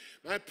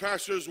 My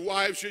pastor's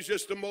wife, she's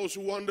just the most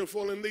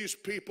wonderful. And these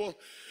people,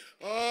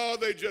 oh,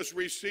 they just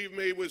receive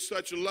me with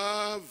such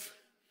love.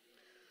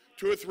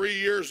 2 or 3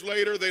 years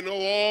later, they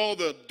know all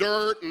the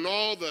dirt and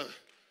all the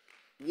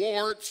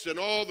warts and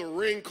all the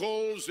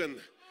wrinkles. And,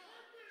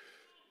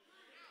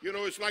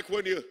 it's like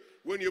when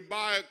you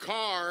buy a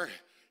car,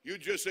 you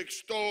just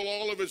extol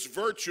all of its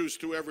virtues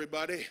to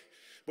everybody.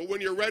 But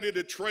when you're ready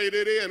to trade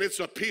it in, it's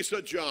a piece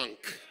of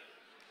junk.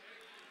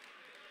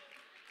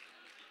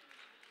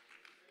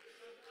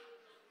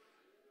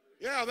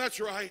 Yeah, that's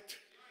right.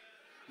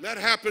 That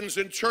happens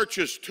in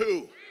churches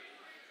too.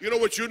 You know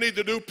what you need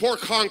to do? Pour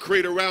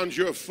concrete around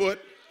your foot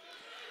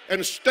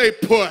and stay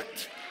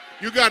put.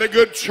 You got a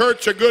good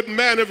church, a good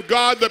man of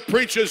God that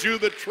preaches you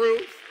the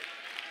truth.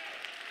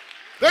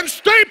 Then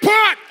stay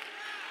put.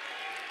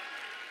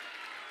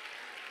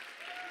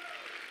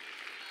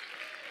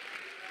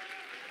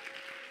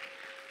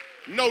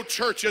 No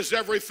church is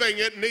everything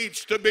it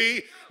needs to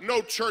be.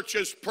 No church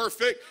is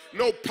perfect.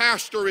 No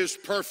pastor is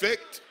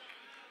perfect.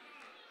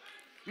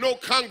 No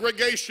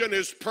congregation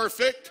is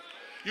perfect.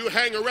 You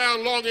hang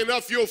around long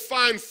enough, you'll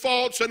find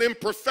faults and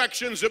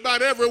imperfections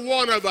about every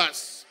one of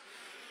us.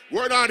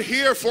 We're not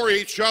here for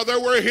each other.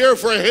 We're here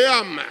for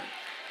Him.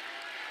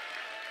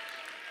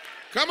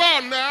 Come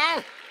on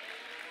now.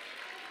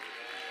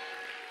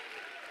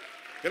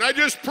 Can I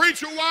just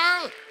preach a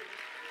while?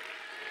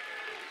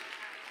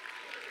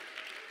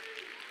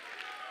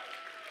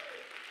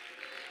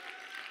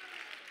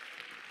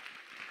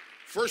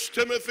 First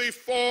Timothy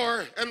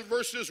 4 and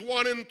verses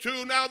 1 and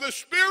 2. Now the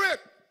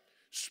Spirit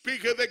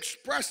speaketh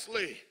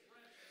expressly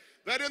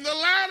that in the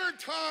latter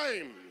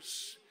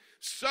times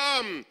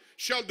some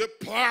shall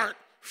depart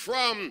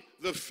from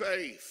the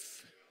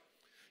faith,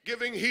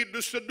 giving heed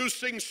to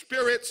seducing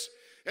spirits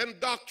and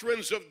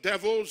doctrines of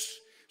devils,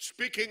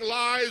 speaking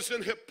lies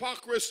and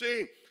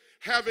hypocrisy,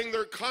 having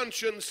their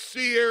conscience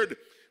seared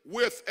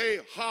with a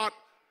hot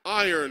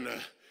iron.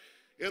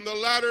 In the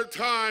latter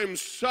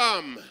times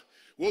some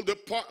will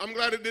depart. I'm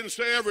glad it didn't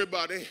say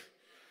everybody.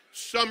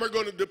 Some are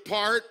going to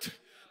depart,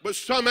 but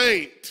some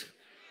ain't.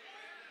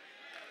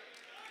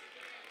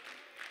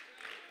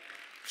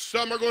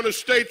 Some are going to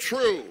stay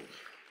true.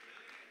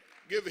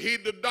 Give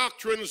heed to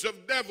doctrines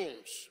of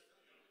devils.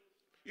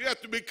 You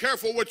have to be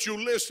careful what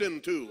you listen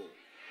to.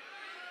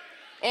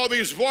 All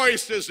these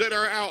voices that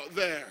are out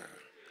there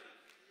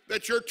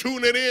that you're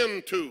tuning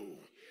into.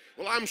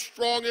 Well, I'm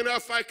strong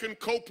enough, I can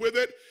cope with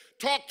it.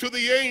 Talk to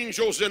the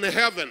angels in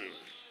heaven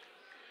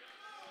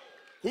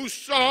who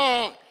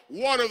saw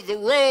one of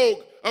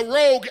a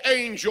rogue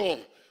angel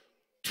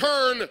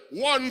turn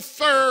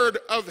 1/3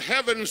 of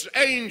heaven's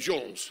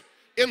angels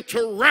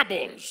into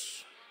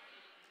rebels.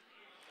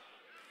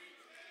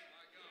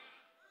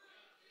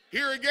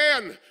 Here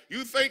again,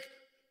 you think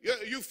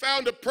you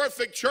found a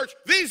perfect church.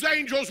 These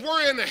angels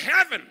were in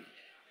heaven,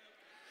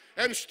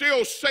 and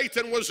still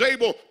Satan was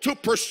able to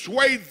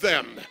persuade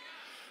them.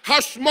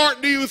 How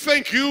smart do you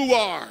think you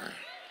are?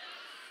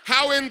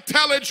 How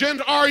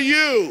intelligent are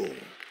you?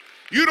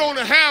 You don't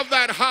have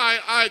that high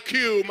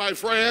IQ, my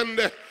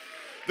friend.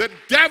 The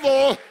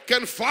devil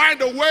can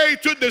find a way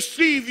to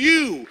deceive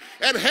you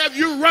and have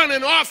you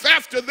running off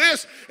after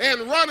this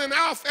and running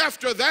off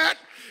after that.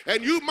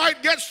 And you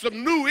might get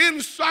some new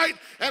insight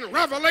and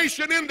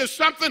revelation into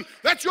something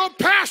that your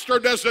pastor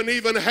doesn't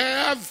even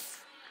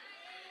have.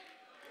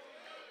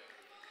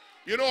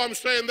 You know I'm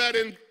saying that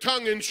in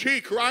tongue in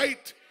cheek,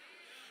 right?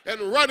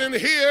 And running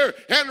here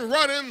and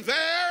running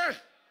there.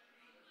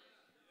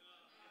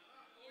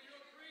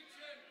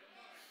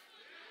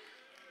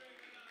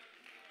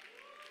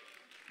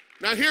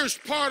 Now here's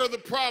part of the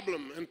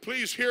problem, and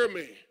please hear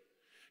me.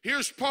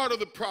 Here's part of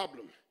the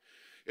problem.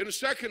 In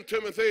 2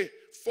 Timothy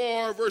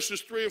 4,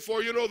 verses 3 and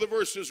 4, you know the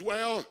verses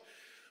well.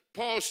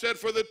 Paul said,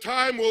 for the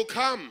time will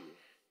come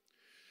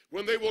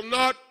when they will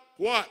not,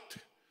 what?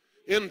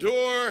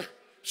 Endure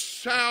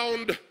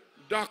sound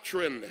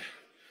doctrine.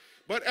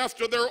 But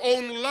after their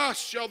own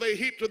lust shall they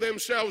heap to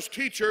themselves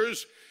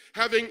teachers,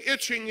 having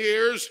itching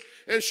ears,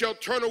 and shall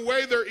turn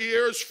away their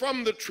ears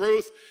from the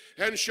truth,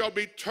 and shall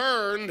be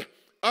turned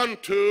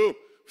unto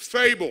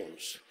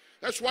fables.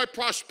 That's why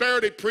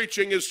prosperity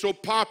preaching is so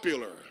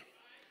popular.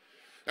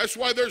 That's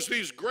why there's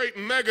these great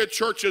mega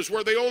churches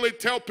where they only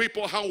tell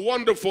people how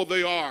wonderful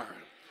they are,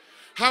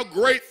 how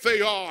great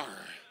they are,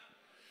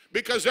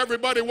 because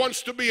everybody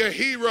wants to be a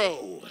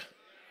hero.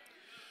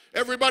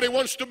 Everybody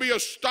wants to be a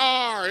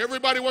star.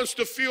 Everybody wants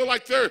to feel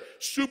like they're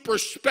super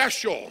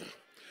special.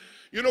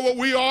 You know what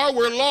we are?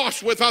 We're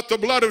lost without the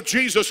blood of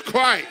Jesus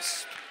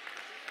Christ.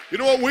 You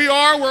know what we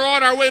are? We're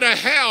on our way to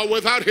hell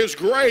without His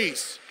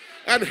grace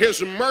and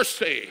His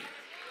mercy.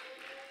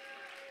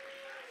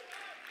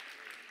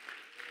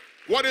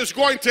 What is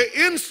going to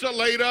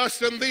insulate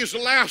us in these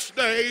last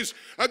days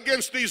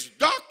against these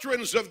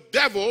doctrines of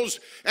devils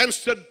and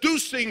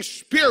seducing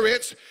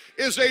spirits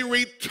is a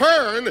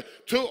return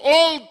to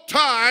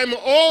old-time,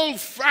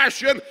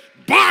 old-fashioned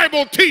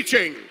Bible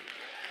teaching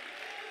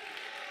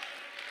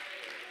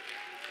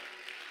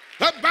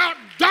about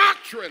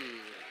doctrine.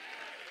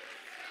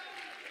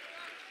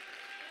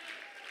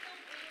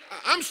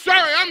 I'm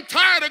sorry, I'm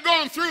tired of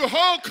going through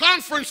whole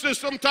conferences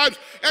sometimes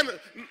and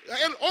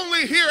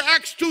only hear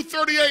Acts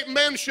 2:38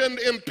 mentioned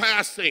in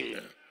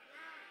passing.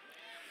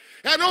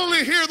 And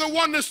only hear the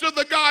oneness of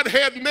the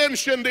Godhead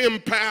mentioned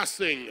in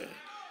passing.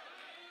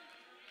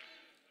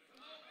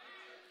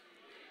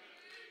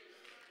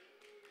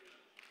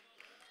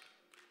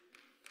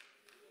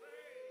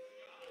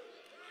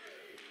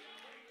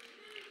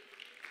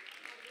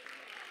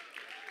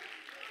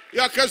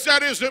 Yeah, because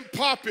that isn't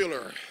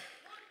popular.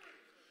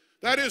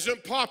 That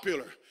isn't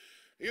popular.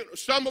 You know,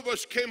 some of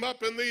us came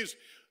up in these,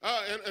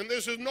 and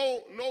this is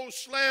no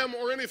slam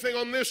or anything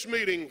on this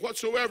meeting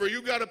whatsoever.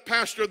 You got a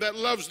pastor that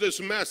loves this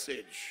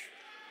message.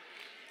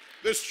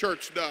 This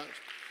church does.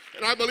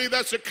 And I believe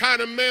that's the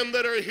kind of men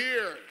that are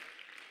here.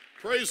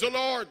 Praise the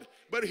Lord.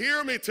 But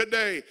hear me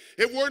today.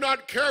 If we're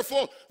not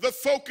careful, the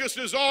focus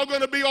is all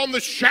going to be on the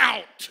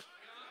shout.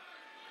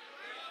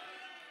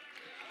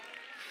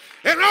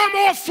 And I'm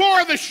all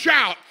for the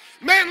shout.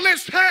 Man,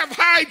 let's have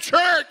high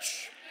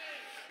church.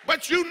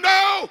 But you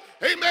know,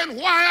 amen,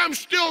 why I'm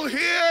still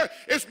here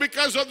is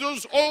because of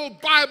those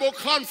old Bible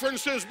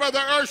conferences, Brother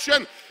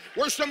Urshan,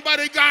 where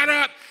somebody got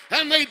up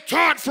and they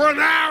taught for an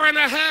hour and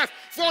a half,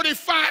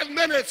 45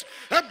 minutes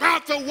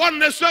about the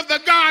oneness of the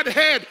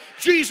Godhead,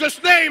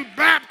 Jesus' name,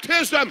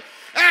 baptism,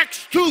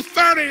 Acts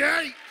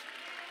 2:38.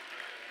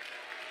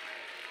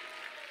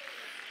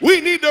 We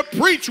need to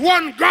preach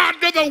one God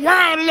till the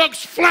world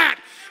looks flat.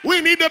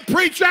 We need to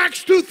preach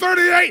Acts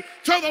 2:38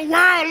 till the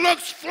world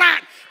looks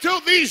flat. Till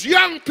these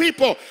young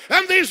people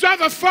and these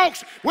other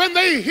folks, when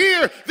they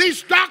hear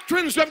these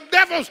doctrines of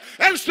devils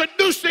and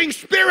seducing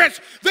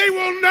spirits, they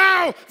will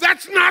know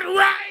that's not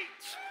right.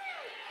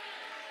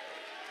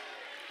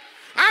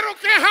 I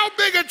don't care how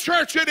big a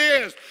church it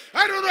is.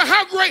 I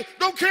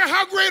don't care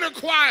how great a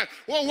choir.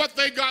 Well, what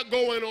they got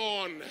going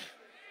on.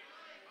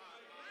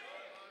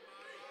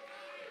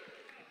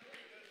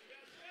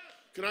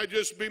 Can I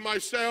just be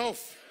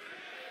myself?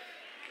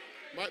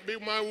 Might be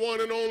my one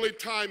and only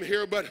time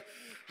here, but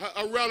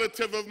a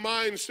relative of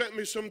mine sent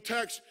me some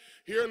text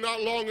here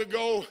not long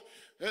ago,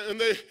 and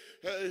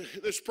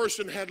this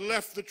person had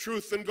left the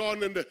truth and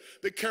gone into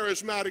the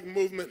charismatic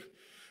movement,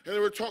 and they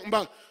were talking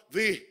about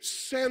the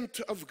scent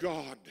of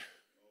God.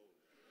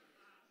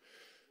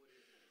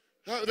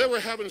 They were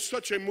having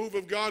such a move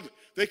of God,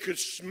 they could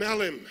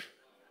smell him.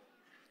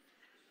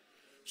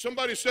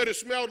 Somebody said it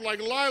smelled like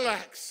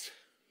lilacs,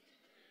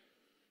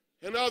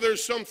 and now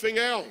there's something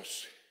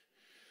else.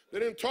 They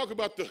didn't talk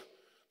about the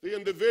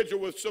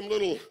individual with some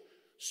little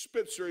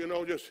spitzer, you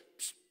know, just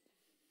psst,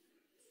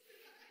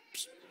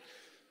 psst.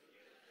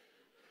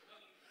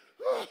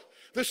 Oh,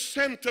 the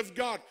scent of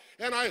God.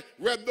 And I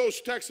read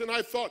those texts and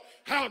I thought,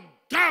 how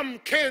dumb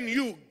can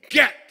you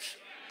get?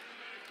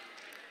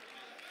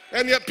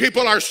 And yet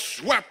people are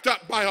swept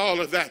up by all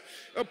of that.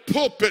 A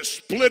pulpit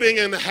splitting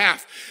in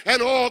half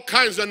and all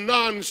kinds of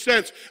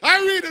nonsense.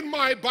 I read in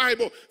my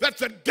Bible that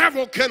the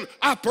devil can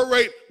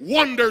operate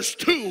wonders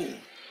too.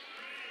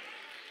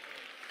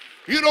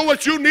 You know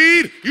what you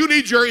need? You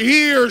need your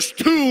ears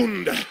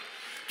tuned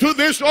to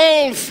this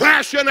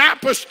old-fashioned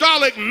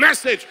apostolic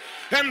message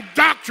and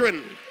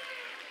doctrine.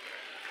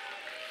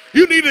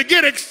 You need to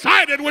get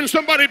excited when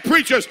somebody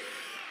preaches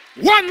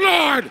one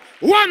Lord,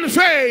 one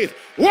faith,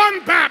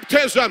 one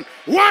baptism,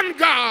 one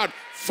God,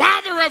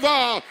 Father of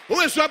all, who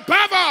is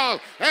above all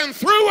and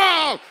through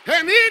all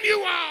and in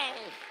you all.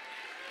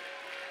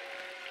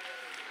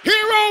 Hear,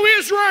 O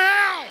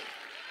Israel,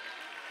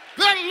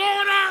 the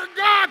Lord our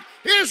God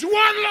is one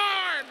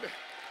Lord.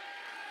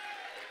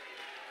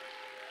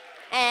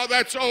 Oh,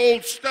 that's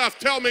old stuff.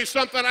 Tell me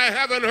something I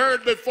haven't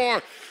heard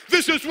before.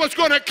 This is what's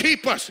going to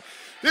keep us.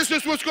 This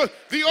is what's going.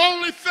 The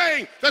only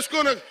thing that's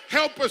going to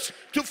help us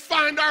to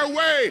find our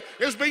way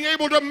is being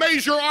able to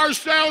measure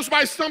ourselves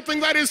by something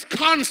that is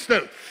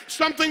constant,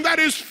 something that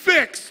is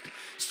fixed,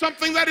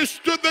 something that has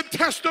stood the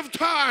test of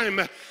time.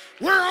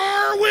 Where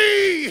are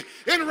we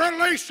in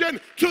relation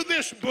to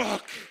this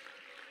book?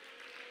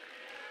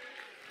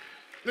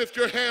 Lift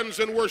your hands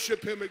and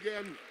worship him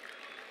again.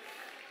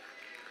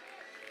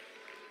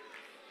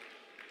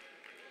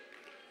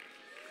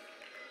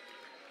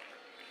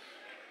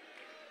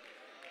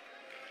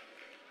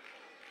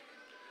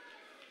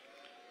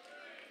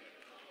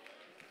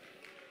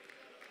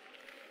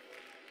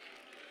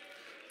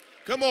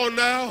 Come on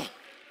now.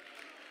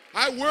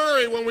 I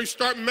worry when we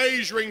start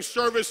measuring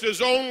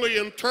services only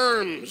in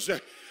terms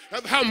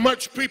of how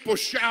much people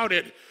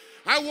shouted.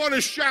 I want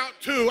to shout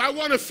too. I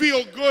want to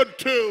feel good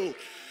too.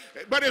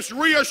 But it's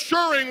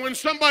reassuring when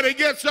somebody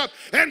gets up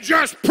and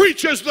just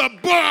preaches the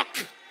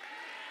book.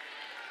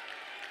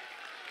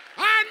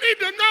 I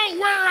need to know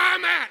where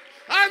I'm at.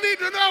 I need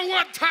to know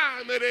what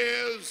time it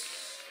is.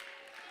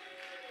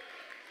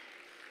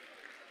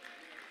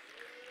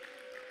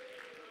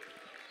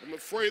 I'm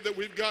afraid that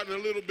we've gotten a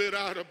little bit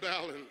out of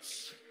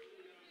balance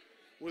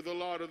with a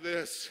lot of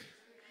this.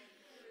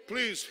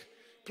 Please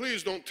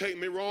don't take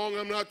me wrong.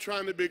 I'm not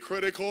trying to be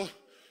critical.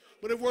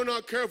 But if we're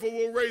not careful,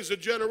 we'll raise a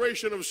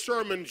generation of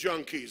sermon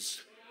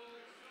junkies.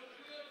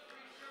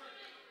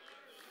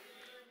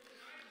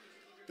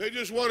 They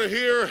just want to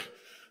hear,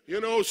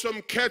 you know,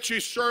 some catchy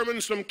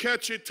sermon, some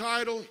catchy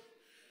title.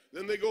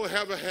 Then they go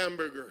have a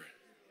hamburger.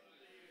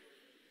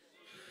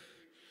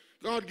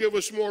 God, give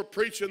us more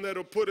preaching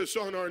that'll put us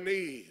on our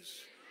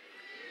knees.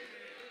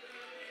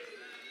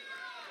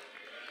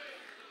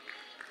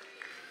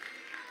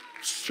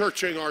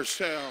 Searching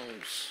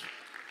ourselves,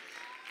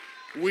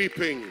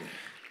 weeping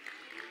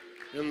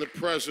in the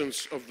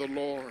presence of the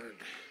Lord.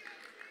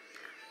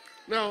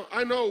 Now,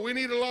 I know we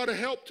need a lot of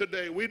help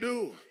today. We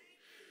do.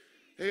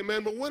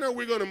 Amen. But when are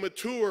we going to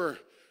mature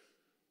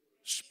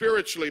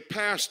spiritually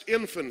past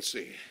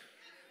infancy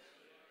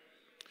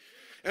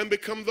and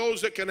become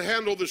those that can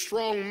handle the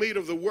strong meat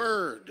of the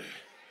word?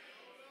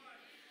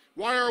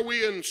 Why are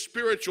we in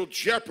spiritual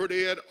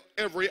jeopardy at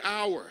every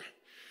hour?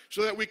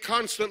 So that we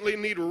constantly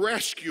need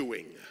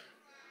rescuing.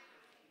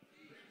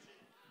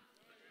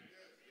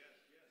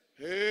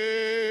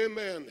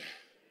 Amen.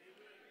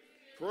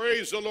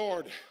 Praise the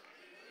Lord.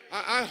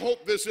 I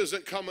hope this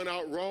isn't coming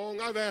out wrong.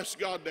 I've asked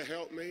God to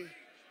help me.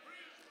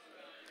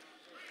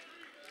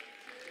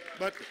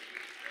 But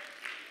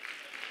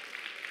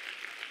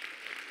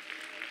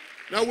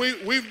now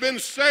we've been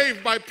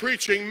saved by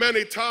preaching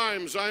many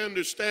times. I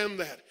understand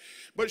that.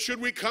 But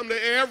should we come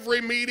to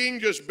every meeting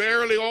just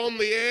barely on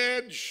the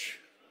edge,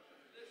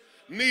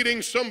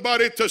 needing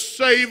somebody to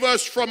save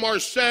us from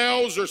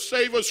ourselves or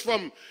save us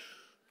from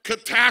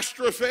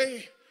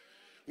catastrophe?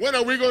 When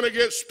are we going to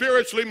get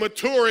spiritually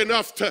mature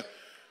enough to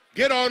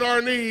get on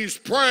our knees,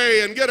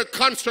 pray, and get a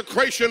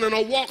consecration and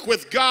a walk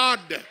with God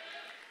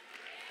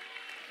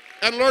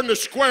and learn to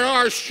square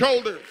our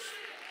shoulders?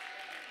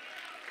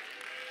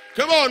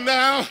 Come on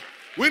now.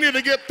 We need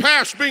to get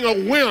past being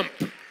a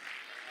wimp.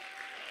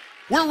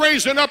 We're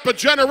raising up a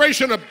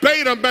generation of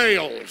beta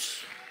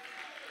males.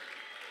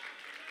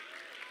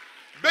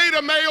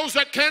 Beta males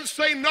that can't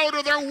say no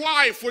to their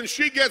wife when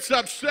she gets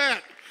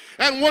upset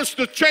and wants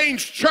to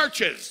change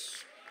churches.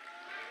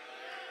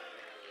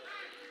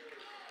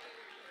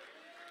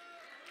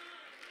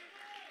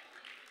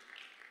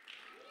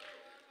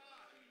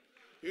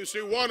 You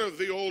see, one of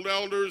the old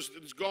elders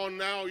that's gone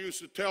now used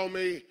to tell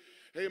me,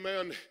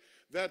 amen,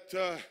 that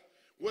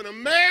when a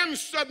man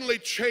suddenly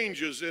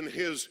changes in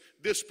his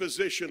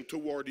disposition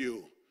toward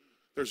you,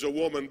 there's a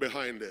woman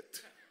behind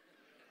it.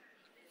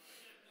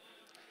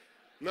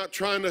 I'm not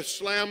trying to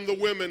slam the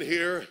women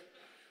here,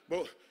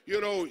 but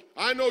you know,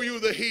 I know you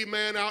the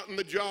he-man out in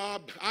the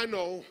job. I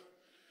know.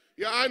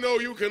 Yeah, I know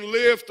you can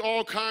lift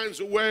all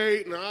kinds of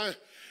weight, and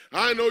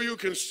I know you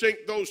can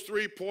sink those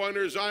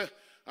three-pointers.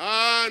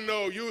 I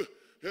know you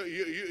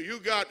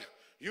got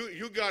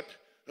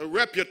a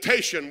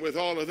reputation with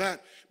all of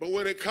that. But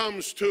when it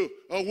comes to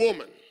a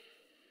woman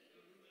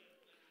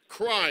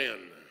crying,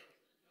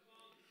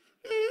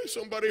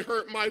 somebody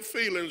hurt my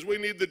feelings, we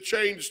need to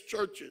change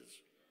churches.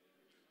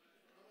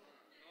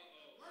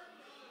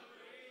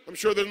 I'm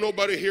sure there's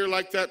nobody here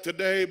like that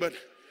today, but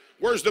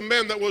where's the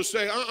men that will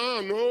say,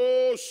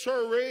 no,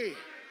 sorry.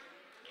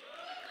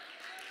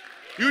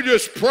 You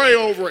just pray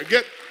over it.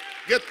 Get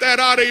that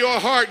out of your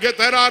heart. Get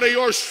that out of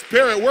your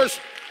spirit.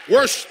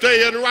 We're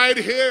staying right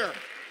here.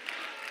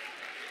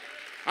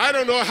 I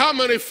don't know how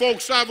many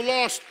folks I've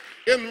lost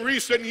in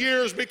recent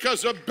years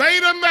because of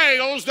beta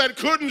males that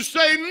couldn't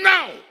say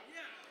no.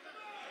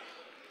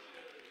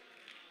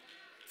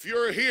 If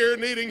you're here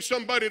needing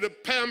somebody to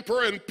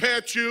pamper and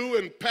pat you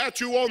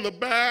on the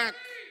back,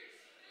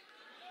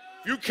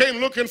 if you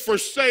came looking for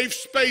safe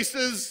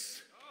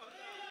spaces,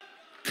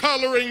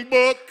 coloring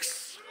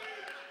books,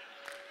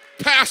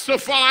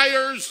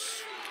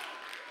 pacifiers,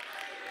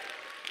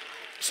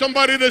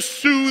 somebody to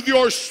soothe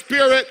your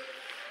spirit,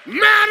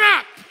 man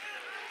up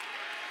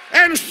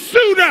and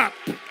suit up.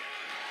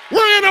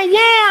 We're in a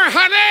war,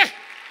 honey.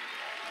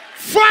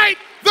 Fight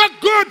the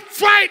good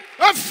fight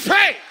of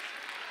faith.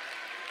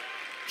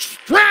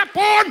 Strap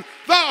on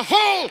the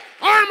whole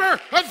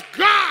armor of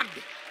God.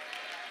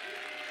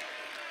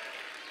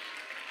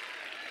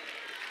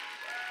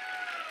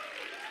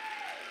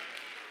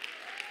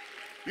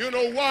 You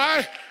know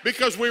why?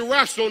 Because we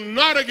wrestle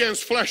not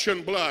against flesh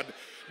and blood,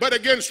 but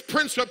against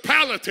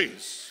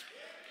principalities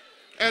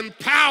and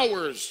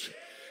powers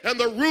and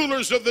the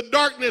rulers of the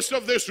darkness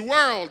of this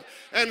world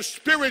and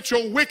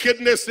spiritual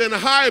wickedness in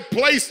high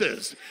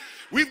places.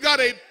 We've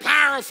got a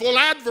powerful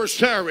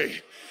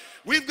adversary.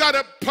 We've got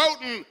a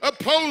potent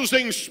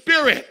opposing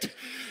spirit.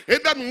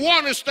 It doesn't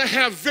want us to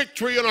have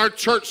victory in our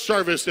church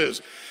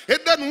services.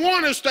 It doesn't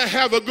want us to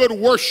have a good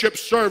worship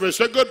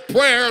service, a good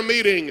prayer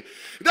meeting.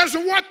 It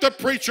doesn't want the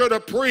preacher to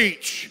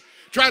preach,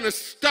 trying to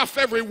stuff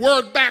every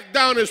word back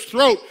down his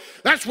throat.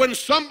 That's when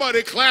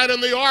somebody clad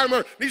in the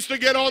armor needs to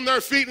get on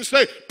their feet and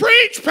say,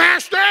 "Preach,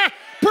 Pastor,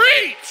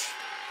 preach."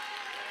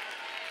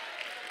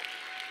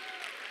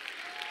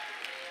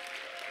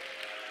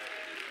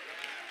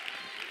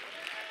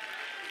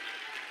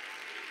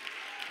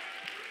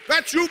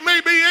 That you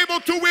may be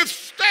able to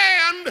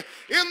withstand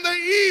in the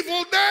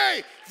evil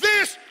day.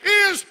 This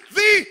is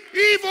the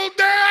evil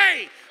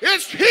day.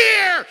 It's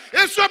here.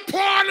 It's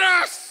upon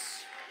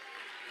us.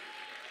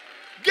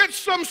 Get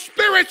some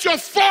spiritual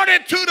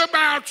fortitude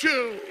about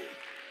you.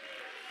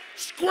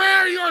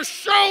 Square your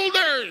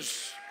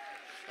shoulders.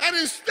 And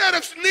instead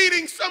of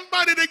needing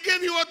somebody to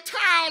give you a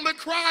towel to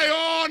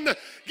cry on,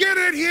 get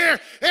in here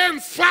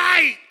and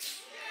fight.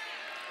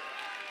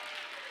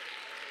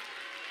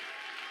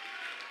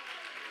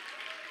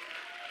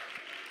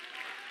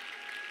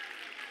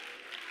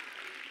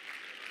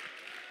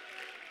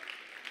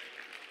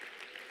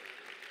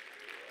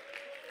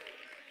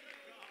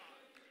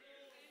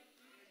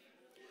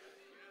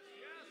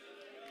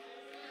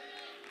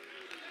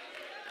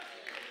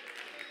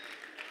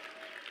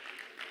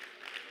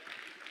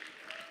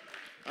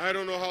 I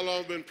don't know how long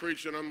I've been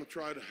preaching. I'm going to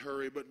try to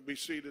hurry, but be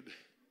seated.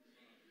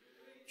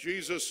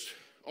 Jesus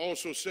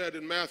also said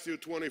in Matthew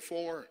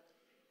 24,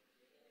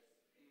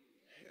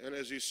 and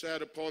as he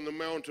sat upon the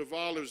Mount of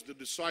Olives, the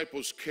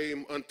disciples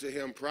came unto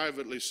him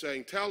privately,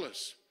 saying, Tell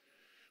us,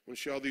 when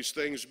shall these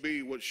things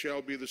be? What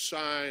shall be the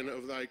sign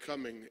of thy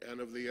coming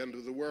and of the end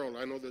of the world?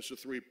 I know that's a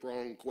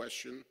three-pronged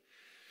question,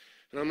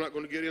 and I'm not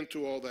going to get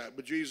into all that.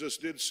 But Jesus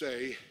did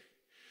say,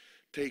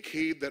 Take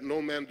heed that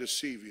no man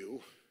deceive you.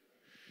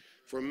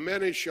 For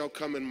many shall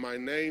come in my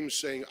name,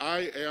 saying,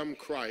 I am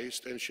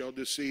Christ, and shall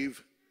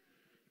deceive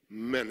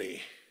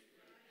many.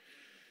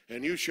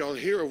 And you shall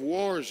hear of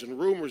wars and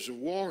rumors of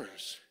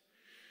wars.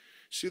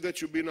 See that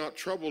you be not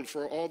troubled,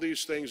 for all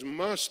these things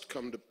must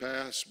come to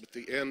pass, but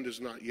the end is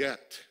not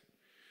yet.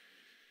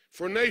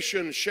 For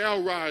nation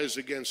shall rise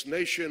against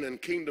nation,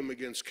 and kingdom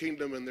against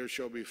kingdom, and there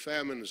shall be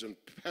famines and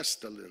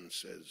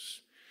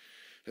pestilences,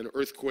 and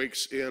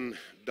earthquakes in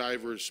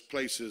divers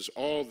places.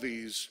 All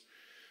these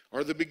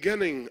are the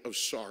beginning of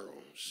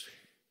sorrows.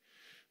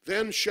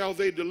 Then shall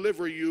they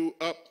deliver you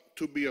up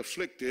to be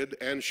afflicted,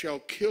 and shall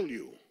kill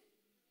you.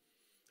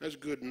 That's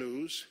good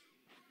news.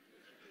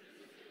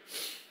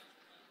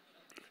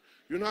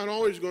 You're not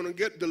always going to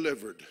get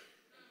delivered.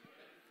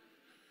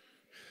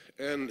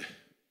 And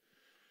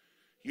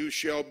you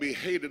shall be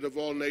hated of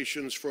all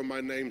nations for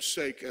my name's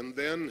sake, and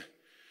then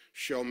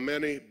shall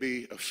many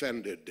be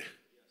offended,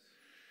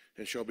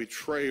 and shall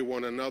betray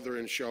one another,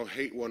 and shall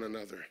hate one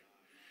another.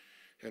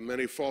 And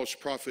many false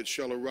prophets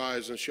shall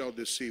arise, and shall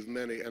deceive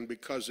many. And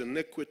because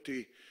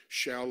iniquity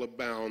shall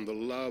abound, the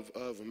love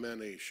of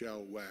many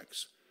shall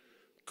wax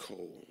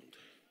cold.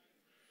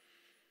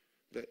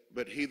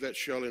 But he that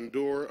shall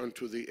endure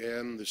unto the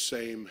end, the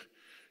same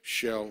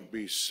shall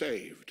be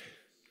saved.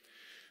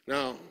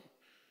 Now,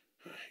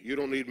 you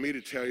don't need me to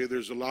tell you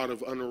there's a lot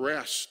of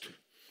unrest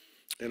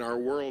in our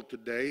world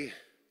today.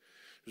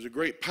 There's a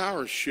great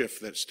power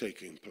shift that's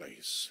taking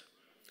place.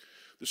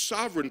 The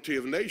sovereignty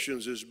of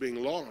nations is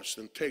being lost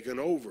and taken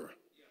over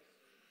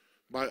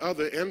by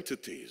other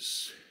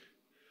entities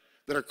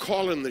that are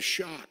calling the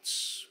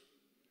shots,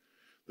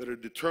 that are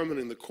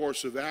determining the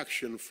course of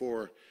action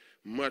for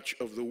much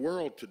of the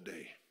world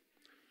today.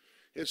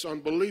 It's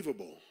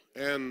unbelievable,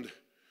 and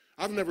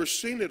I've never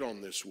seen it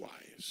on this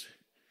wise,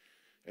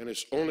 and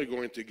it's only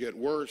going to get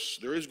worse.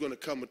 There is going to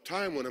come a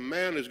time when a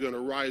man is going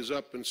to rise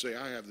up and say,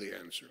 I have the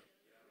answer.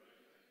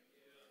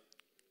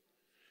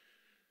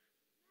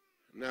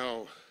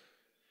 Now,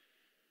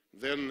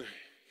 then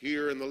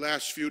here in the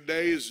last few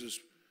days, as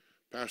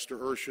Pastor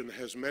Urshan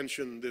has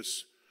mentioned,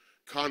 this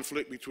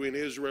conflict between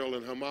Israel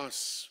and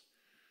Hamas,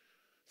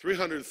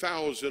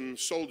 300,000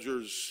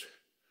 soldiers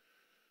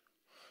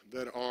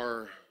that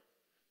are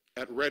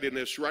at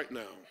readiness right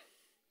now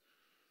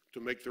to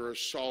make their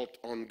assault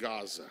on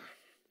Gaza.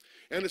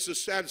 And it's a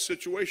sad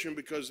situation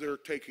because they're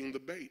taking the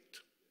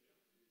bait.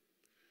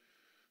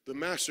 The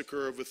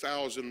massacre of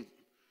 1,000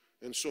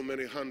 and so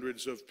many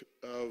hundreds of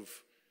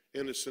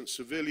innocent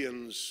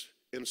civilians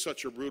in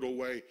such a brutal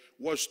way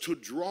was to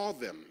draw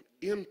them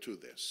into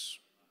this.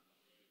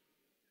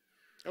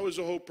 That was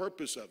the whole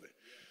purpose of it,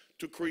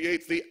 to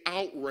create the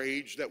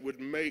outrage that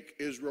would make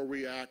Israel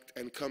react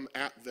and come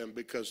at them,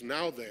 because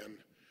now then,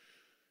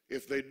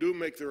 if they do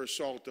make their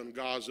assault on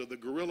Gaza, the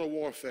guerrilla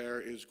warfare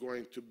is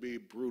going to be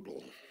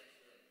brutal.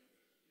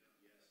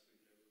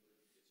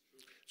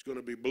 It's going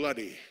to be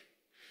bloody.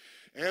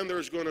 And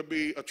there's going to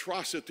be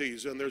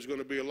atrocities, and there's going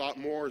to be a lot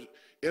more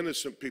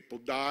innocent people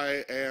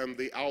die, and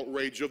the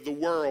outrage of the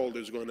world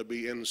is going to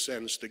be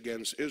incensed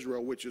against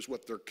Israel, which is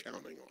what they're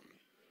counting on.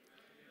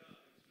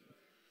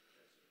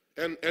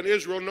 And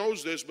Israel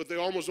knows this, but they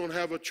almost don't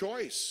have a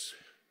choice.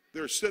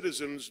 Their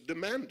citizens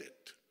demand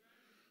it.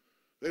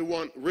 They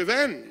want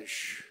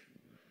revenge.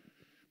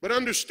 But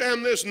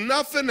understand this,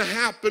 nothing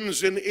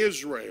happens in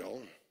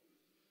Israel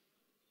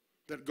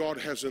that God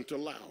hasn't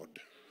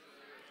allowed.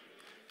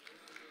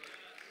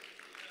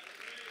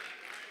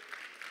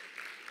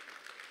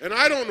 And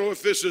I don't know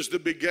if this is the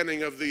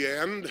beginning of the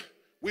end.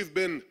 We've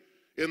been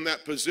in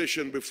that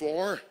position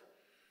before.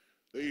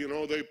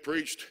 They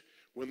preached,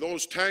 when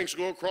those tanks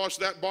go across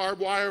that barbed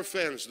wire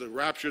fence, the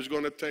rapture is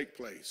going to take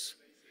place.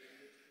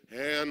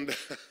 And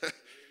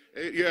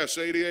yes,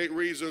 88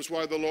 reasons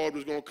why the Lord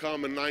was going to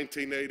come in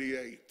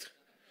 1988.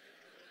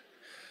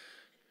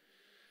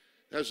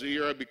 That's the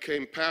year I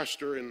became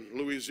pastor in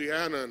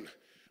Louisiana, and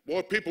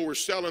boy, people were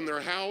selling their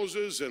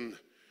houses, and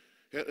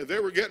they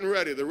were getting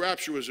ready. The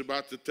rapture was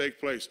about to take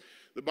place.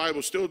 The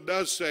Bible still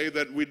does say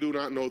that we do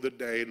not know the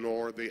day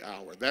nor the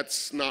hour.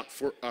 That's not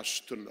for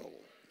us to know.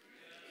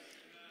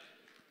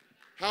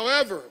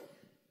 However,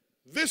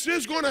 this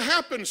is going to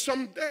happen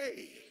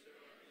someday.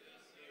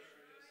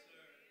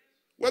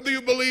 Whether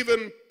you believe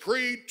in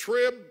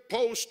pre-trib,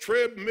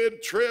 post-trib,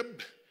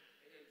 mid-trib,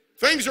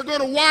 things are going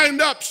to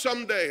wind up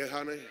someday,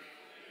 honey.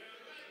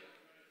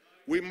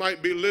 We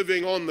might be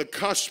living on the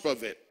cusp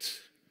of it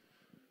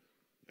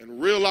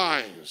and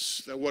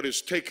realize that what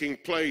is taking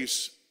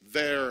place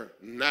there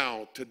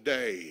now,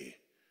 today,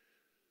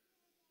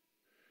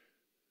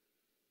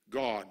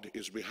 God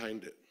is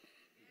behind it.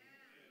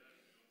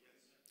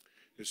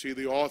 Is he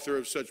the author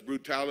of such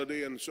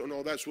brutality? And so,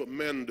 no, that's what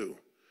men do.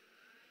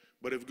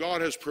 But if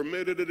God has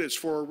permitted it, it's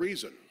for a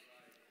reason.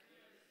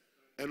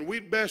 And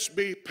we'd best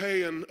be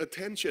paying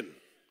attention.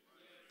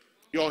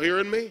 Y'all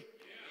hearing me?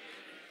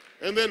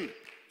 And then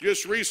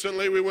just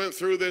recently we went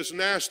through this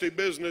nasty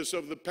business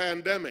of the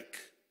pandemic.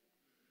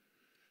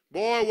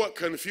 Boy, what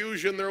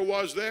confusion there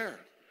was there.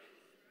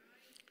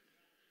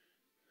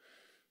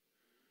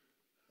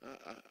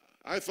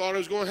 I thought I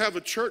was going to have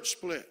a church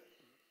split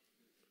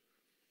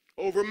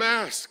over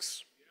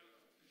masks.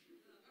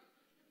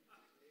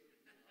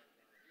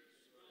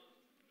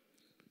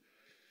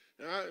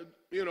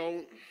 You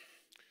know,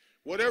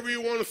 whatever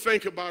you want to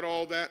think about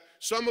all that,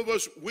 some of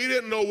us, we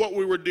didn't know what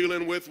we were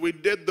dealing with. We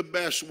did the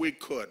best we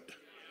could.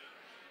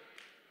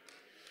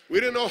 We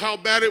didn't know how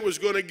bad it was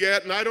going to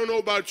get, and I don't know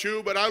about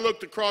you, but I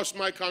looked across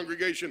my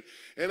congregation,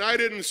 and I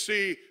didn't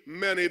see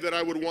many that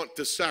I would want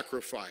to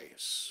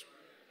sacrifice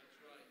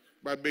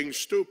by being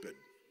stupid.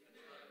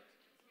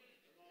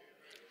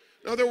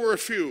 Now, there were a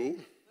few,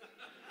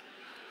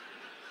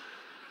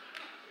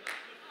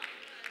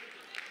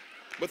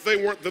 but they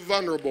weren't the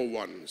vulnerable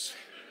ones.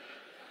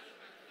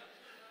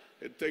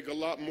 It'd take a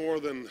lot more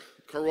than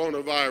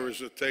coronavirus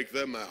to take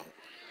them out.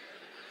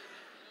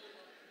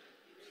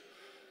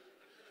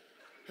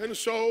 And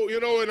so,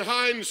 you know, in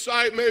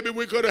hindsight, maybe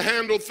we could have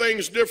handled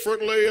things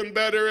differently and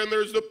better. And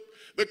there's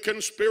the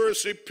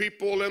conspiracy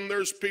people, and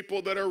there's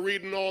people that are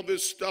reading all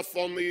this stuff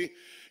on the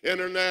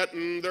internet,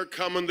 and they're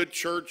coming to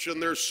church, and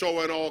they're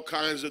sowing all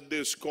kinds of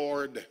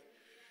discord.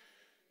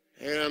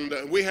 And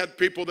we had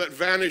people that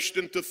vanished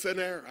into thin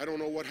air. I don't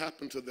know what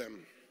happened to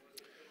them.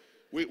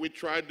 We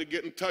tried to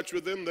get in touch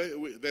with them.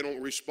 They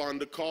don't respond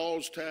to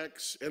calls,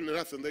 texts, and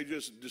nothing. They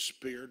just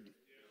disappeared.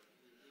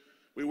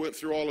 We went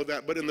through all of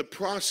that. But in the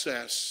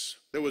process,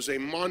 there was a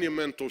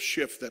monumental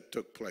shift that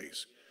took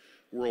place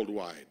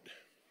worldwide.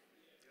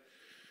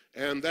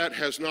 And that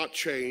has not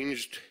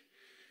changed.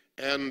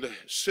 And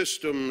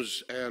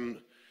systems and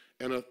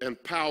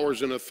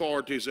powers and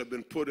authorities have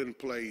been put in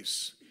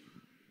place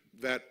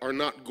that are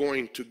not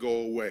going to go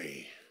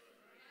away.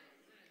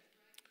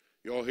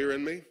 You all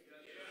hearing me?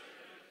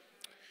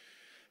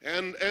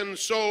 And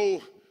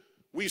so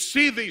we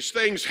see these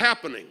things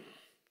happening.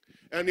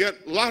 And yet,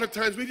 a lot of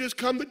times we just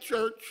come to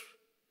church.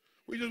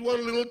 We just want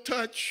a little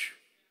touch.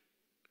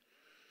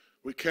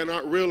 We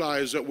cannot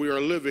realize that we are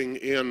living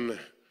in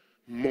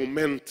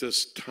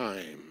momentous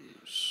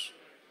times.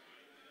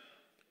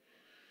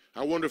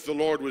 I wonder if the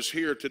Lord was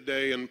here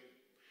today and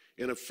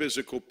in a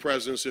physical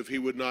presence, if he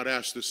would not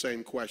ask the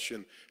same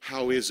question.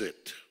 How is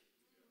it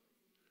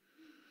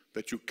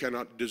that you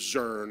cannot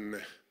discern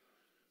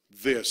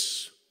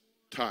this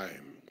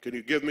time? Can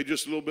you give me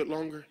just a little bit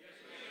longer?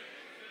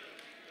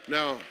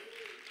 Now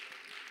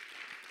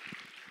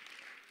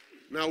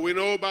we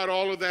know about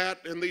all of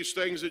that and these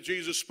things that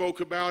Jesus spoke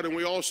about, and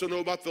we also know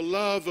about the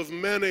love of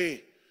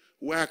many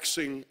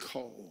waxing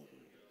cold.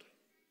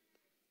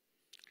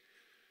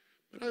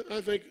 But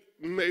I think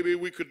maybe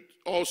we could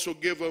also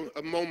give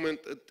a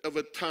moment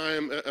of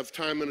time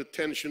and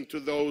attention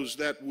to those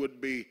that would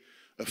be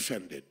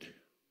offended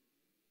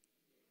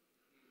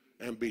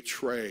and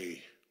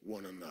betray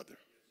one another.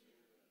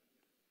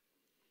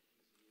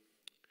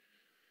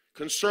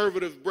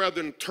 Conservative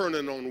brethren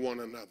turning on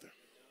one another.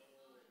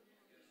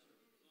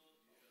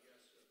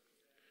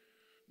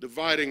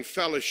 Dividing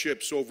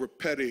fellowships over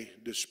petty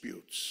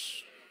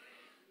disputes.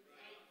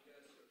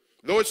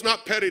 Though it's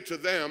not petty to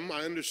them,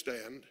 I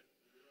understand.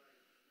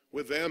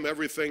 With them,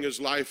 everything is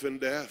life and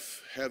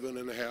death, heaven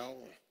and hell.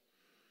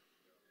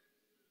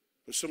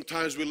 But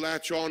sometimes we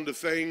latch on to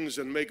things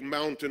and make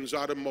mountains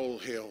out of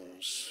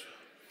molehills.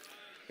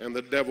 And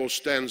the devil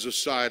stands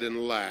aside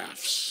and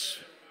laughs.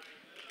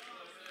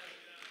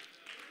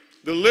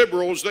 The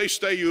liberals, they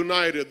stay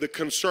united. The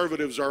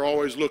conservatives are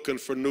always looking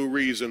for new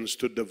reasons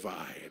to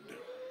divide.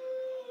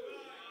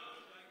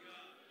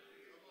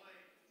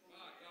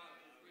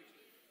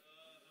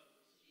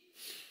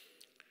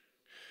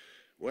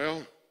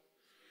 Well,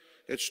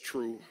 it's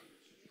true.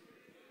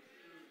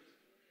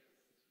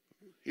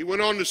 He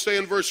went on to say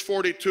in verse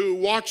 42,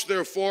 watch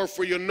therefore,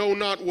 for you know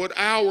not what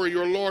hour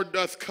your Lord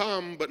doth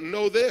come, but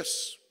know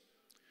this,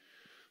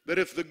 that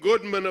if the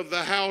goodman of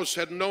the house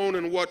had known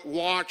in what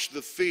watch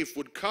the thief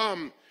would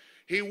come,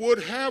 he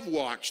would have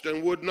watched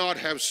and would not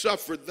have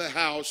suffered the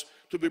house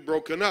to be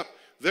broken up.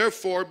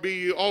 Therefore be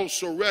ye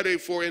also ready,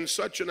 for in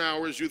such an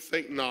hour as you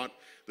think not,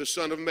 the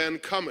Son of Man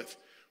cometh.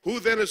 Who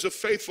then is a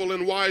faithful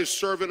and wise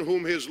servant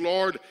whom his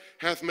Lord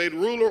hath made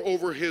ruler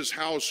over his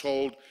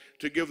household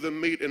to give them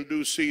meat in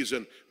due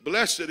season?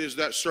 Blessed is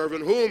that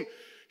servant whom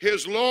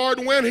his Lord,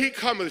 when he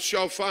cometh,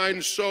 shall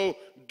find so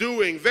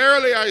doing.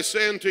 Verily I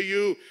say unto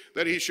you,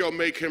 that he shall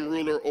make him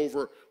ruler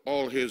over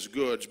all his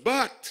goods.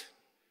 But,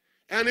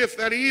 and if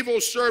that evil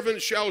servant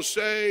shall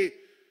say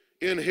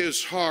in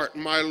his heart,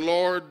 my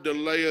Lord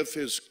delayeth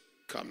his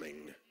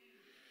coming,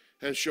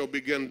 and shall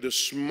begin to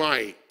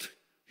smite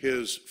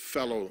his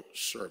fellow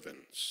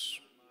servants,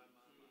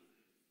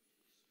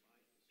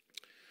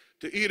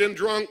 to eat and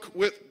drink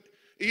with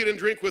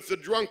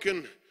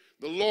the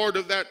The Lord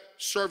of that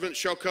servant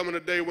shall come in a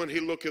day when he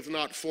looketh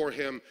not for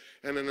him,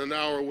 and in an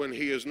hour when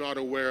he is not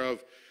aware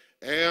of,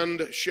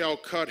 and shall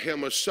cut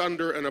him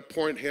asunder and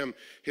appoint him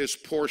his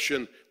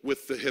portion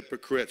with the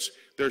hypocrites.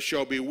 There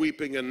shall be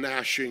weeping and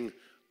gnashing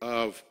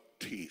of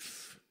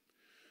teeth.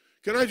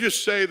 Can I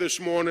just say this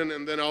morning,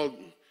 and then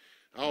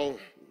I'll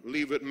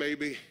leave it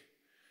maybe,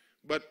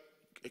 but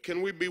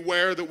can we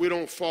beware that we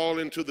don't fall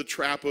into the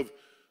trap of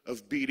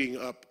beating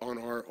up on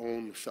our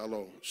own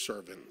fellow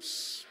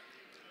servants?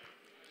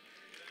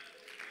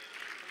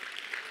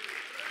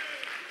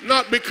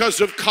 Not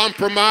because of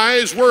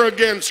compromise, we're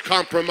against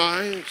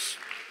compromise,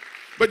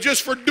 but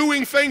just for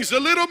doing things a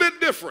little bit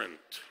different.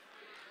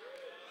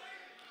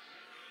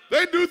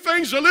 They do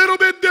things a little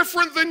bit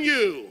different than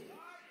you.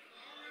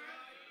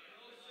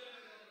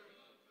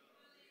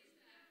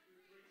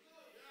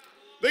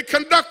 They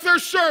conduct their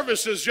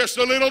services just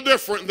a little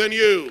different than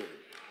you.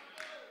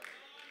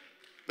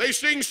 They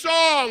sing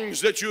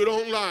songs that you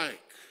don't like,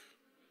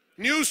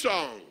 new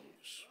songs.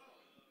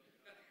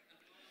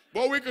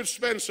 Boy, we could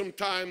spend some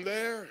time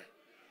there.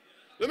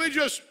 Let me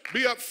just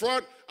be up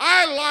front.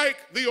 I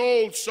like the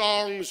old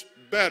songs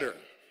better.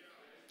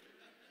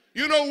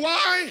 You know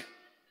why?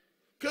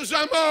 Because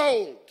I'm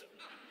old.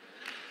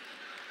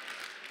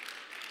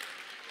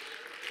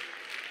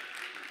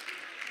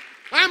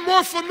 I'm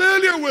more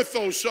familiar with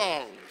those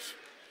songs.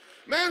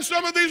 Man,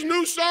 some of these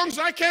new songs,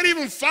 I can't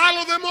even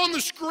follow them on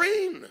the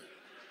screen.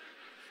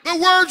 The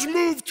words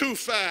move too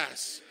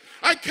fast.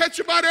 I catch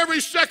about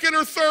every second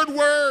or third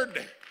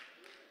word.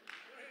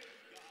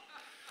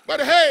 But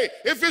hey,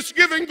 if it's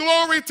giving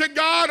glory to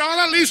God,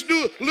 I'll at least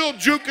do a little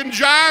juke and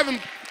jive and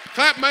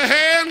clap my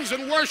hands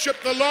and worship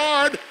the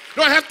Lord.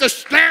 Don't have to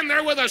stand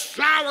there with a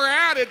sour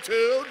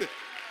attitude.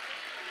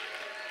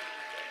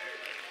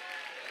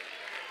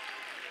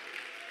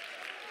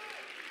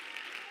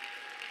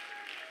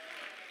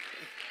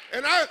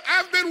 And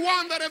I've been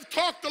one that have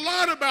talked a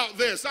lot about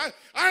this.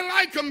 I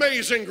like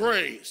Amazing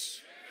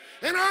Grace.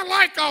 And I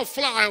like I'll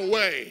Fly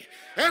Away.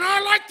 And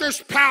I like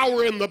there's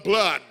power in the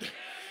blood.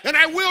 And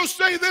I will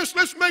say this,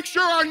 let's make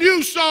sure our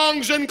new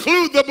songs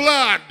include the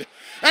blood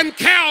and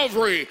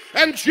Calvary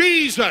and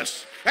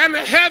Jesus and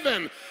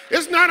heaven.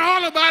 It's not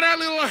all about our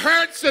little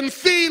hurts and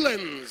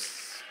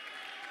feelings.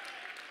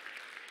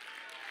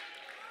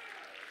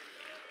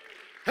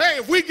 Hey,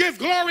 if we give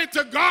glory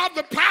to God,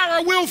 the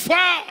power will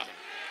fall.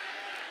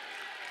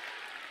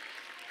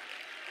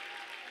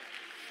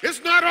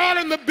 It's not all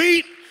in the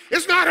beat.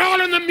 It's not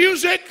all in the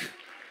music.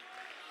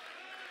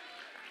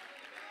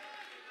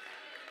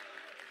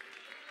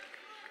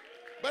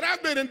 But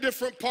I've been in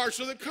different parts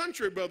of the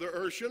country, Brother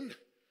Urshan.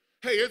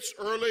 Hey, it's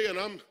early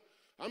and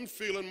I'm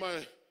feeling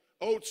my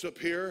oats up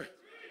here.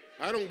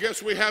 I don't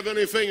guess we have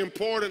anything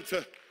important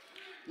to.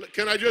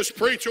 Can I just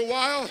preach a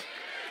while?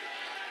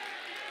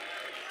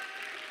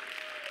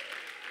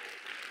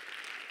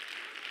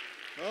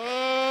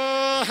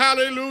 Oh,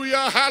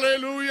 hallelujah,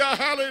 hallelujah,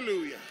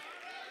 hallelujah.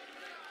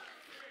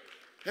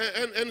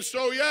 And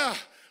so, yeah,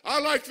 I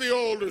like the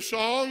older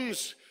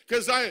songs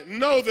because I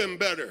know them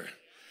better.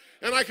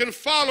 And I can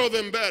follow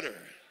them better.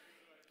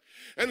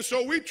 And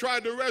so we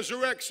tried to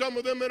resurrect some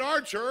of them in our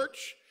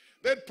church.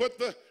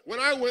 When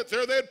I went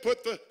there, they'd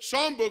put the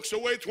songbooks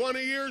away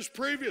 20 years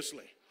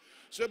previously.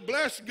 Said,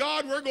 bless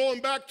God, we're going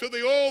back to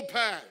the old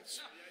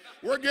paths.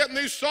 We're getting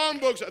these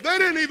songbooks. They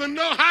didn't even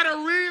know how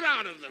to read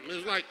out of them.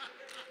 It's like,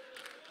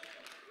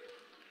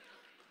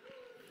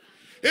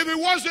 if it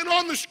wasn't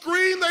on the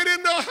screen, they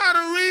didn't know how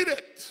to read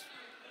it.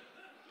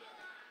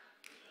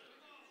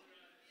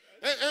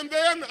 And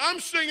then I'm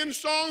singing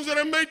songs that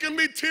are making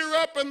me tear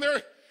up, and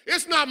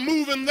it's not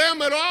moving them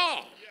at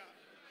all.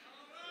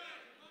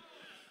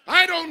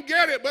 I don't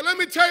get it, but let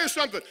me tell you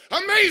something.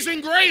 Amazing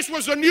Grace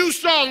was a new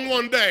song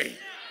one day.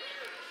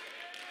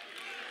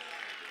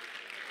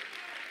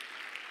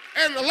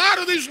 And a lot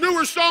of these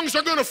newer songs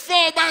are going to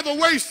fall by the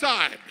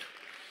wayside.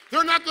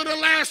 They're not going to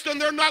last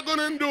and they're not going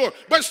to endure,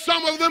 but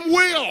some of them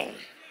will.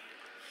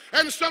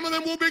 And some of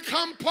them will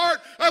become part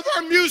of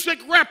our music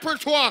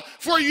repertoire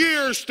for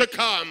years to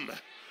come.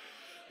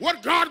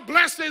 What God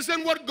blesses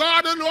and what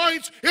God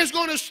anoints is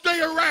going to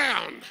stay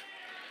around.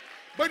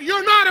 But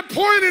you're not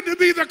appointed to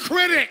be the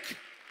critic,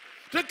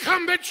 to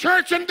come to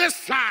church and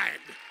decide.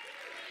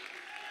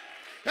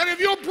 And if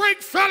you'll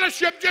break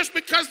fellowship just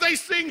because they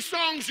sing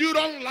songs you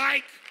don't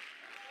like,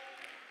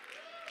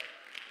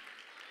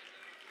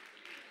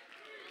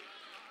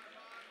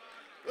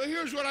 well,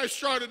 here's what I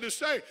started to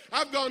say.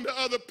 I've gone to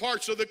other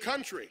parts of the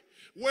country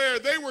where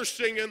they were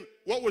singing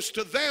what was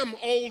to them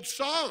old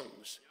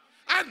songs.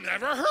 I'd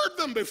never heard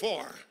them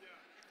before.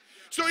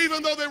 So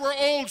even though they were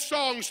old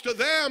songs to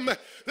them,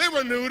 they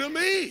were new to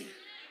me.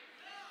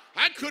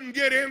 I couldn't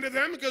get into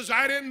them because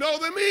I didn't know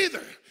them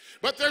either.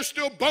 But they're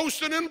still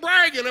boasting and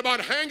bragging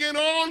about hanging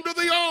on to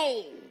the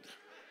old.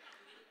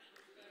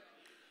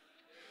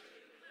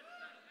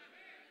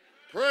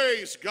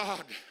 Praise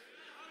God.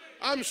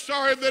 I'm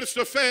sorry that this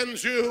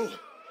offends you.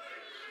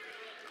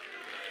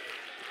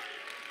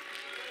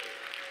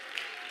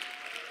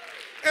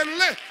 And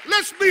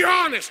let's be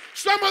honest,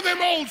 some of them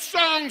old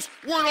songs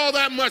weren't all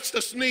that much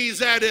to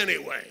sneeze at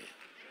anyway.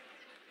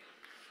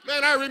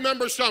 Man, I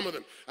remember some of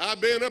them. I've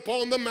been up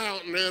on the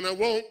mountain and I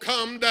won't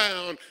come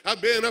down.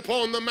 I've been up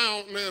on the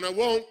mountain and I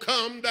won't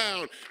come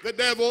down. The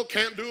devil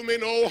can't do me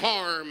no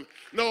harm.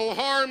 No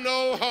harm,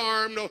 no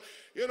harm, no.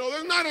 You know,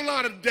 there's not a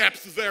lot of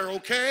depth there,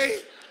 okay?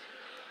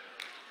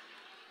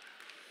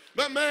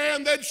 But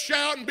man, they'd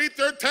shout and beat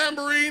their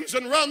tambourines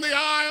and run the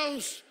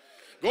aisles.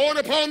 Going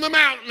upon the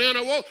mountain and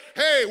I won't.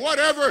 Hey,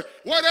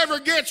 whatever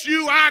gets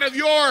you out of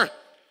your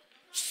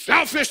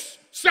selfish,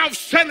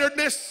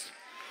 self-centeredness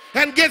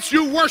and gets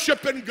you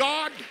worshiping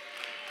God.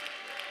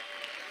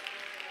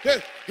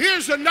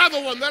 Here's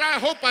another one that I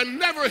hope I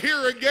never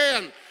hear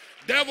again.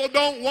 Devil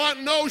don't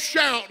want no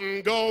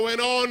shouting going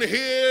on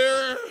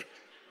here.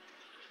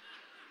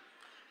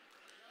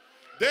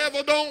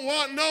 Devil don't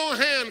want no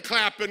hand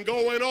clapping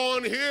going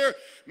on here.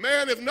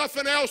 Man, if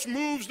nothing else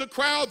moves the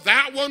crowd,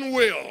 that one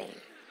will.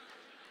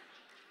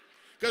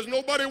 Because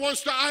nobody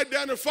wants to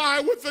identify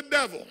with the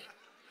devil.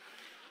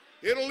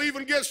 It'll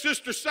even get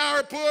Sister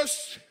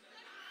Sourpuss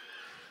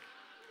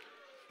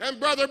and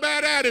Brother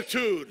Bad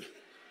Attitude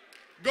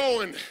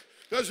going,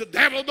 because the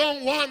devil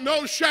don't want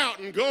no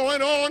shouting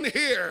going on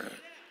here.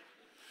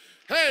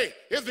 Hey,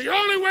 if the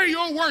only way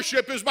you'll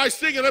worship is by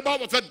singing about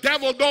what the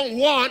devil don't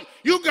want,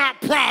 you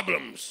got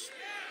problems.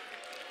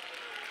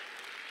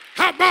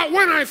 How about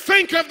when I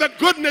think of the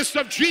goodness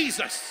of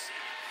Jesus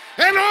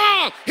and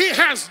all he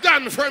has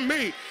done for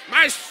me,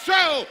 my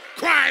soul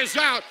cries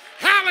out,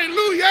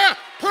 hallelujah,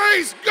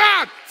 praise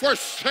God for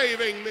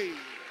saving me.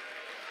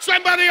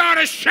 Somebody ought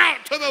to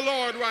shout to the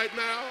Lord right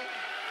now.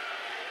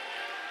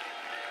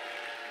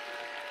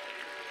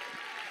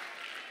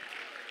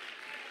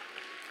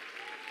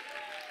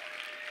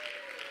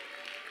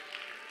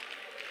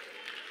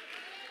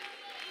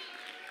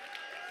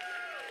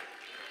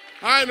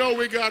 I know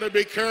we got to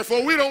be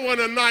careful. We don't want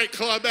a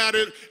nightclub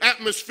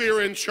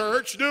atmosphere in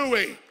church, do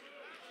we?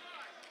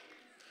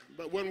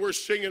 But when we're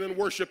singing and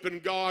worshiping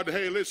God,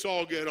 hey, let's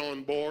all get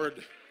on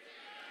board.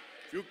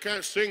 If you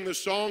can't sing the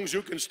songs,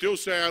 you can still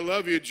say, I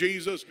love you,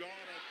 Jesus. God, I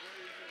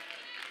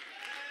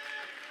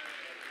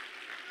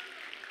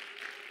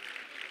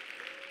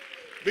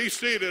praise you. Be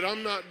seated.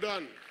 I'm not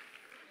done.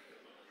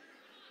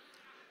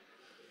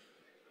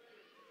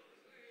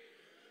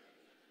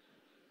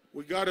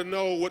 We got to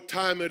know what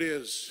time it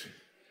is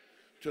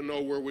to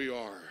know where we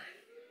are.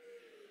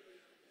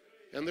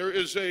 And there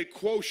is a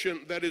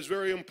quotient that is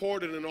very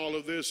important in all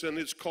of this, and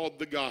it's called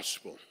the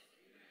gospel.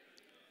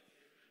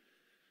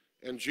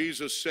 And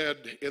Jesus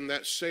said in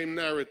that same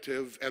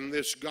narrative, and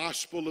this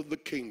gospel of the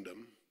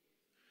kingdom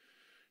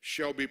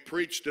shall be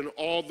preached in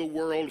all the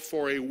world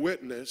for a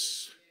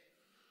witness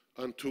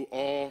unto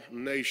all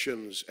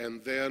nations,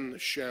 and then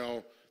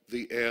shall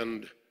the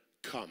end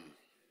come.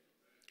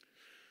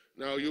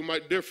 Now, you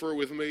might differ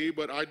with me,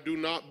 but I do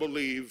not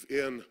believe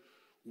in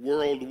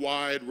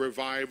worldwide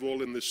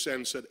revival in the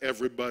sense that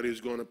everybody's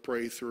going to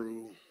pray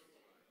through.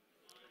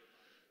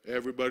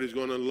 Everybody's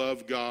going to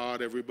love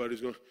God.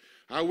 Everybody's going to.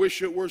 I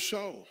wish it were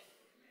so.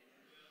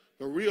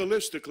 But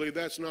realistically,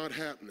 that's not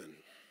happening.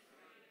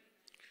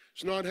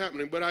 It's not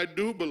happening. But I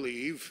do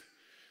believe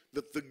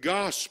that the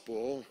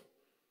gospel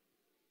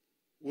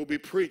will be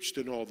preached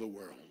in all the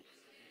world.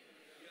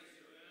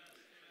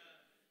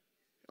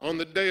 On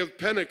the day of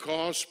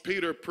Pentecost,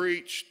 Peter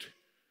preached,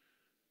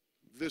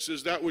 this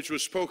is that which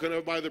was spoken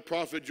of by the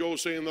prophet Joel,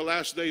 saying, in the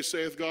last day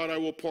saith God, I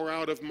will pour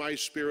out of my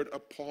spirit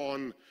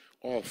upon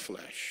all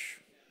flesh.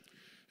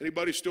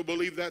 Anybody still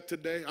believe that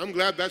today? I'm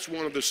glad that's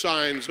one of the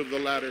signs of the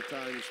latter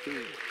times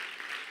too.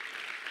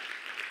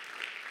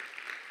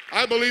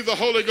 I believe the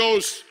Holy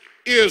Ghost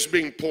is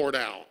being poured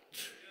out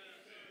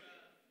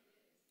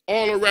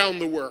all around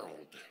the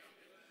world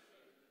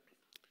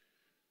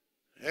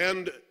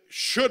and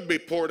should be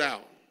poured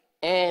out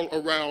all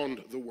around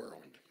the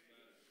world.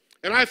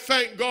 And I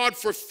thank God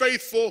for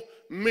faithful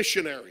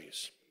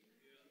missionaries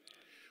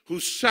who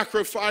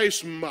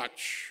sacrifice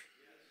much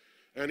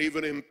and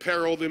even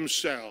imperil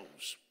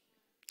themselves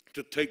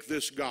to take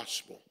this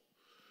gospel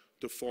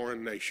to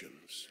foreign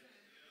nations.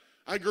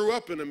 I grew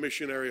up in a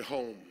missionary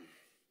home.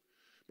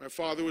 My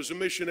father was a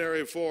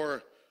missionary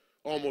for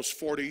almost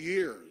 40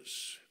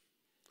 years.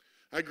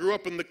 I grew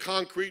up in the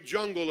concrete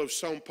jungle of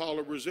Sao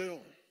Paulo,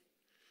 Brazil.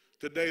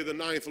 Today, the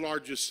 9th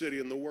largest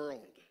city in the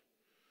world.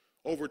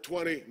 Over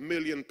 20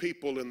 million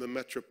people in the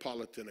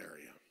metropolitan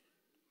area.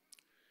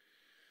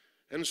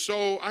 And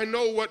so I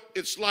know what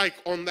it's like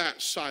on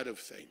that side of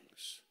things.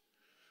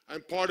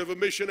 I'm part of a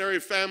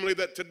missionary family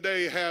that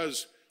today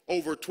has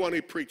over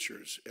 20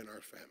 preachers in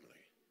our family.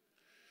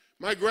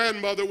 My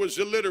grandmother was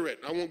illiterate.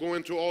 I won't go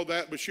into all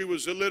that, but she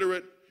was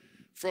illiterate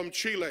from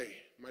Chile.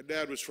 My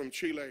dad was from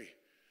Chile.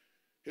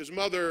 His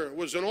mother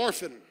was an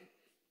orphan.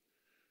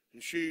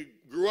 And she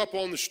grew up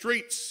on the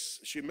streets.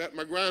 She met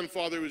my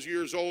grandfather, who was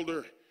years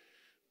older,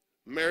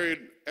 married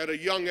at a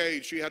young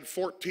age. She had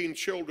 14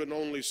 children,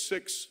 only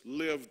 6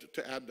 lived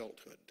to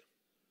adulthood.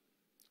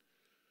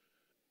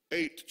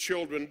 8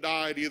 children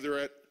died either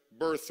at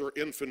birth or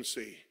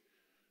infancy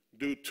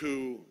due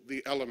to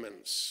the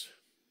elements.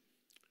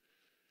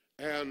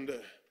 And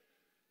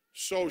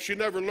so she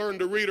never learned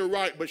to read or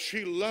write, but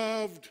she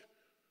loved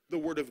the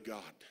Word of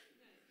God.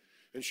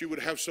 And she would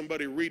have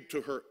somebody read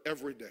to her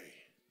every day.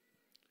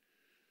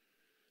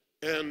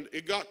 And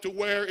it got to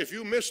where if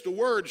you missed a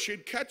word,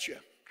 she'd catch you.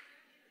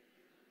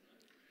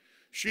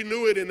 She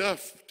knew it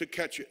enough to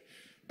catch it.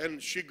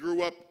 And she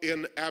grew up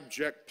in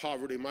abject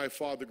poverty. My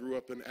father grew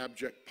up in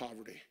abject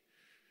poverty.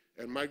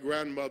 And my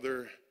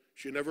grandmother,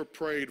 she never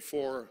prayed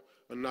for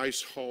a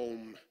nice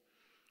home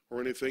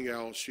or anything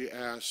else. She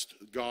asked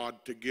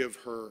God to give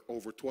her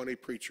over 20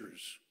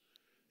 preachers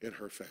in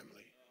her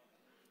family.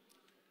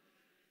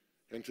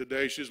 And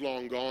today she's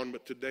long gone,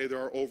 but today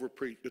there are over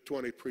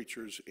 20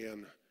 preachers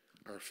in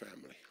our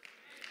family.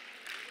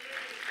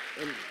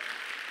 And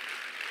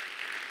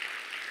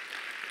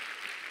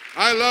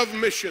I love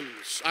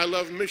missions. I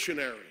love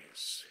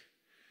missionaries.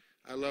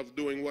 I love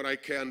doing what I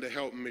can to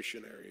help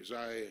missionaries.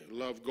 I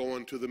love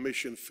going to the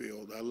mission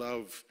field. I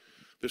love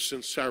the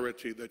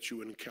sincerity that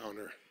you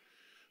encounter,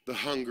 the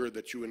hunger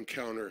that you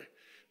encounter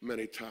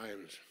many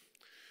times.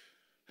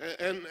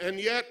 And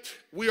yet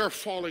we are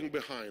falling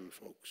behind,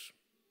 folks.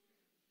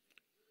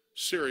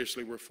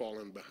 Seriously, we're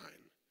falling behind.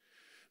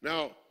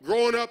 Now,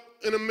 growing up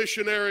in a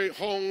missionary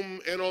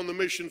home and on the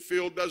mission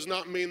field does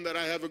not mean that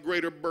I have a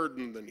greater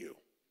burden than you.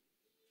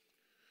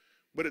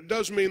 But it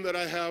does mean that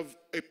I have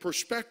a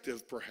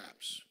perspective,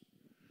 perhaps,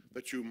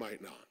 that you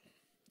might not.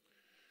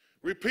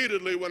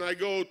 Repeatedly, when I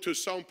go to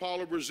Sao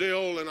Paulo,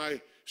 Brazil, and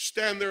I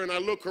stand there and I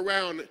look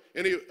around,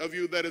 any of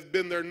you that have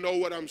been there know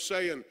what I'm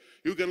saying.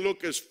 You can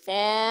look as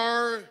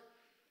far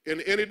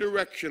in any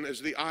direction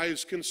as the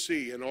eyes can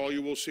see, and all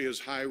you will see is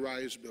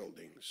high-rise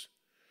buildings,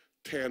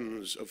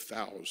 tens of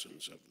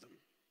thousands of them.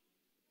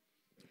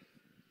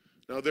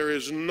 Now, there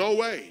is no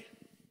way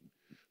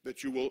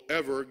that you will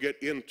ever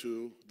get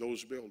into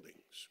those buildings.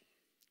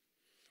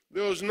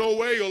 There's no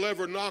way you'll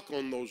ever knock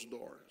on those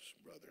doors,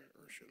 Brother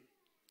Urshan.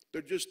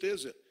 There just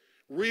isn't.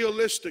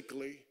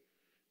 Realistically,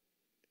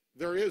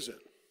 there isn't.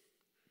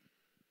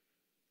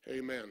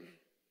 Amen.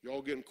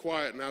 Y'all getting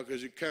quiet now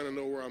because you kind of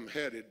know where I'm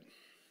headed.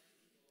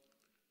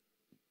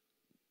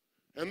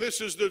 And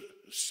this is the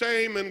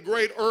same in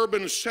great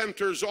urban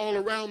centers all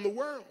around the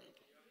world.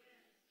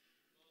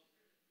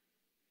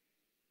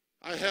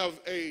 I have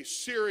a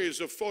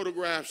series of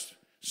photographs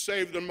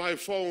saved on my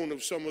phone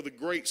of some of the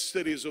great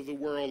cities of the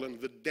world and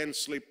the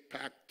densely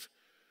packed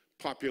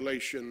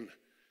population.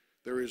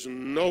 There is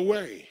no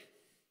way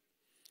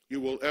you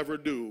will ever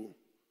do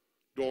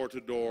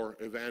door-to-door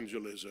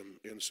evangelism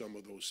in some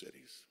of those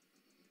cities.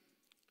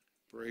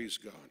 Praise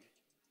God.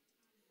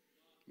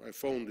 My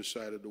phone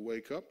decided to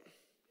wake up.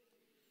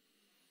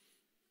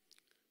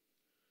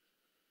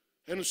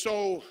 And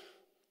so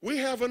we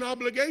have an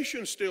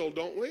obligation still,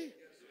 don't we?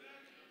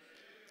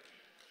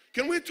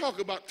 Can we talk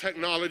about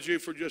technology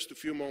for just a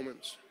few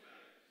moments?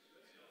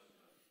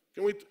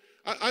 Can we?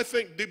 I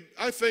think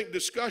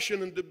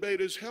discussion and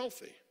debate is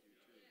healthy.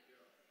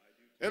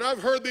 And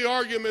I've heard the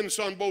arguments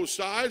on both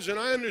sides, and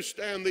I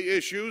understand the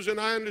issues, and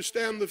I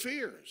understand the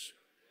fears.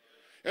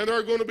 And there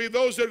are going to be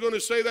those that are going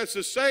to say that's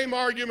the same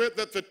argument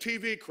that the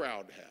TV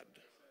crowd had.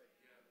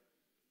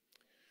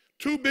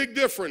 Two big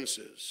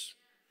differences.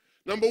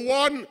 Number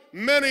one,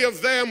 many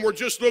of them were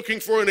just looking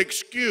for an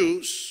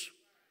excuse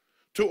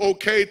to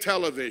okay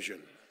television.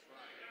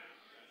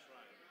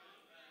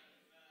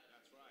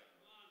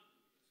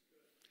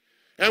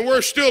 And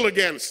we're still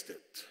against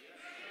it.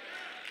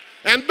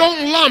 And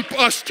don't lump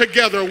us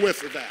together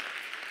with that.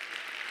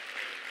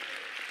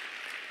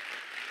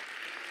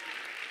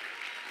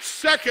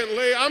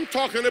 Secondly, I'm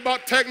talking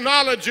about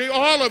technology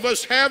all of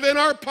us have in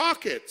our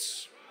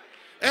pockets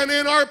and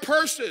in our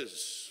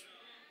purses.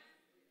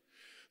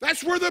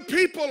 That's where the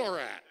people are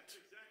at.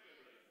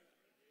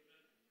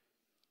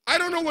 I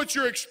don't know what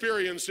your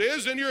experience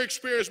is, and your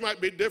experience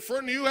might be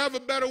different. You have a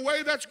better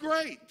way, that's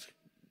great.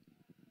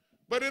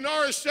 But in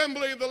our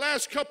assembly in the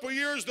last couple of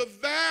years, the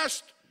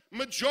vast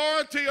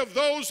majority of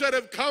those that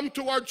have come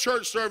to our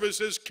church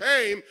services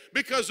came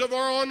because of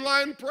our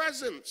online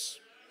presence.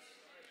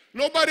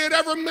 Nobody had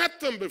ever met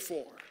them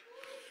before.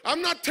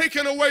 I'm not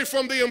taking away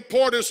from the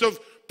importance of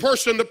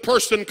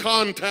person-to-person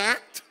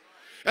contact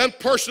and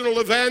personal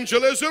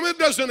evangelism. It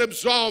doesn't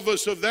absolve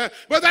us of that,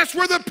 but that's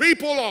where the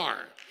people are.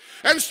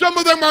 And some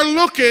of them are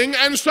looking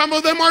and some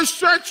of them are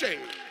searching.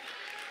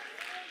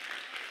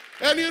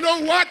 And you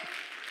know what?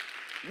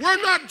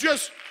 We're not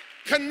just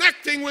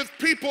connecting with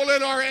people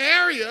in our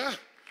area,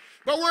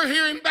 but we're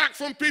hearing back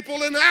from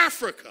people in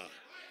Africa,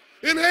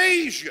 in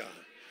Asia,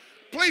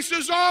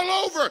 places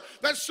all over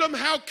that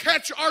somehow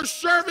catch our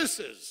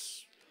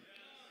services.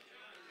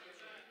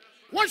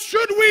 What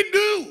should we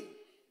do?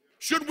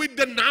 Should we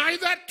deny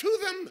that to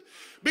them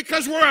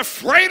because we're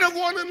afraid of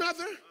one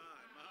another?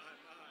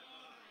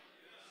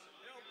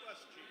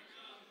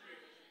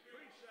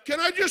 Can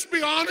I just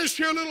be honest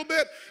here a little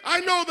bit?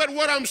 I know that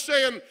what I'm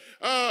saying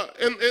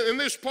in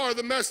this part of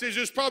the message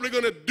is probably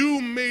going to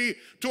doom me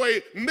to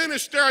a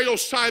ministerial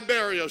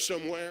Siberia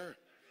somewhere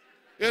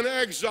in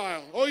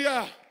exile. Oh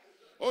yeah,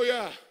 oh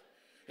yeah.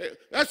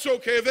 That's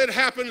okay. If it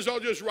happens, I'll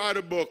just write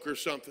a book or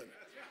something.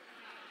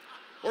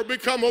 Or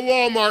become a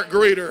Walmart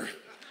greeter.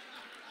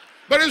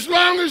 But as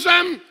long as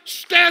I'm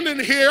standing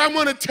here, I'm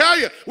going to tell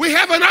you, we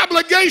have an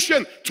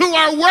obligation to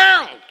our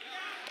world.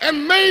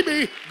 And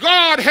maybe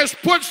God has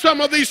put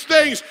some of these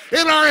things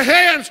in our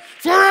hands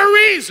for a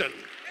reason.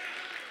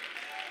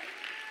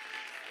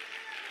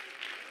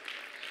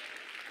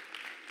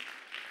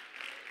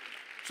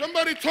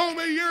 Somebody told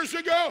me years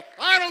ago,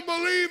 I don't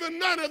believe in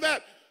none of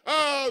that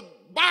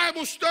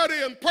Bible study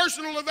and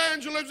personal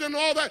evangelism and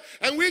all that.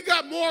 And we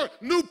got more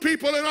new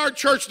people in our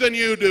church than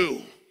you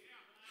do.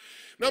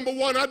 Number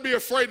one, I'd be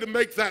afraid to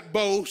make that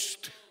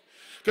boast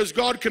because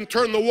God can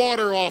turn the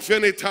water off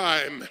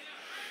anytime.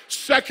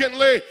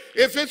 Secondly,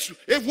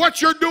 if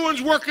what you're doing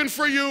is working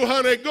for you,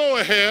 honey, go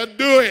ahead,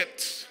 do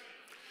it.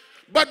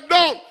 But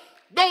don't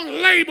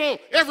label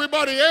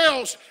everybody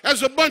else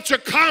as a bunch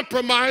of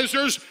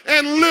compromisers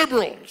and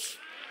liberals.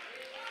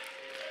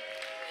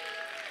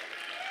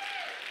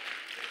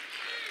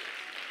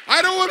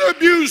 I don't want to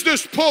abuse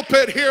this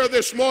pulpit here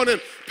this morning.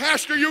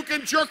 Pastor, you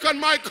can jerk on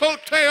my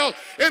coattail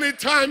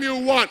anytime you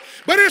want.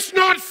 But it's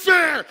not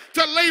fair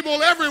to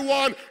label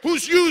everyone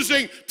who's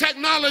using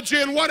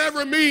technology and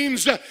whatever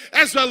means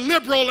as a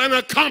liberal and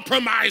a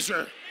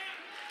compromiser.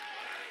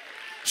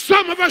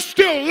 Some of us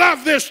still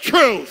love this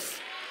truth.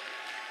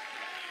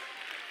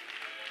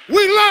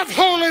 We love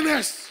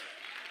holiness.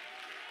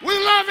 We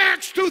love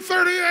Acts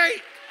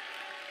 2:38.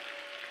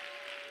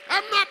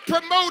 I'm not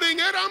promoting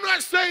it. I'm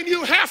not saying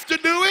you have to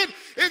do it.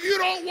 If you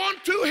don't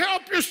want to,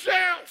 help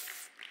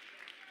yourself.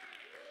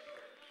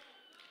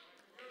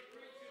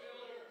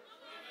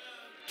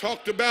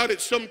 Talked about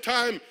it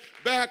sometime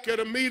back at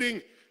a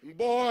meeting.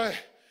 Boy,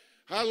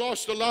 I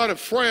lost a lot of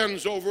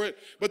friends over it.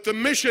 But the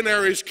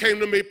missionaries came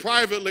to me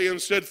privately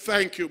and said,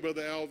 thank you,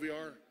 Brother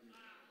Alvear.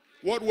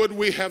 What would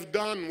we have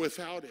done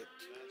without it?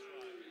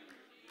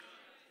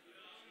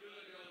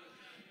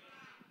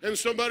 And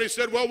somebody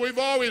said, well, we've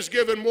always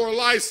given more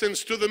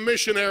license to the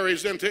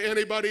missionaries than to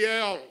anybody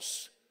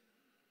else.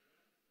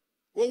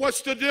 Well,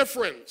 what's the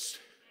difference?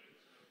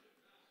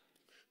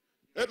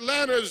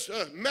 Atlanta's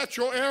a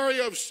metro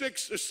area of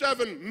 6 or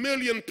 7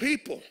 million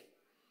people.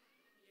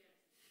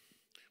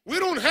 We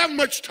don't have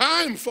much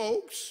time,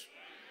 folks.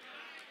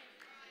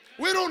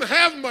 We don't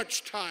have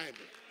much time.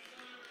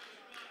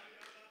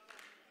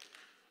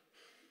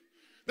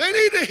 They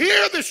need to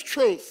hear this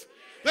truth.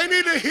 They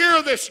need to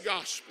hear this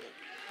gospel.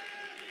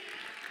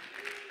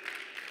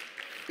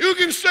 You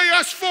can say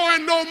us four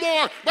and no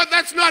more, but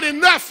that's not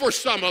enough for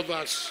some of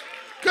us.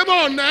 Come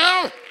on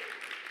now.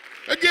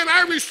 Again,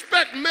 I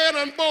respect men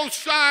on both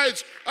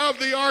sides of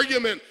the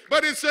argument,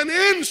 but it's an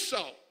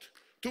insult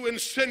to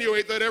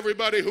insinuate that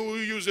everybody who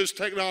uses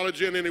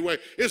technology in any way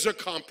is a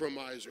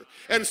compromiser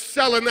and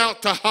selling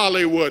out to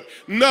Hollywood.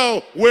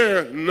 No,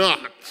 we're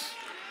not.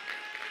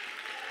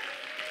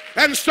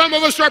 And some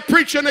of us are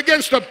preaching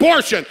against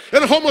abortion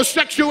and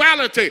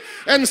homosexuality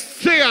and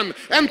sin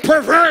and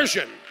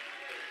perversion.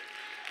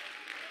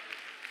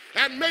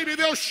 And maybe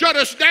they'll shut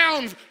us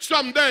down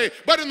someday.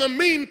 But in the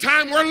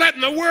meantime, we're letting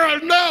the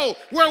world know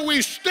where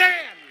we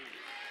stand.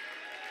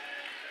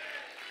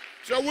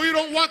 So we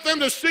don't want them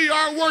to see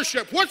our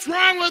worship. What's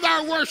wrong with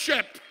our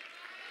worship?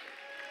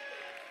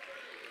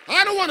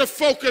 I don't want to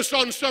focus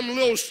on some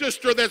little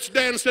sister that's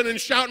dancing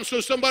and shouting so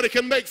somebody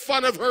can make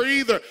fun of her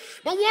either.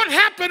 But what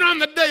happened on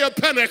the day of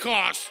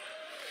Pentecost?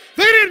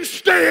 They didn't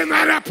stay in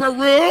that upper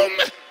room.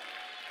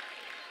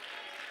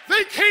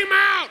 They came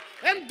out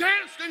and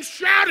danced and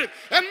shouted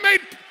and made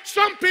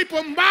some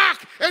people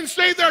mock and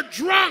say they're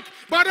drunk,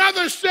 but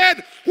others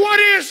said, what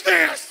is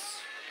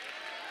this?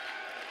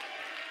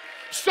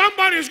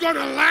 Somebody's going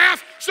to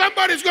laugh,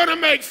 somebody's going to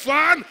make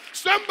fun,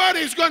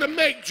 somebody's going to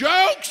make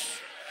jokes,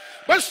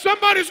 but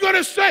somebody's going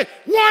to say,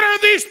 what are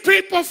these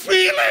people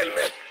feeling?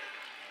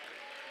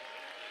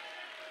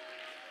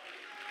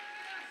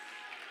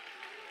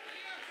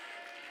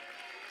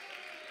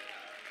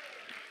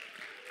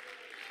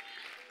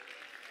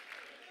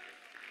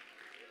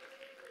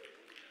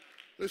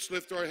 Let's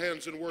lift our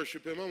hands and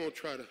worship him. I'm going to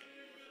try to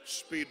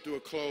speed to a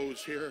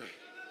close here.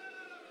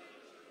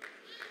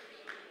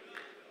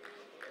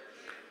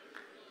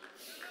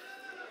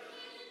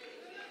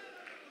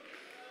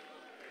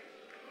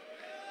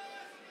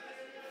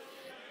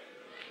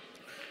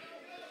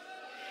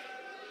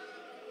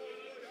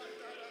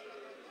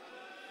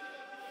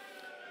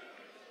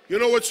 You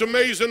know what's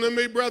amazing to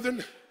me,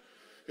 brethren,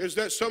 is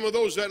that some of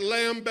those that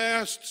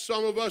lambast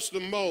some of us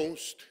the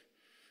most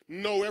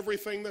know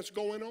everything that's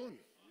going on.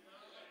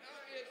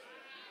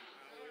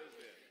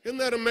 Isn't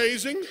that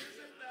amazing?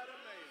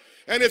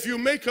 And if you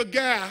make a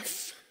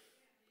gaffe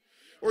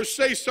or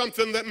say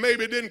something that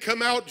maybe didn't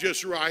come out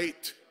just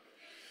right,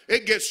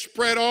 it gets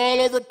spread all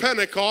over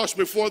Pentecost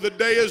before the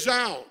day is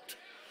out.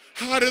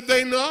 How did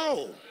they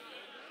know?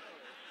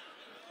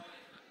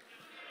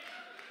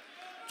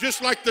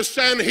 Just like the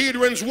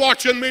Sanhedrin's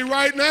watching me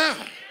right now.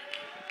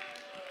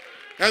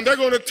 And they're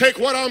going to take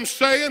what I'm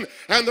saying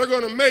and they're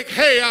going to make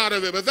hay out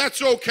of it, but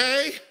that's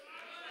okay.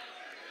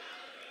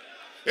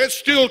 It's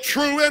still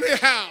true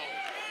anyhow.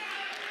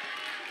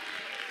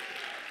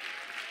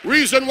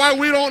 Reason why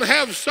we don't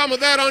have some of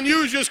that on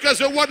you is just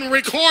because it wasn't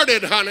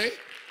recorded, honey.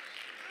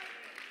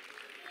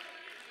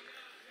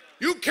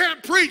 You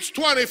can't preach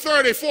 20,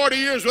 30, 40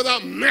 years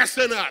without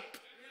messing up,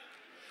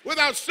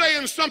 without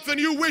saying something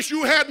you wish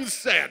you hadn't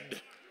said.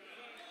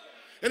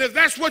 And if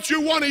that's what you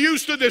want to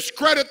use to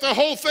discredit the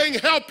whole thing,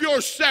 help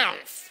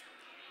yourself.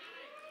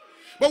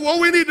 But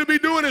what we need to be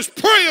doing is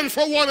praying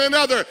for one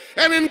another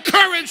and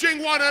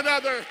encouraging one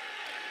another.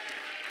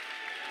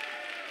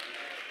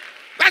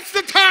 That's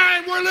the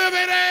time we're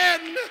living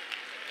in.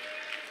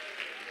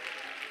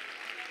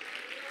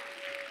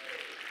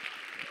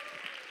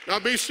 Now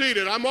be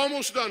seated. I'm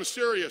almost done.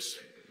 Serious.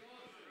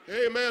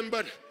 Amen.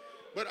 But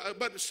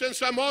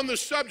since I'm on the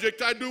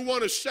subject, I do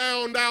want to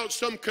sound out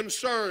some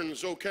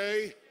concerns,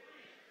 okay?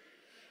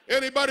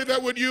 Anybody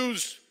that would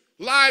use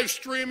live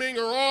streaming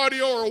or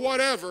audio or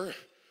whatever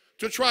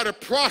to try to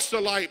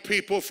proselyte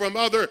people from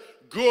other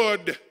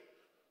good,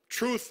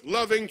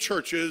 truth-loving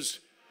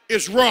churches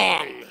is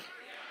wrong.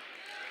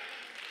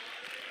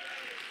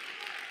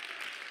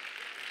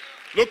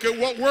 Look at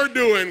what we're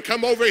doing.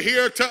 Come over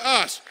here to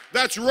us.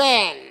 That's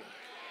wrong.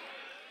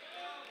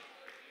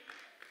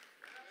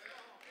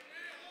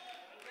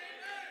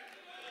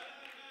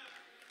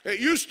 It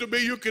used to be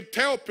you could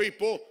tell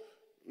people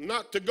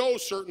not to go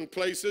certain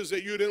places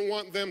that you didn't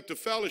want them to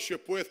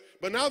fellowship with,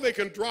 but now they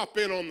can drop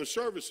in on the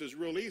services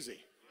real easy.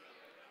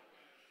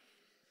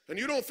 And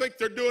you don't think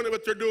they're doing it,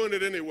 but they're doing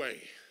it anyway.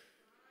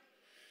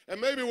 And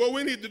maybe what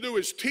we need to do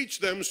is teach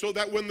them so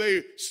that when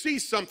they see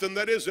something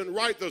that isn't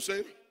right, they'll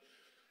say,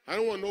 I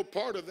don't want no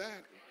part of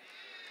that.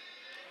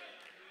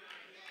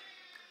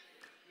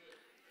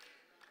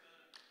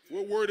 If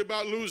we're worried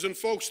about losing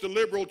folks to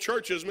liberal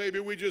churches, maybe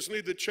we just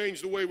need to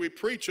change the way we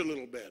preach a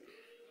little bit.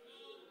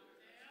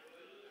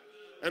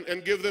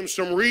 And give them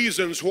some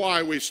reasons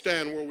why we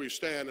stand where we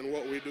stand and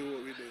what we do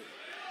what we do.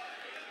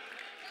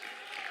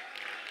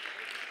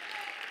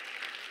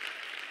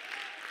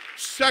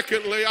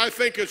 Secondly, I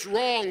think it's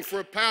wrong for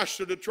a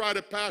pastor to try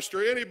to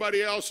pastor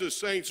anybody else's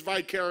saints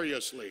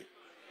vicariously.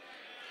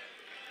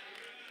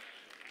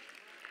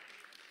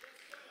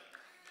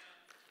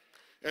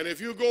 And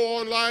if you go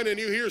online and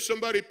you hear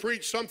somebody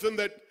preach something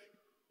that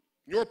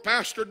your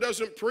pastor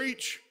doesn't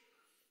preach,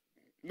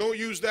 don't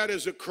use that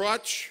as a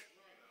crutch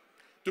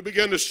to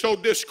begin to sow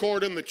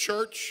discord in the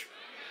church.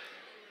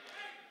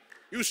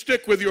 You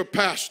stick with your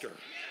pastor.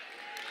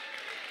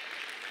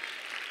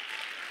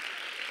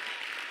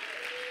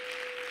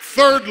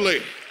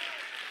 Thirdly,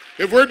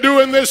 if we're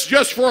doing this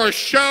just for a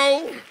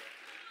show,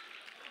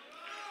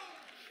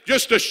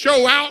 just to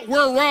show out,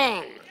 we're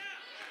wrong.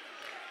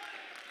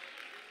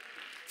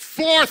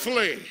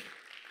 Fourthly,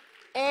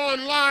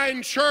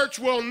 online church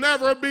will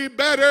never be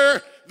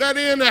better than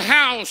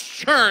in-house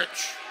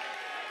church.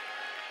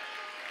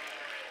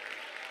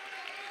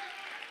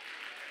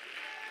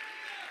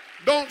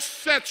 Don't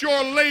set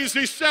your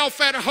lazy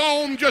self at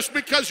home just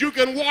because you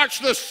can watch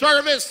the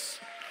service,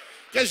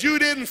 because you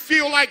didn't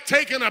feel like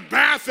taking a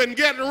bath and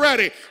getting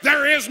ready.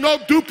 There is no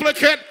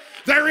duplicate.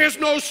 There is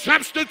no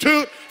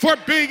substitute for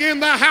being in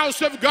the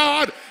house of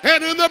God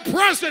and in the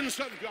presence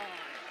of God.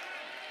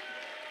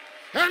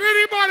 And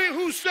anybody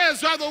who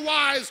says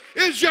otherwise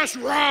is just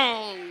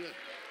wrong.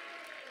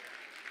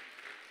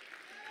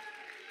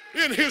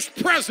 In his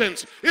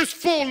presence is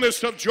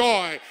fullness of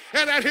joy,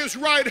 and at his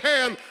right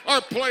hand are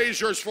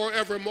pleasures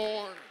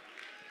forevermore.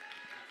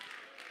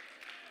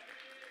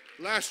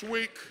 Last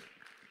week,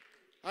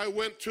 I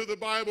went to the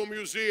Bible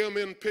Museum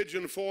in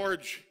Pigeon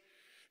Forge,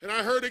 and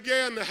I heard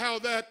again how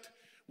that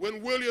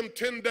when William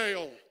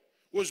Tyndale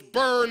was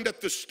burned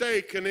at the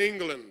stake in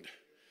England,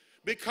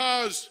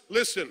 because,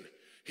 listen,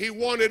 he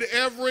wanted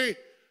every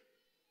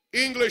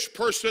English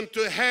person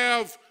to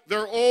have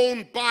their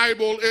own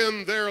Bible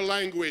in their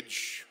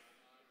language.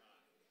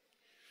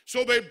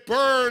 So they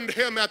burned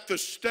him at the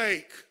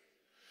stake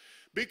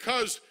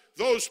because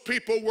those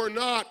people were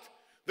not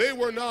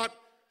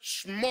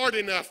smart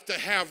enough to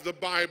have the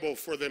Bible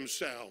for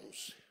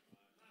themselves.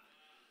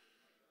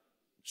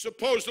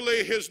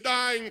 Supposedly his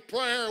dying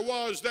prayer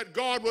was that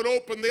God would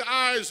open the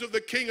eyes of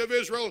the king of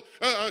Israel,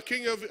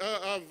 king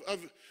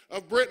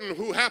of Britain,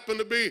 who happened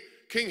to be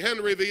King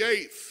Henry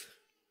VIII,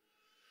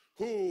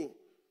 who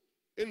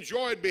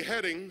enjoyed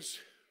beheadings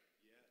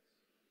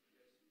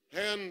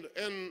and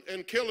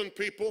killing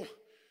people.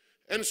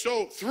 And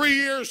so 3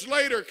 years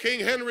later,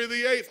 King Henry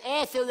VIII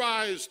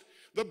authorized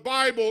the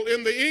Bible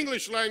in the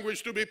English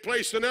language to be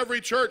placed in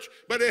every church,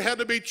 but it had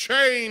to be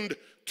chained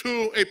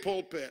to a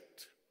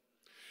pulpit.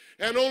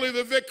 And only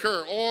the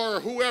vicar or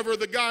whoever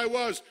the guy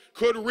was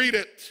could read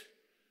it.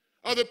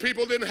 Other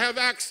people didn't have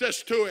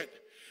access to it.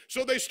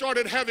 So they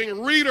started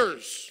having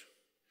readers.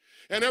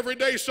 And every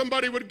day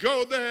somebody would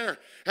go there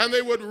and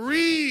they would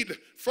read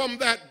from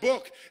that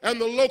book, and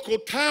the local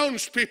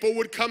townspeople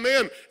would come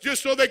in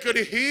just so they could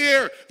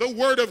hear the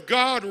word of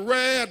God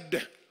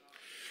read.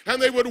 And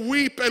they would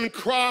weep and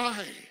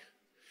cry.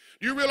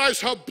 Do you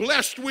realize how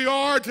blessed we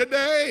are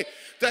today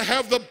to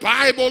have the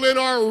Bible in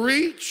our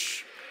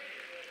reach?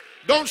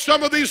 Don't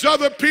some of these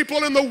other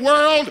people in the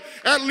world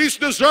at least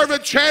deserve a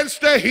chance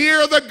to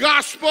hear the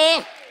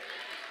gospel?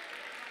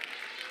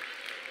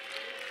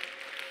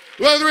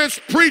 Whether it's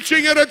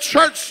preaching at a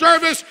church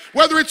service,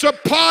 whether it's a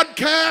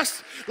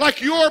podcast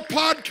like your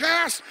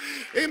podcast,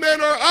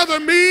 amen, or other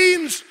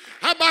means.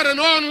 How about an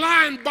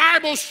online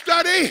Bible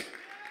study?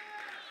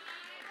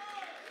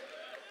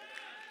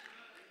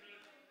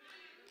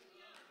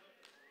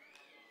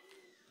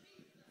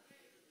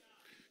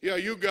 Yeah,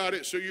 you got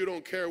it, so you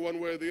don't care one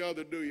way or the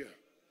other, do you?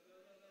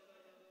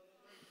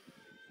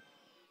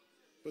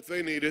 But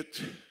they need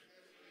it.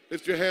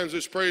 Lift your hands,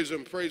 let's praise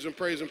Him, praise Him,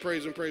 praise Him,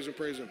 praise Him, praise Him,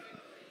 praise Him.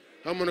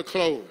 I'm going to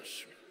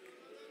close.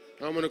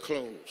 I'm going to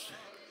close.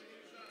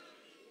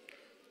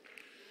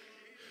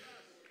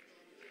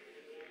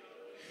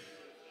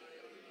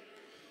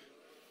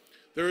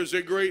 There is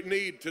a great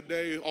need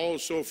today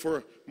also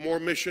for more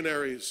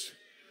missionaries,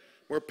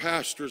 more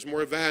pastors,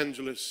 more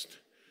evangelists,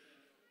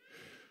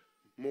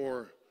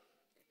 more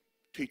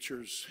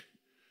teachers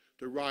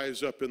to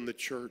rise up in the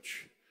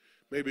church.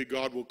 Maybe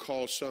God will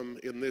call some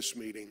in this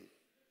meeting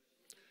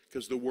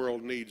because the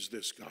world needs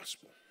this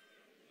gospel.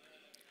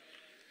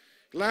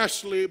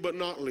 Lastly, but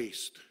not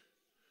least,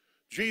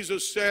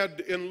 Jesus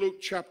said in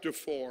Luke chapter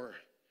 4,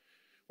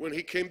 when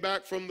he came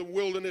back from the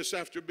wilderness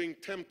after being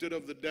tempted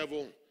of the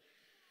devil,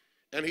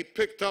 and he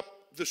picked up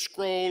the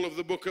scroll of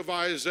the book of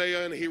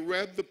Isaiah and he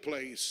read the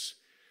place,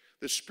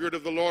 "The Spirit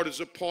of the Lord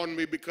is upon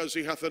me, because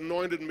he hath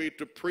anointed me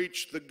to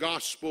preach the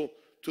gospel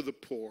to the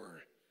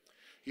poor.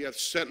 He hath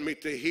sent me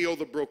to heal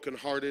the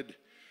brokenhearted,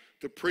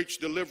 to preach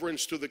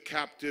deliverance to the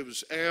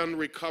captives, and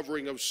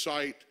recovering of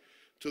sight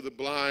to the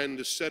blind,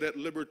 to set at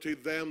liberty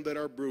them that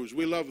are bruised."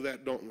 We love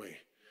that, don't we?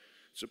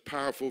 It's a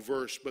powerful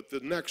verse, but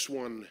the next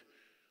one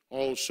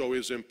also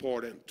is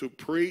important. To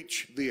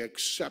preach the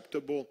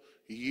acceptable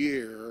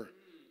year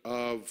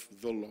of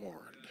the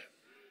Lord.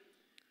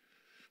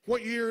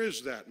 What year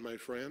is that, my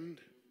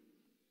friend?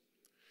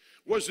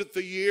 Was it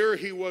the year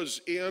he was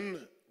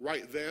in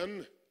right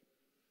then,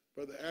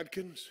 Brother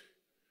Adkins?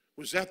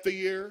 Was that the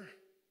year?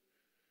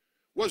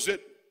 Was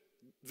it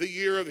the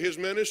year of his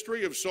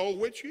ministry of soul?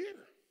 Which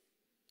year?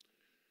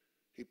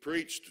 He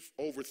preached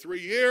over 3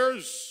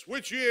 years.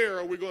 Which year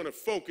are we going to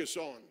focus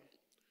on?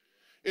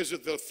 Is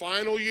it the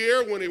final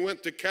year when he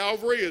went to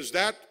Calvary? Is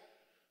that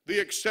the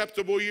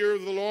acceptable year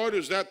of the Lord?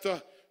 Is that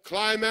the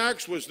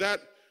climax? Was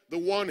that the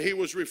one he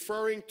was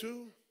referring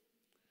to?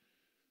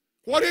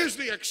 What is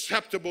the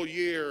acceptable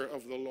year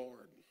of the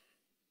Lord?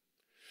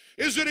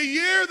 Is it a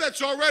year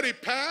that's already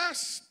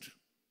passed?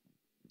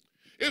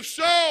 If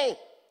so,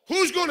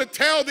 who's going to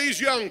tell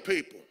these young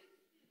people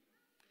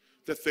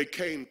that they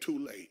came too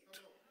late?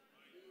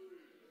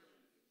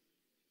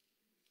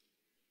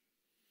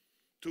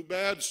 Too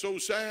bad, so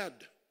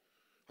sad.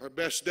 Our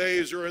best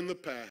days are in the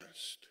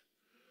past.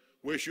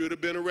 Wish you'd have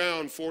been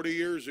around 40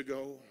 years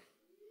ago.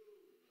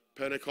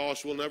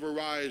 Pentecost will never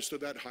rise to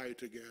that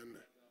height again.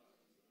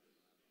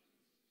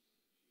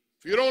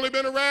 If you'd only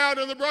been around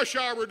in the brush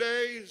hour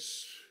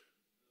days.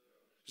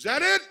 Is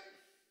that it?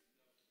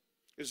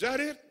 Is that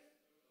it?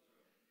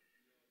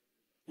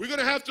 We're going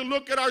to have to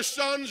look at our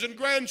sons and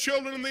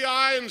grandchildren in the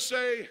eye and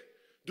say,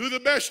 do the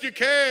best you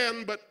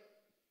can, but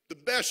the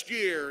best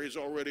year is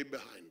already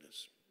behind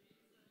us.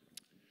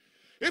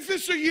 If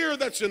it's a year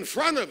that's in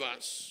front of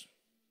us,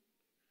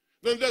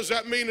 then does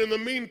that mean in the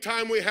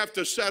meantime we have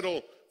to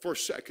settle for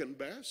second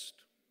best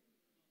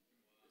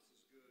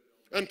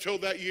until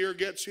that year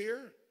gets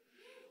here?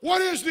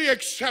 What is the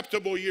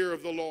acceptable year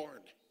of the Lord?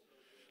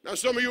 Now,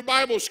 some of you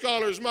Bible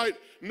scholars might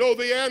know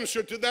the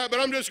answer to that, but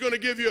I'm just going to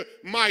give you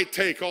my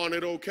take on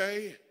it,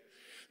 okay?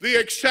 The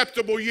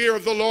acceptable year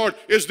of the Lord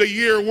is the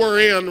year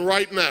we're in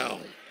right now.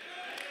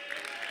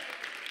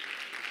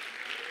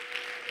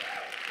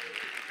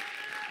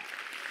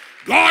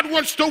 God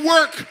wants to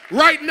work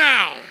right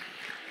now.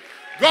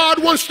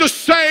 God wants to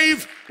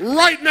save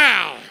right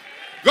now.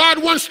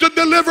 God wants to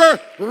deliver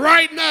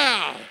right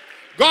now.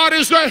 God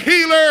is a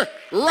healer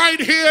right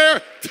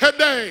here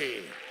today.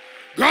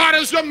 God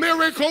is a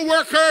miracle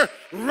worker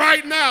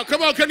right now.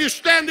 Come on, can you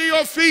stand to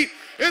your feet?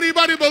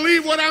 Anybody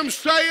believe what I'm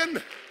saying?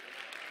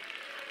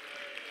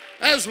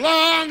 As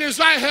long as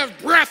I have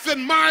breath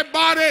in my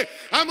body,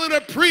 I'm going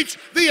to preach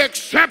the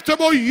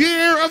acceptable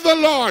year of the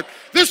Lord.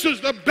 This is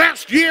the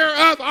best year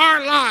of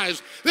our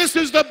lives. This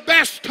is the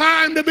best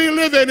time to be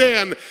living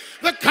in.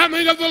 The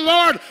coming of the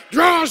Lord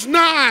draws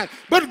nigh,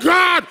 but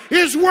God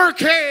is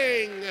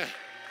working.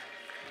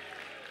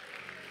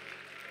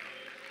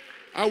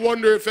 I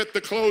wonder if at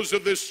the close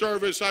of this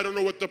service, I don't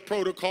know what the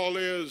protocol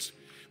is,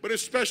 but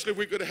especially if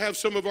we could have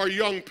some of our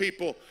young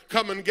people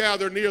come and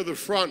gather near the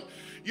front.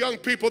 Young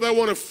people that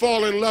want to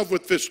fall in love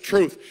with this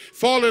truth,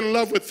 fall in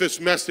love with this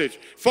message,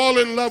 fall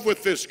in love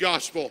with this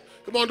gospel.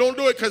 Come on, don't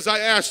do it because I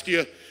asked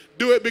you.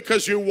 Do it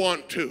because you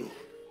want to.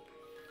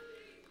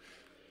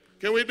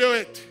 Can we do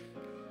it?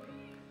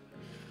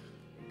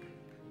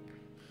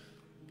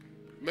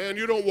 Man,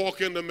 you don't walk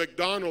into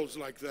McDonald's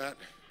like that.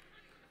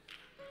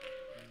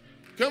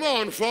 Come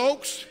on,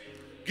 folks.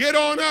 Get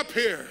on up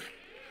here.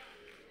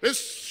 This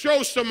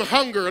show some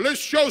hunger. Let's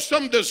show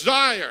some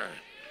desire.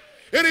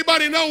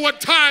 Anybody know what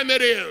time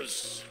it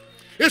is?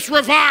 It's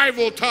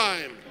revival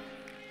time.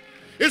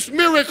 It's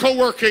miracle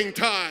working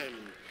time.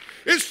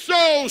 It's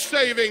soul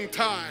saving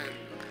time.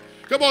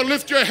 Come on,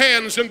 lift your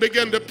hands and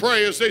begin to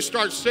pray as they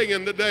start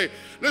singing today.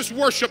 Let's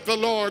worship the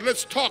Lord.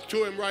 Let's talk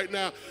to him right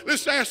now.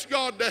 Let's ask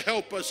God to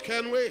help us,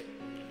 can we?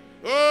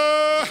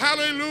 Oh,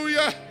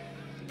 hallelujah.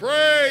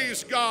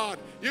 Praise God.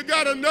 You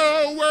got to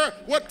know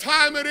what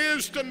time it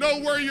is to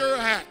know where you're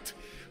at.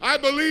 I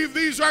believe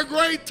these are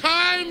great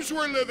times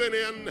we're living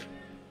in.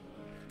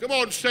 Come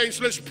on,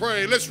 saints, let's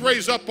pray. Let's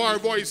raise up our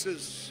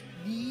voices.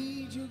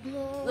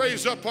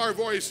 Raise up our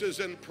voices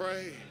and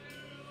pray.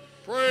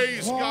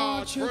 Praise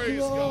God.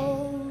 Praise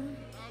God.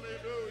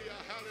 Hallelujah.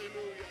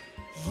 Hallelujah.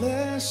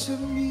 Less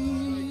of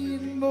me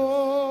and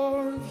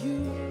more of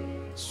you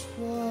is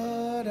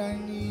what I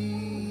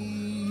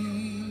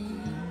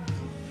need.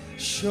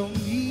 Show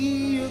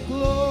me your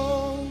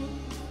glory.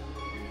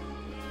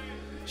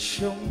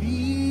 Show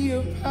me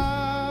your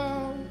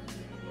power.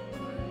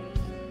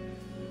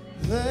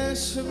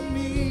 Less of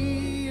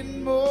me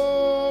and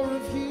more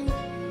of you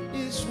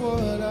is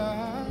what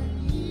I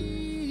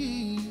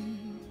need.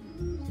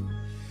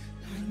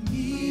 I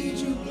need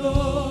your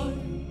glory.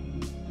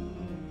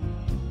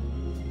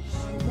 I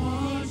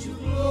want your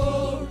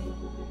glory.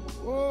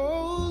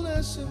 Oh,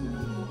 less of me.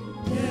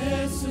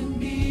 Less of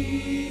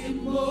me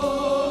and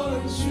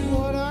more is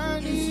what I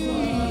need.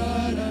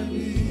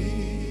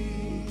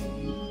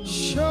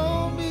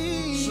 Show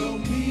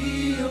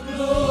me your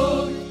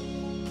glory.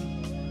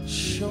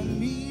 Show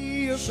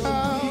me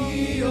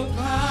your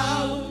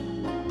power.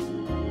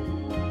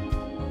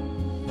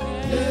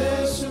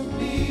 Less of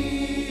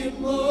me and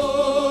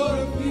more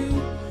of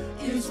you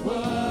is what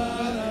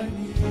I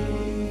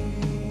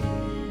need.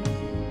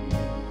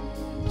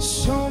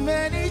 So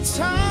many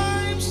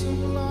times I've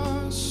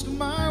lost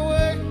my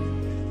way.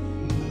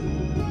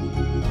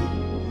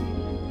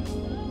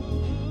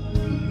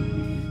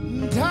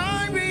 And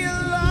I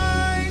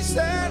realize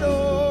that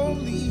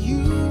only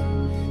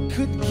you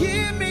could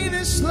give me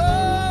this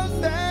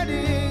love that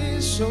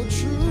is so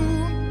true.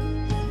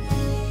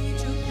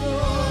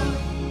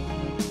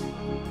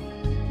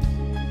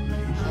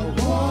 I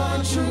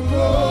want your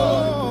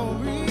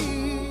glory.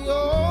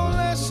 Oh,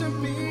 less of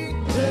me,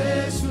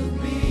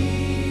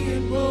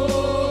 and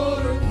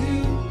more of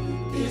you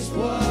is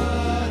what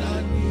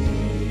I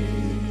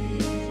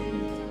need.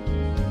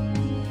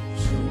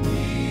 Show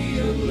me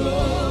your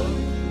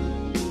glory.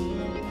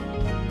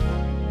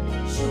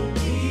 Show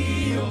me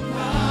your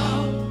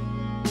power.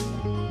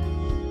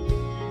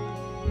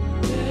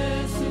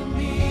 Less of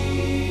me.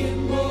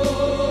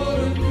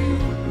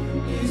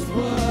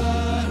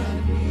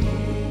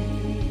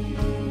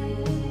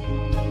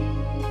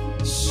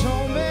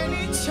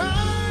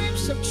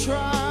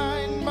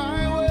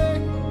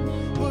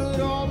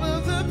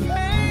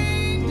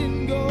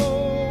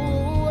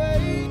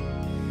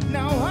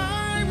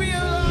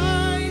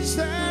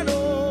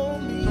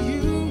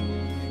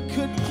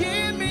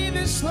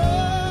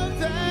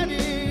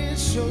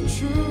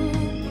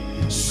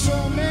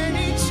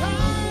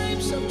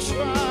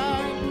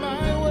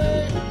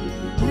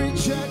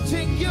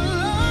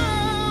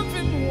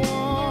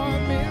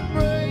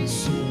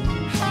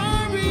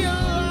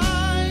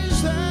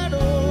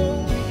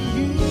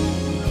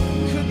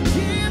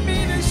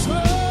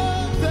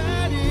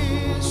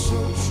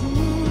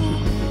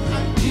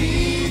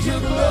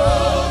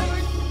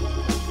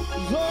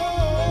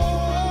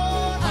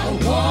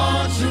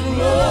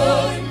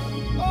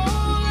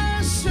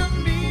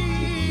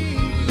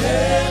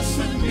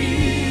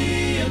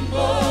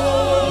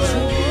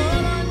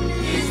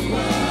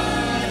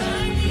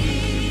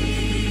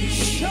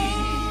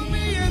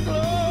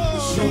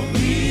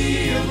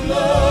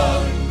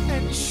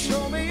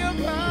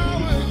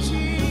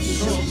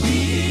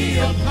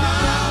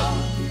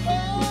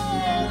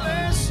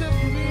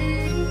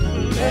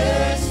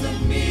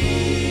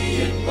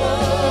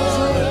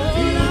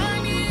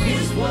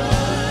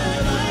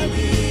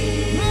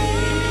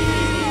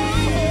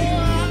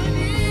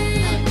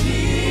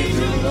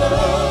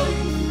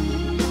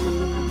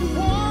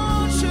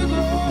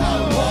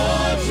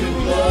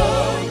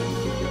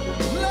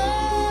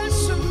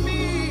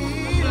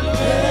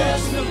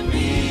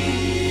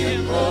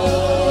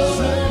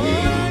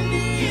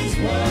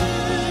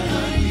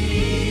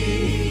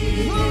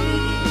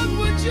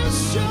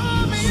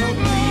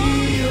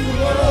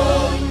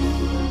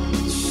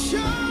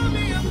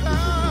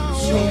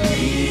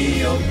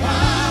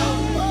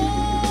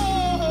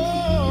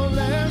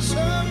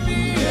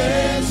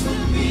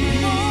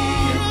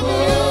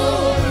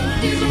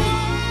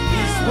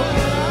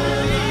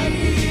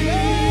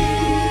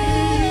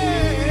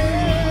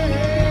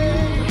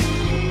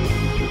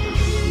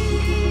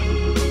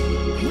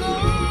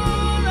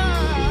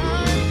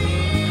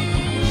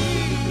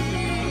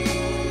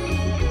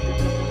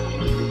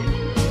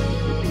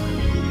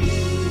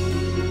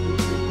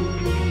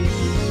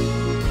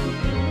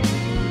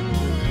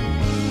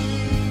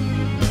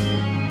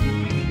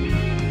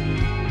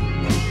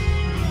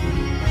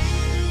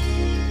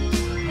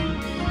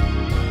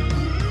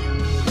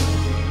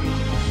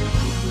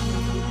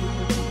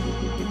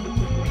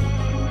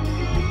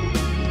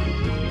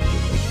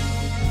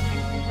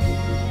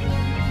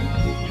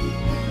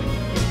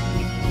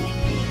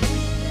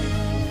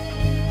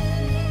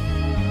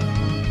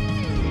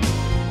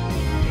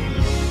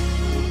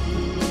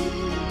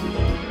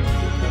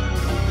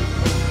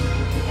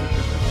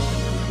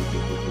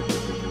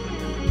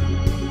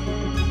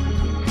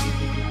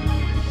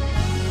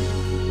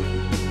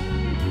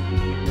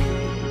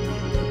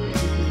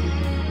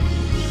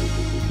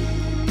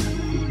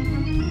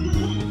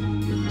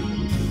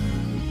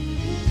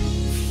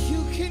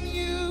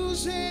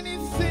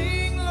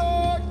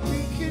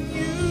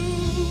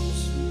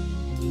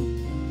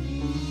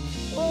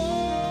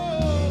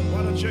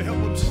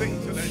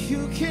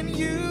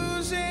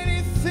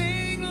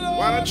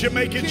 don't you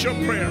make it your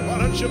prayer? Why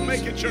don't you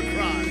make it your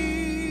cry?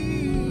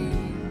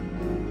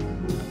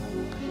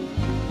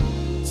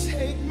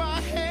 Take my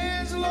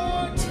hands,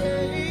 Lord,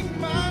 take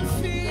my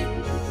feet.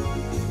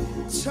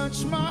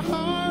 Touch my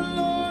heart,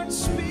 Lord,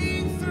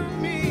 speak through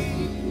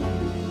me.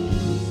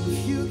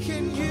 If you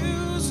can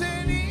use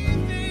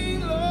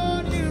anything,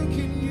 Lord, you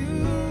can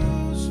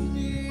use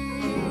me.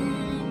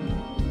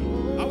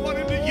 I want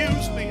him to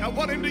use me. I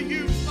want him to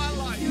use my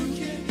life. You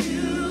can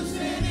use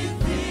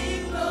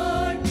anything,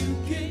 Lord, you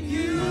can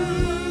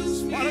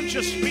use me. Why don't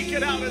you speak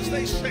it out as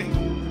they sing?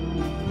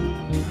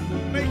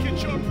 Make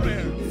it your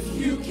prayer. If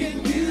you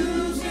can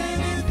use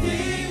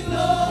anything,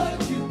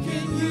 Lord, you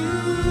can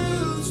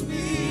use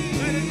me.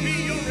 Let it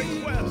be your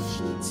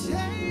request.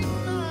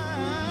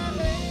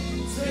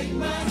 Take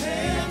my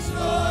hands,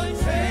 Lord,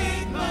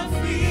 take my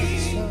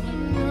feet.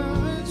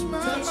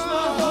 Touch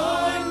my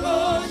heart,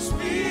 Lord,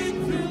 speak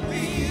through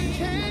me. You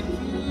can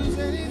use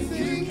anything.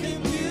 You can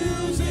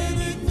use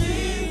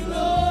anything,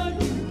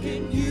 Lord, you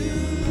can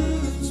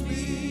use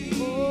me.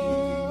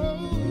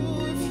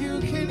 Oh, if you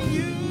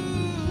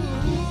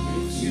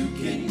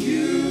can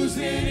use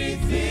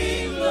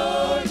anything,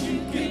 Lord, you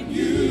can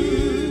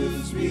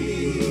use me.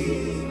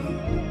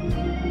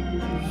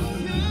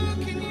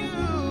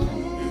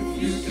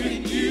 You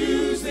can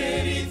use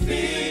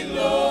anything,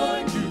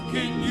 Lord, you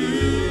can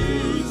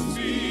use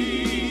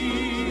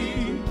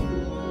me.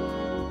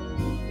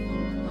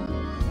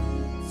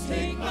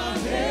 Take my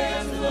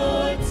hands,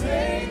 Lord,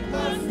 take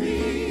my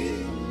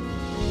feet.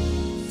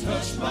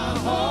 Touch my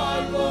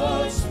heart,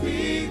 Lord,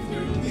 speak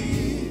through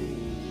me.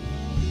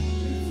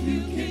 If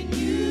you can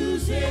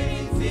use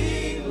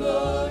anything,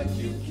 Lord,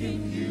 you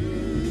can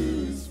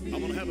use me. I'm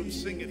going to have him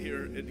sing it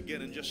here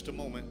again in just a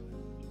moment.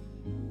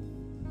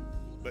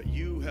 But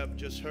you have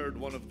just heard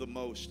one of the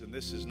most, and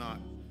this is not,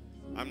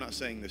 I'm not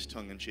saying this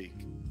tongue in cheek,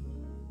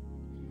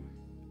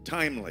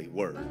 timely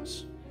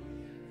words.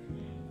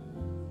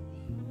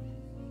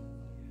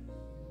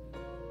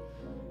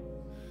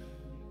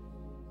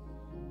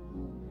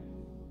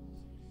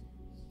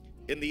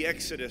 In the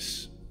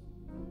Exodus,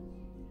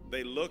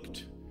 they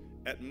looked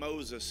at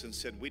Moses and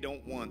said, we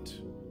don't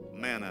want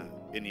manna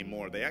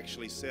anymore. They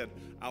actually said,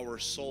 our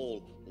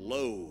soul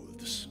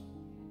loathes,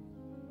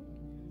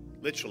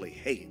 literally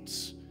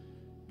hates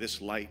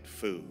this light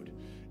food.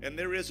 And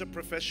there is a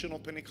professional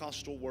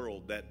Pentecostal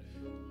world that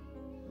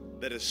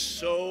is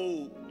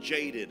so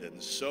jaded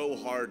and so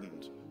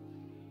hardened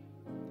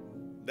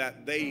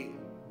that they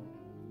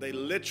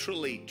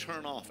literally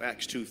turn off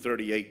Acts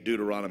 2:38,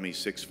 Deuteronomy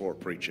 6:4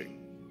 preaching.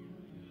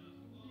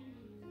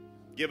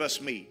 Give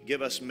us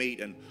meat.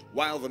 And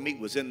while the meat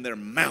was in their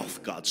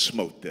mouth, God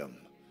smote them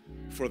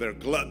for their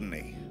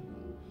gluttony.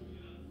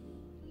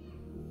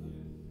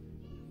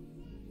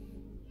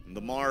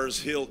 The Mars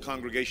Hill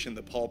congregation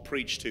that Paul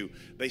preached to,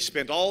 they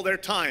spent all their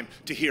time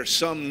to hear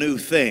some new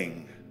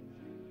thing.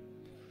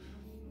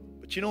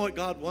 But you know what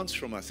God wants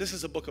from us? This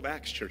is a book of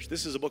Acts, church.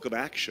 This is a book of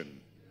action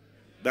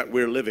that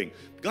we're living.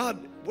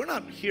 God, we're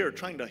not here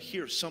trying to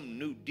hear some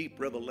new deep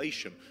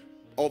revelation,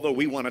 although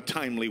we want a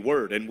timely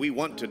word and we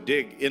want to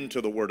dig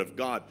into the Word of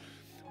God.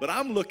 But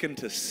I'm looking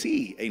to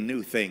see a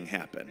new thing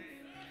happen.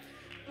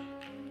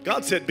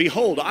 God said,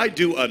 behold, I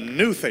do a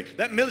new thing.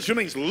 That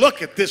means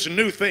look at this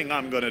new thing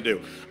I'm going to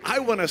do. I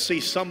want to see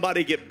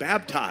somebody get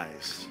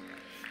baptized.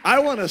 I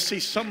want to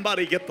see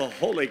somebody get the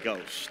Holy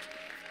Ghost.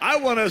 I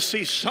want to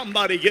see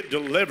somebody get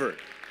delivered.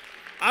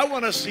 I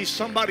want to see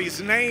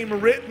somebody's name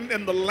written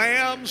in the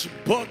Lamb's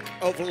book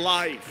of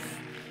life.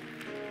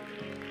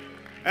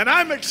 And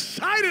I'm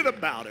excited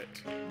about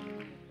it.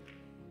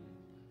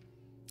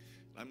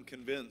 I'm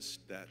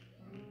convinced that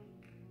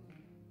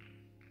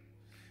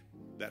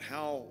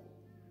how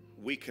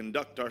we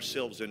conduct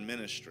ourselves in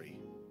ministry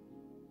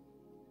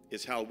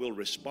is how we'll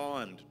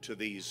respond to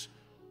this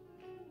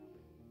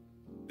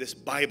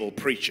Bible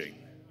preaching.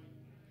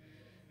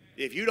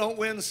 If you don't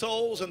win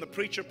souls and the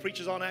preacher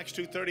preaches on Acts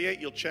 2:38,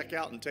 you'll check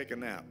out and take a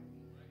nap.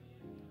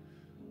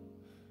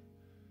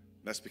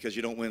 That's because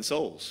you don't win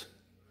souls.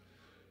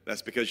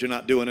 That's because you're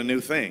not doing a new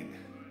thing.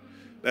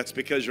 That's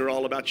because you're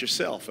all about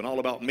yourself and all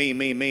about me,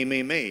 me, me,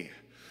 me, me.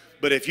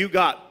 But if you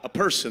got a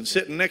person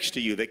sitting next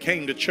to you that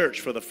came to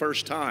church for the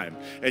first time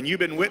and you've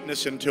been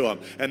witnessing to them,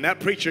 and that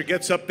preacher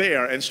gets up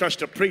there and starts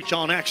to preach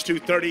on Acts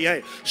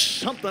 2:38,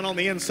 something on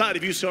the inside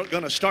of you is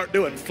going to start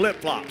doing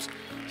flip-flops.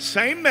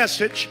 Same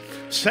message,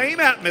 same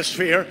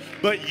atmosphere,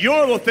 but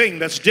you're the thing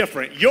that's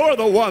different. You're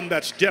the one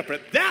that's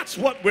different. That's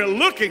what we're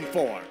looking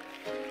for.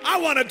 I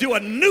want to do a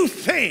new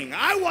thing.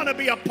 I want to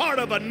be a part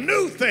of a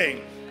new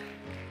thing.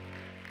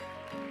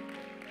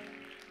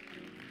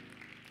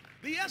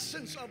 The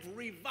essence of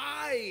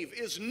revive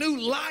is new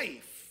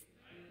life.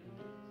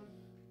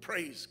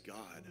 Praise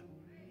God.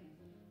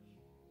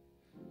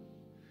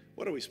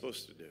 What are we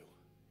supposed to do?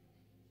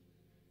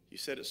 You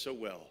said it so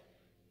well,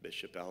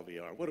 Bishop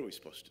Alvear. What are we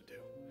supposed to do?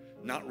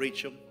 Not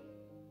reach them?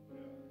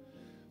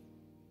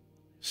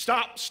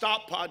 Stop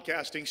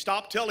podcasting.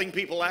 Stop telling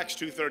people Acts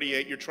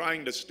 2:38. You're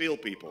trying to steal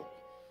people.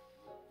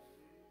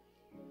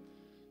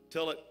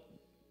 Tell it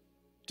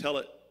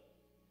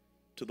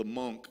to the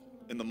monk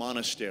in the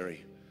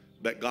monastery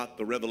that got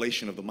the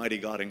revelation of the mighty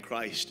God in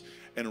Christ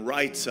and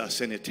writes us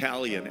in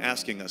Italian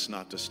asking us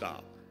not to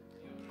stop.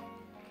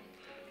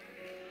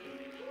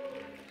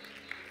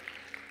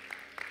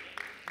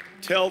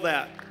 Tell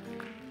that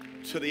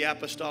to the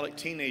apostolic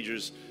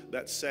teenagers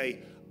that say,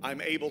 I'm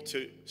able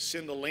to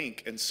send a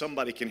link and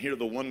somebody can hear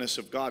the oneness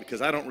of God,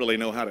 because I don't really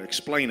know how to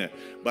explain it,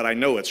 but I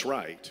know it's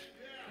right.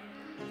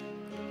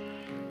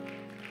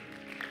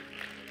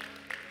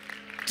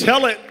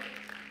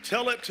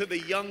 Tell it to the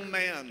young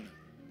man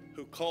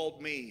who called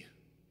me,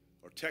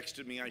 or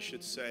texted me, I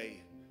should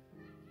say.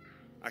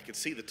 I could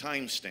see the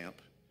timestamp.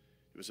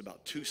 It was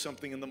about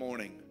 2-something in the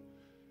morning.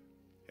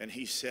 And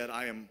he said,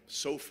 I am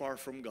so far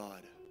from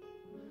God.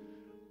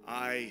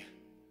 I'm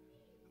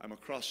a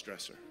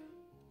cross-dresser.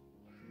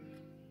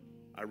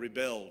 I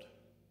rebelled.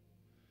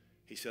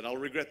 He said, I'll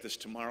regret this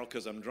tomorrow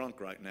because I'm drunk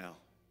right now.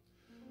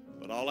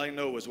 But all I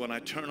know is when I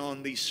turn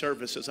on these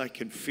services, I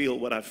can feel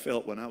what I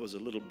felt when I was a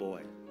little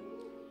boy.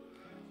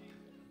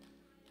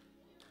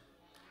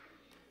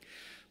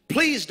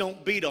 Please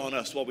don't beat on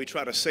us while we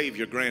try to save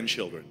your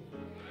grandchildren.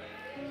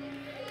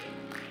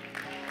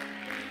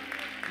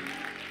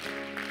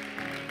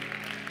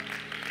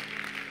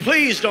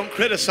 Please don't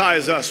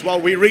criticize us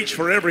while we reach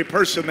for every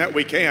person that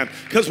we can,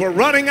 because we're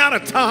running out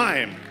of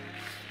time.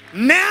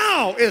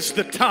 Now is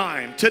the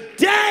time.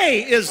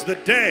 Today is the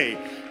day.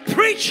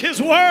 Preach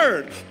His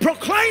word.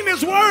 Proclaim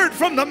His word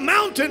from the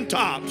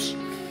mountaintops.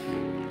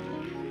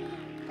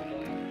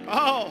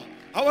 Oh,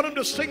 I want them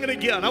to sing it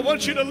again. I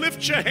want you to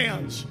lift your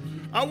hands.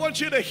 I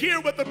want you to hear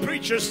what the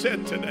preacher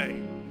said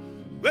today.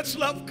 Let's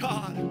love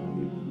God.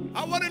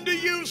 I want Him to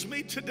use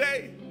me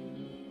today.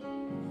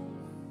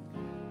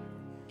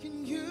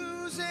 Can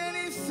use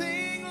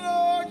anything,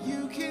 Lord,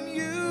 you can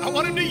use. I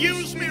want Him to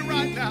use me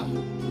right now.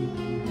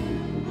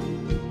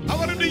 I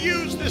want Him to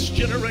use this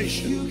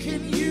generation. You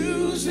can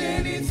use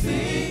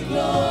anything,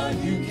 Lord,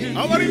 you can.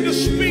 I want Him to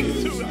speak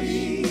through us.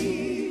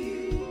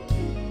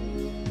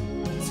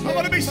 I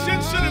want to be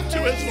sensitive to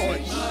His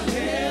voice. My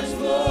hands,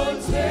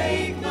 Lord,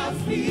 take my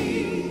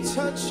feet.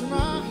 Touch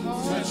my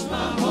heart. Touch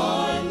my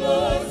heart,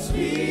 Lord,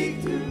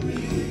 speak through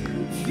me.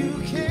 You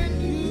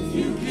can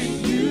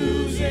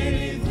use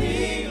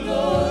anything,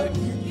 Lord,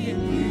 you can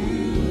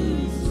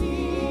use me.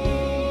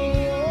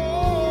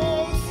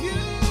 Oh, you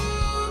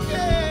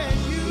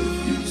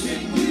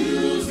can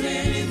use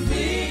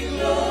anything,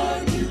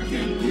 Lord, you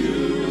can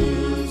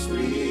use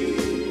me.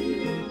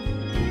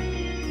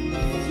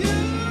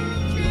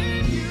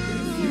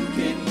 You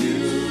can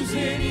use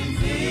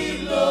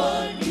anything,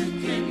 Lord, you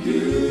can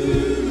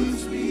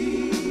use me.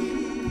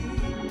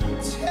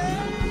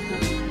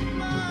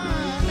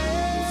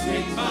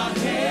 Take my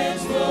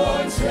hands,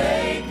 Lord,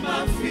 take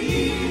my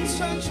feet.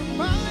 Touch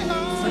my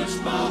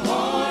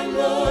heart,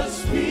 Lord,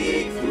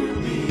 speak through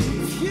me.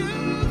 You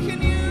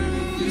can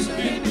use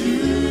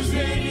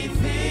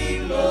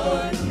anything,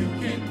 Lord, you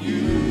can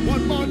use.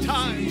 One more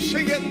time,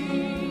 sing it.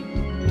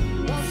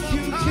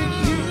 You can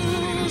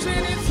use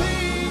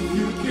anything.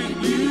 You can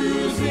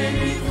use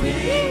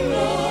anything,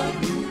 Lord,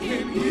 you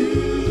can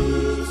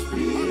use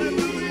me.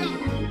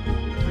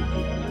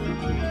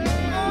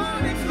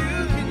 Lord, if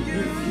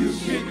you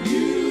can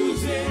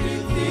use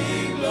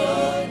anything,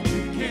 Lord,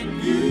 you can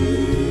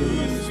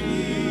use me.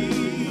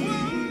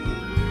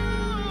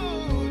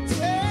 Whoa,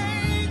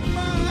 take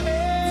my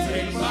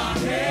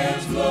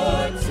hands,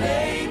 Lord,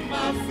 take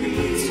my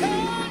feet.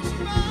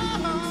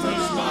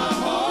 Touch my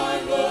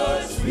heart,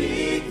 Lord,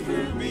 speak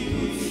through me.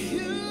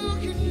 You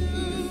can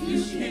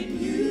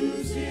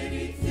use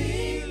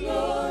anything,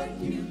 Lord,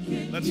 you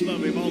can. Let's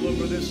love Him all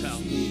over this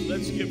house.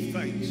 Let's give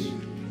thanks.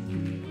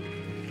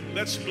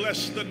 Let's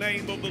bless the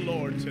name of the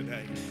Lord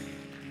today.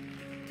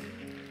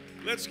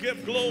 Let's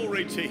give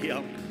glory to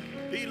Him.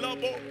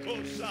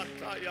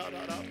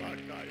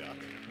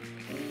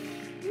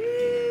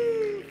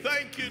 Woo,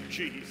 thank you,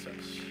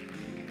 Jesus.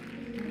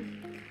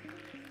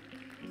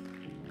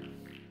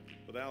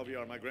 With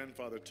Alvear, my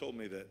grandfather told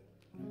me that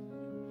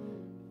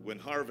when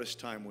harvest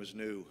time was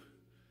new,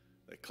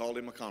 they called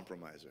him a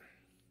compromiser.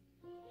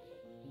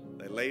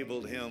 They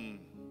labeled him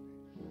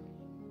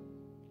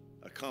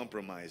a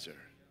compromiser.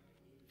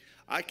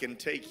 I can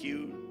take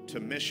you to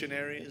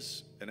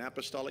missionaries and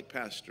apostolic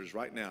pastors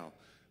right now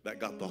that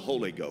got the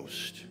Holy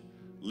Ghost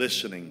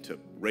listening to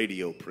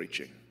radio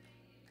preaching.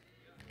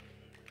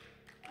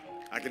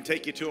 I can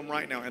take you to them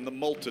right now, and the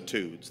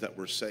multitudes that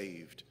were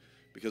saved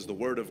because the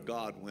word of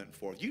God went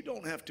forth. You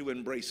don't have to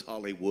embrace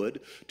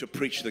Hollywood to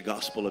preach the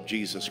gospel of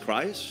Jesus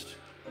Christ.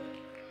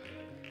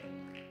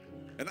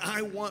 And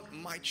I want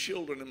my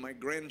children and my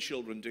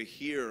grandchildren to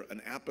hear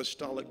an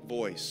apostolic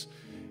voice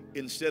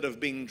instead of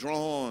being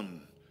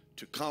drawn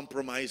to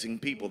compromising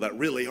people that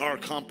really are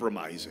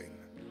compromising.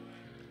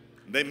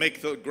 They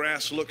make the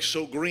grass look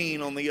so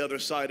green on the other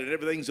side and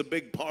everything's a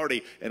big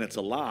party, and it's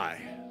a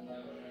lie.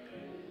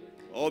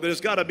 Oh,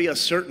 there's got to be a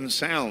certain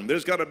sound.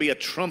 There's got to be a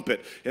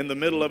trumpet in the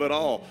middle of it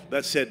all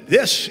that said,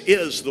 this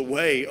is the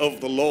way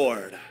of the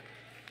Lord.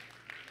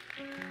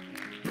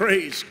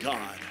 Praise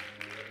God.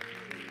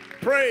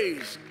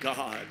 Praise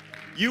God.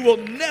 You will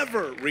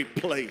never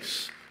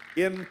replace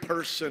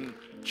in-person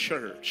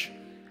church.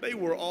 They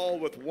were all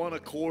with one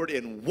accord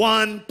in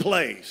one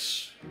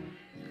place.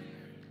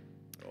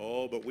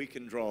 Oh, but we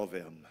can draw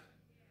them.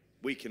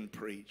 We can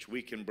preach.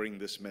 We can bring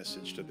this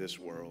message to this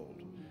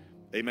world.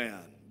 Amen.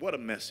 What a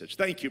message.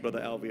 Thank you,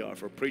 Brother Alvear,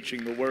 for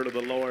preaching the word of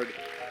the Lord.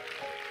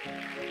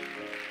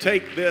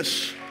 Take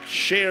this,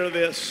 share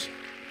this,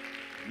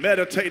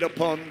 meditate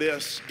upon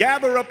this,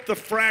 gather up the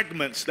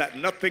fragments that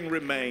nothing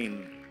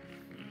remain,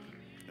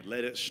 and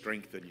let it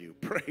strengthen you.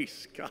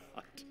 Praise God.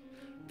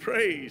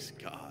 Praise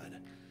God.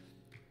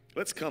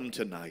 Let's come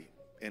tonight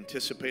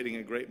anticipating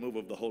a great move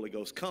of the Holy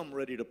Ghost. Come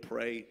ready to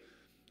pray.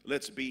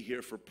 Let's be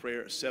here for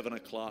prayer at 7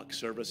 o'clock,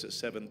 service at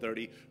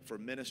 7:30. For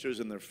ministers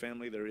and their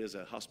family, there is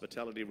a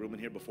hospitality room in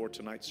here before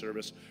tonight's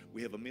service.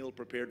 We have a meal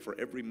prepared for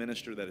every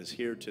minister that is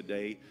here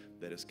today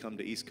that has come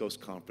to East Coast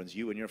Conference.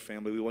 You and your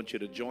family, we want you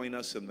to join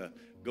us in the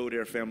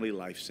Godare Family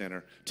Life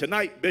Center.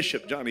 Tonight,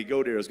 Bishop Johnny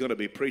Godare is going to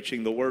be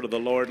preaching the word of the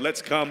Lord.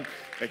 Let's come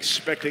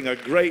expecting a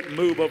great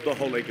move of the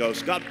Holy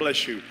Ghost. God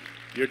bless you.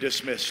 You're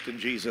dismissed in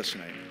Jesus'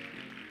 name.